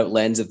the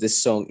lens of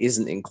this song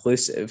isn't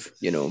inclusive,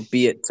 you know,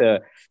 be it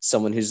to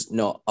someone who's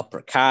not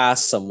upper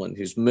caste, someone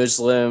who's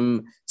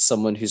Muslim,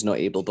 someone who's not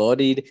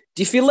able-bodied.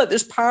 Do you feel like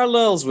there's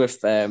parallels with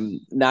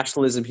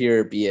nationalism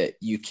here, be it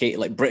UK,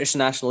 like British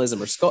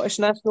nationalism or Scottish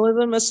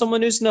nationalism, as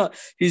someone who's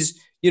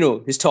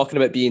talking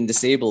about being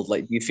disabled?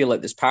 Like, do you feel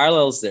like there's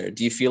parallels there?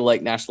 Do you feel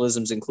like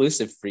nationalism's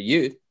inclusive for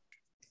you?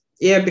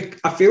 Yeah,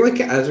 I feel like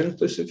it is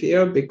inclusive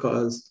here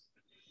because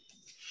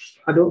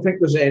I don't think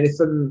there's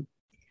anything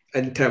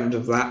in terms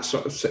of that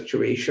sort of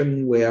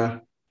situation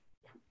where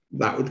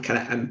that would kind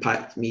of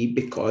impact me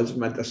because of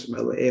my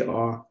disability,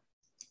 or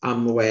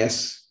I'm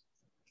less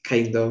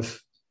kind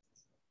of,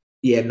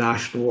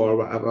 national or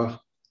whatever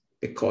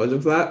because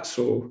of that.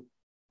 So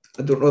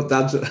I don't know if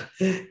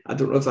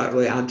that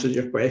really answers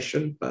your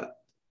question, but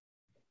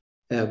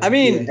I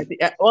mean, at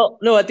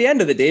the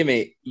end of the day,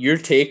 mate, your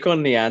take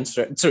on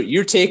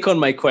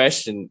my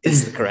question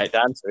is the correct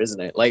answer, isn't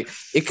it? Like,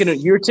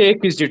 your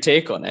take is your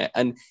take on it.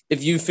 And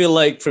if you feel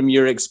like from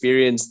your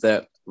experience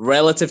that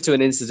relative to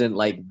an incident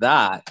like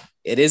that,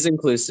 it is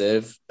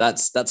inclusive,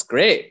 that's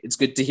great. It's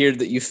good to hear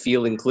that you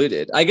feel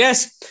included. I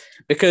guess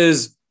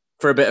because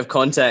for a bit of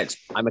context,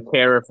 I'm a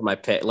carer for my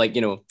pet. Like,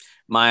 you know,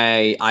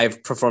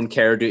 I've performed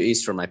care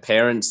duties for my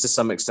parents to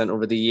some extent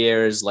over the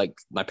years. Like,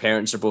 my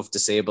parents are both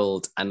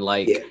disabled, and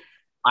I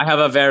have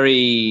a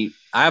very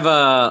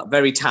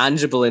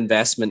tangible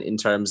investment in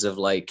terms of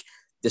like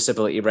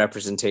disability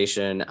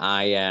representation.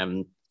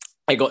 I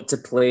got to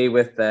play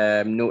with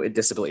noted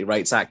disability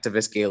rights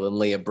activist Galen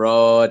Leigh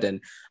Abroad, and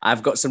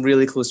I've got some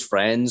really close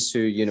friends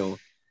who, you know,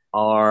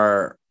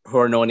 are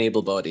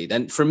non-able-bodied.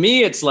 And for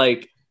me, it's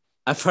like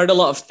I've heard a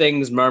lot of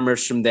things,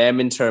 murmurs from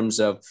them in terms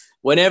of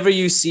whenever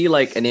you see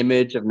like an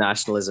image of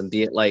nationalism,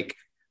 be it like,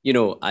 you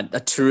know, a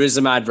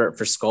tourism advert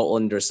for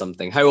Scotland or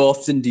something, how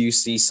often do you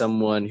see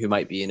someone who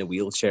might be in a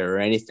wheelchair or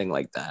anything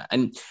like that?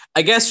 And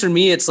I guess for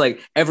me, it's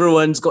like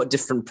everyone's got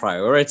different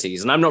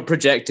priorities, and I'm not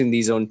projecting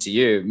these onto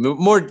you,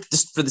 more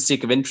just for the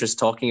sake of interest,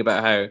 talking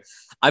about how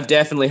I've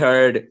definitely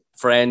heard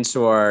friends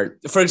who are,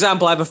 for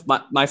example, I have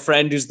my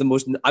friend who's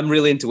I'm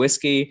really into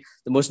whiskey.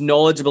 The most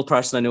knowledgeable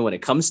person I know when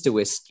it comes to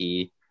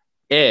whiskey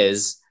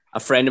is a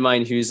friend of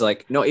mine who's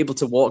like not able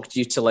to walk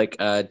due to like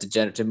a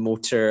degenerative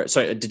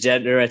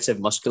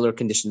muscular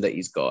condition that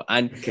he's got.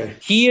 And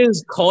he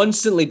has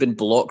constantly been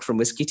blocked from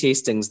whiskey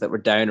tastings that were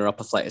down or up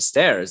a flight of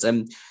stairs.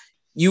 And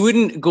you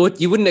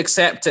wouldn't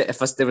accept it if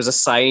there was a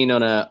sign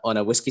on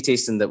a whiskey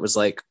tasting that was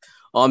like,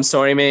 "Oh, I'm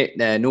sorry, mate,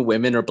 no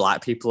women or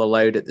black people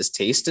allowed at this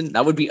tasting."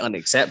 That would be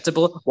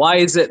unacceptable. Why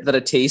is it that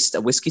a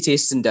whiskey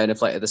tasting down a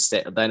flight of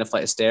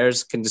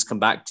stairs can just come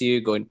back to you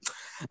going,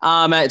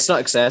 mate, it's not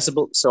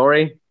accessible.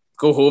 Sorry.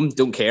 Go home,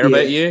 don't care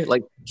about you.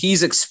 Like,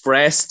 he's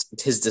expressed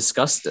his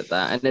disgust at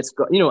that, and it's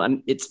got, you know,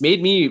 and it's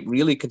made me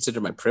really consider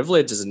my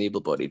privilege as an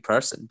able-bodied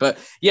person. But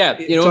yeah,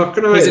 you know,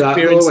 talking about that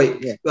though,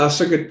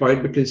 that's a good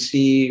point, because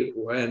see,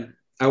 when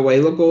a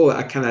while ago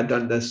I kind of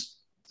done this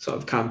sort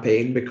of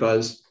campaign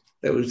because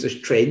there was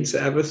this train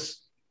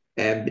service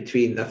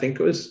between, I think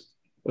it was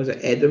it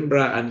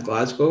Edinburgh and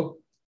Glasgow,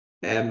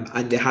 and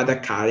they had a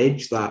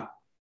carriage that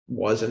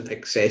wasn't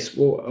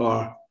accessible,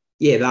 or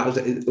it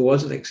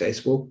wasn't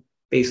accessible.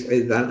 Basically,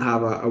 they didn't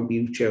have a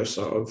wheelchair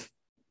sort of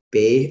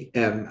bay.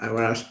 And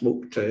when I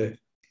spoke to,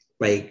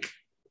 I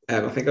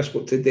think I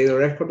spoke to Daily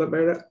Record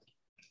about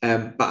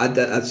it. But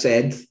I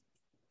said,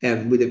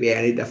 would it be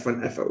any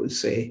different if it was,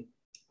 say,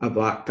 a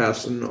black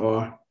person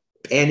or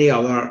any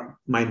other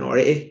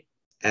minority?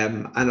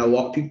 And a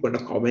lot of people in the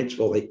comments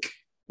were like,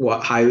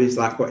 how is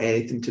that got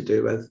anything to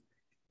do with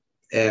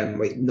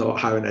not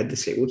having a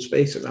disabled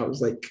space? And I was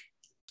like,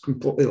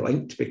 completely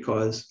linked,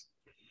 because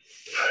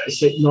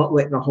it's like not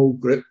letting a whole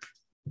group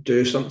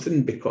do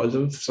something because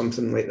of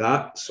something like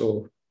that.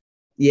 So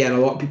and a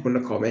lot of people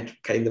in the comments were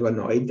kind of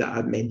annoyed that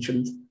I'd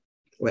mentioned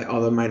like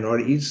other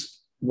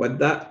minorities with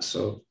that.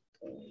 So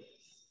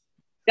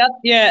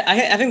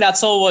I think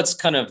that's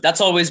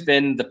always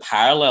been the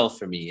parallel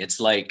for me. It's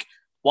like,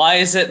 why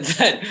is it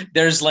that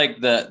there's like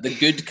the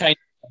good kind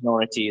of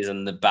minorities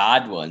and the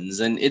bad ones?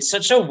 And it's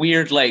such a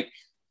weird, like,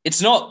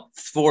 it's not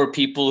for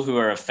people who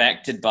are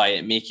affected by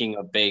it making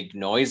a big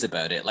noise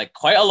about it. Like,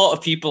 quite a lot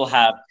of people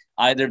have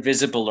either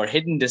visible or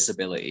hidden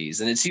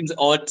disabilities. And it seems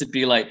odd to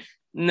be like,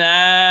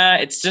 nah,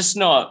 it's just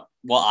not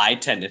what I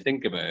tend to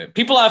think about.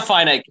 People have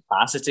finite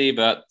capacity,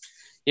 but,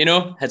 you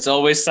know, it's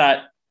always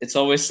sat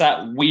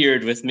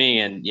weird with me.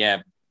 And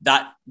yeah,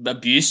 that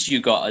abuse you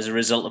got as a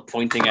result of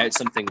pointing out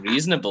something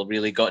reasonable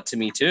really got to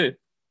me too.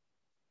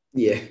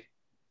 Yeah,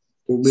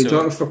 we'll be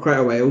talking for quite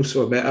a while,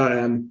 so I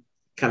better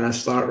kind of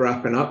start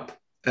wrapping up.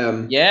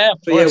 Yeah, of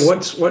so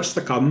course. what's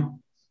to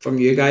come from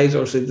you guys?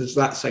 Obviously, there's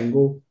that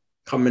single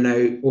coming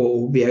out,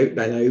 will be out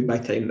by now by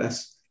the time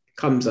this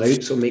comes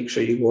out, so make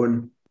sure you go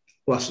and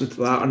listen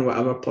to that on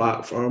whatever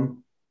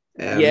platform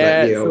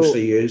that you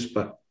obviously use.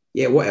 But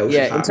yeah, what else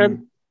is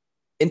happening?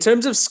 In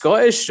terms of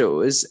Scottish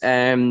shows,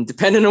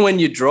 depending on when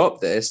you drop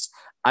this,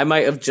 I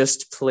might have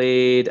just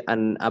played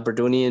an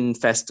Aberdonian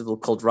festival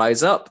called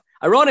Rise Up.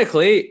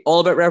 Ironically, all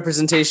about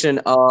representation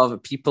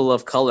of people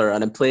of colour,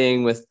 and I'm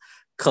playing with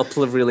a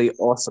couple of really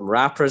awesome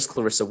rappers,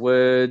 Clarissa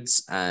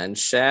Woods and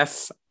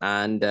Chef,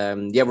 and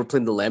we're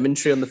playing the Lemon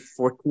Tree on the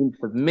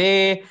 14th of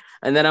May,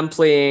 and then I'm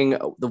playing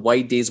the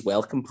Wide Days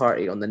Welcome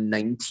Party on the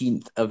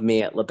 19th of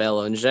May at La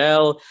Belle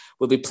Angel.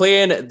 We'll be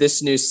playing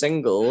this new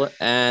single,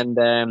 and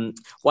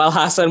while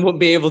Hassan won't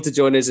be able to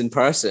join us in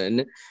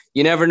person,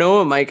 you never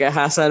know, I might get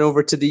Hassan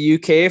over to the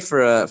UK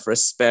for a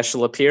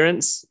special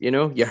appearance. You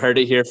know, you heard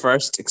it here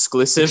first,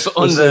 exclusive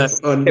on the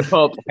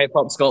Hip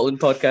Hop Scotland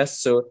podcast.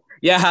 So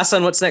yeah,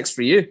 Hassan, what's next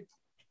for you?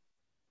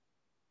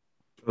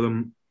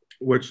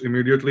 What's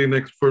immediately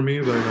next for me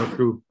is I have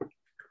to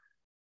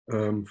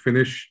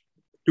finish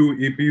 2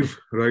 EPs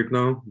right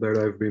now that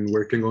I've been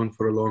working on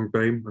for a long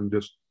time.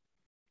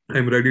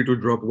 I'm ready to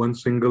drop 1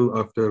 single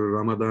after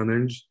Ramadan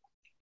ends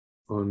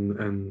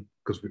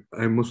because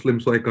I'm Muslim,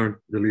 so I can't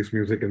release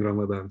music in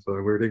Ramadan. So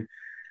I'm waiting.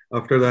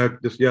 After that,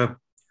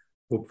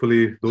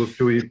 hopefully those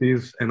 2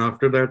 EPs. And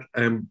after that,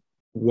 I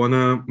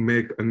wanna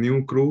make a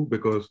new crew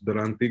because the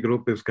Ranti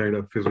group is kind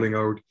of fizzling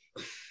out.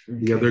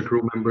 The other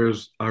crew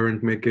members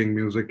aren't making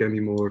music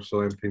anymore.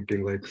 So I'm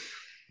thinking like,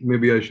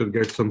 maybe I should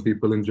get some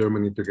people in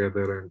Germany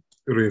together and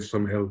raise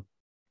some hell.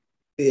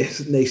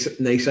 Yes,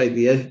 nice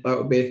idea. That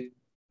would be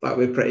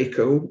pretty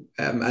cool.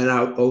 And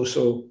I'll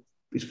also,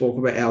 we spoke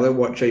about earlier,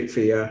 watch out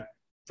for your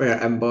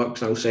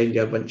inbox. I'll send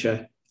you a bunch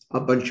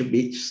of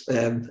beats.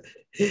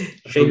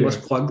 Shameless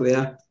plug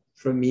there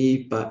from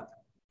me, but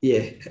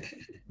yeah.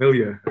 Hell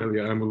yeah!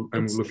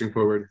 I'm looking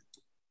forward.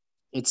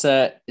 It's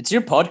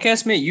your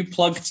podcast, mate. You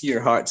plug to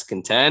your heart's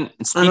content.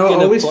 And I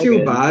know, I always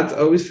feel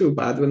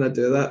bad when I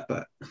do that,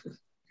 but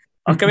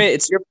okay,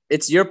 mate.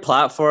 It's your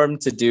platform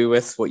to do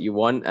with what you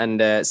want.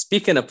 And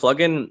speaking of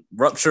plugging,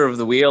 Rupture of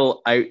the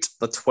Wheel out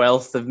the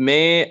 12th of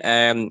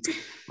May.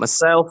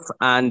 Myself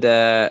and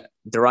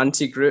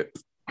Durante Group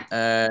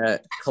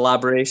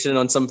collaboration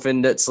on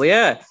something that's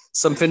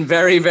something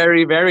very,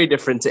 very, very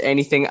different to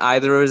anything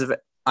either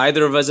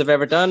of us have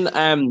ever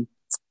done.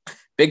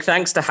 Big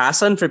thanks to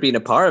Hassan for being a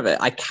part of it.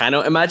 I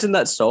cannot imagine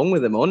that song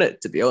with him on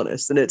it, to be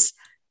honest. And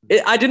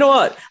I don't know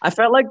what, I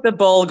felt like the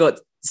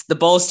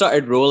ball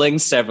started rolling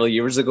several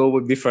years ago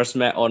when we first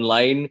met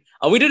online,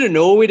 and we didn't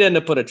know we'd end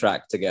up put a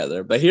track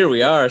together, but here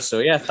we are. So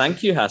yeah,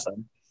 thank you,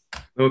 Hassan.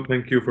 No,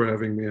 thank you for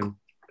having me, and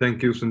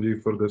thank you,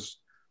 Sanjeev, for this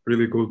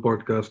really cool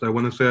podcast. I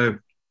want to say I've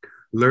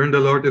learned a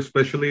lot,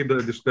 especially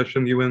the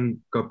discussion you and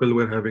Kapil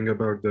were having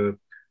about the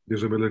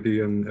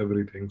disability and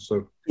everything.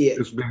 So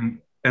It's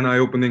been an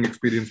eye-opening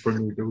experience for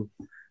me too,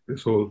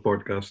 this whole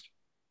podcast.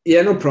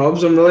 Yeah, no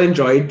problems. I'm really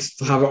enjoyed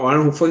to have it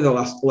on. Hopefully the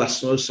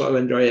listeners sort of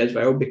enjoy it as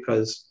well,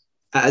 because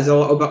it is a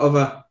little bit of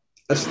a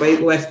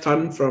slight left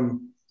turn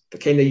from the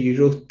kind of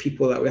usual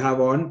people that we have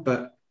on.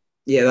 But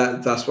yeah,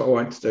 that's what I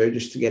want to do,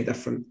 just to get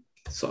different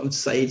sort of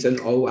sides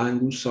and all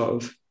angles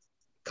sort of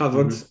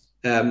covered.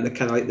 The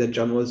kind of like the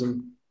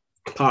journalism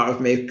part of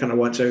me kind of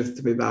wants everything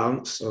to be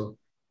balanced. So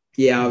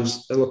yeah, I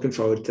was looking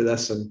forward to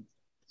this, and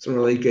some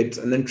really good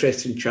and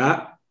interesting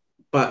chat.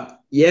 But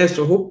yeah,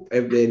 so hope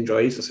everybody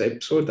enjoys this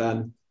episode,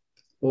 and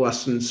we'll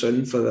listen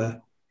soon for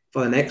the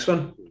next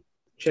one.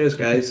 Cheers,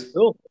 guys.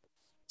 Cool.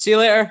 See you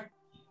later.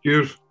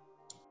 Cheers.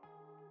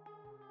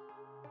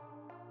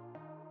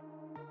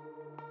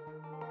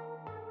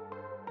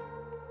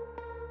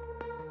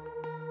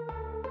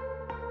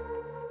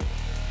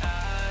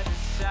 I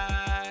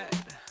decide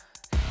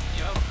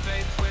your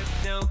faith with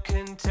no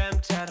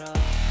contempt at all.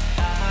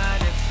 I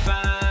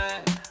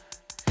define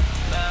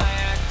my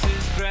act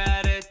as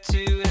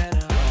gratitude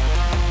and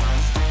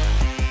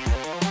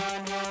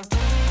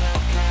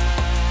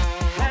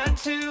had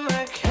to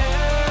account.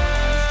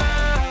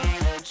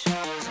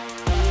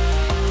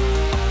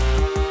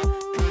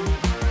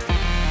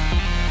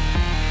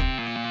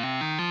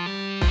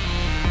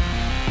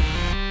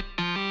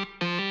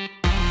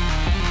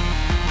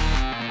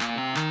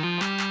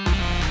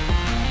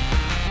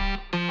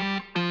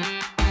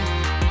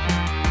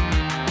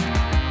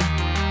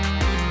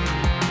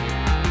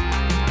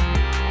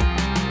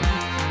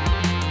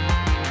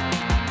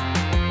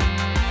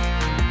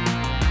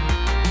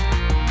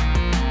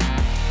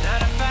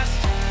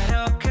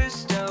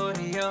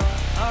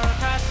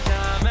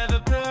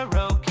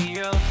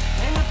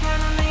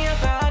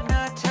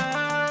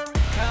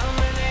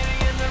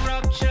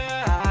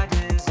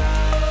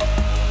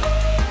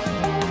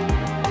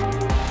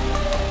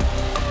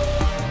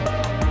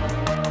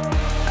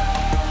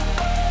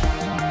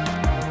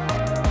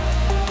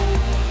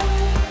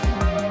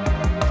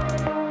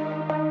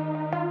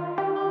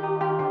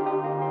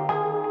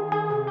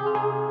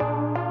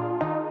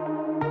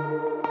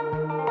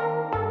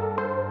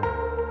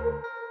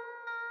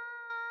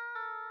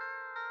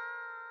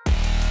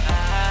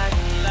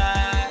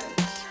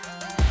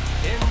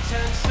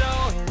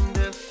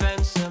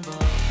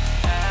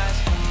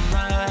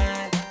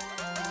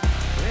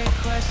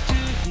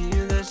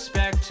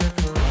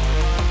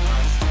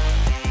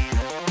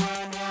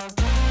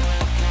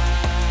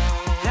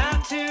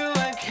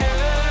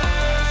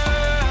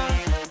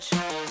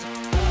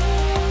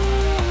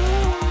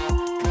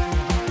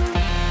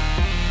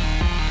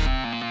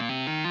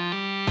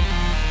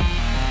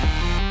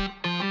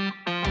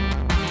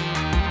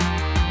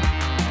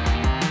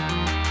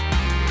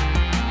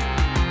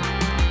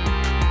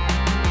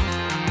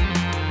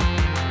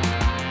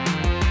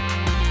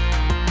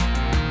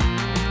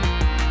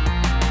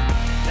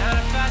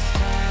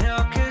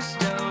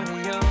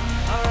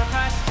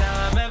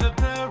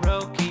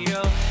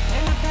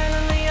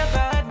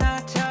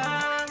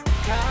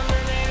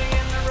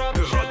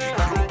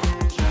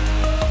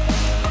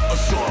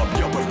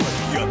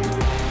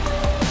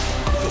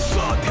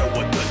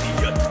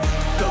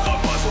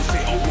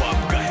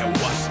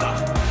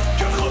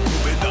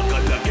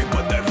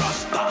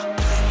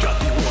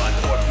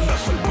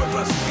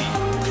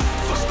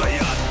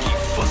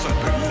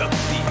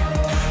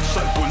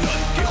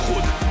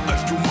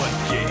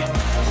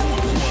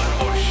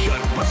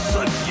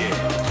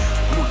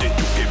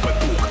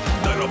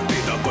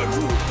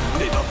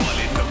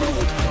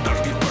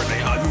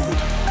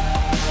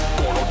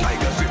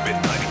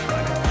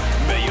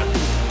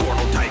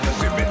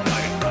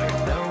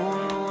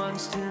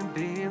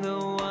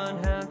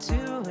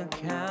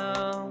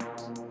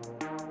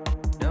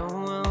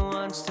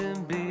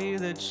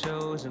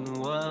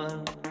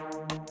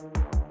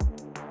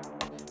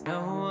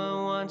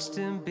 wants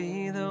to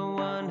be the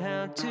one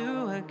held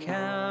to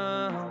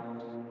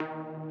account.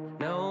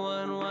 No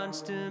one wants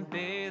to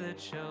be the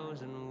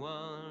chosen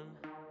one.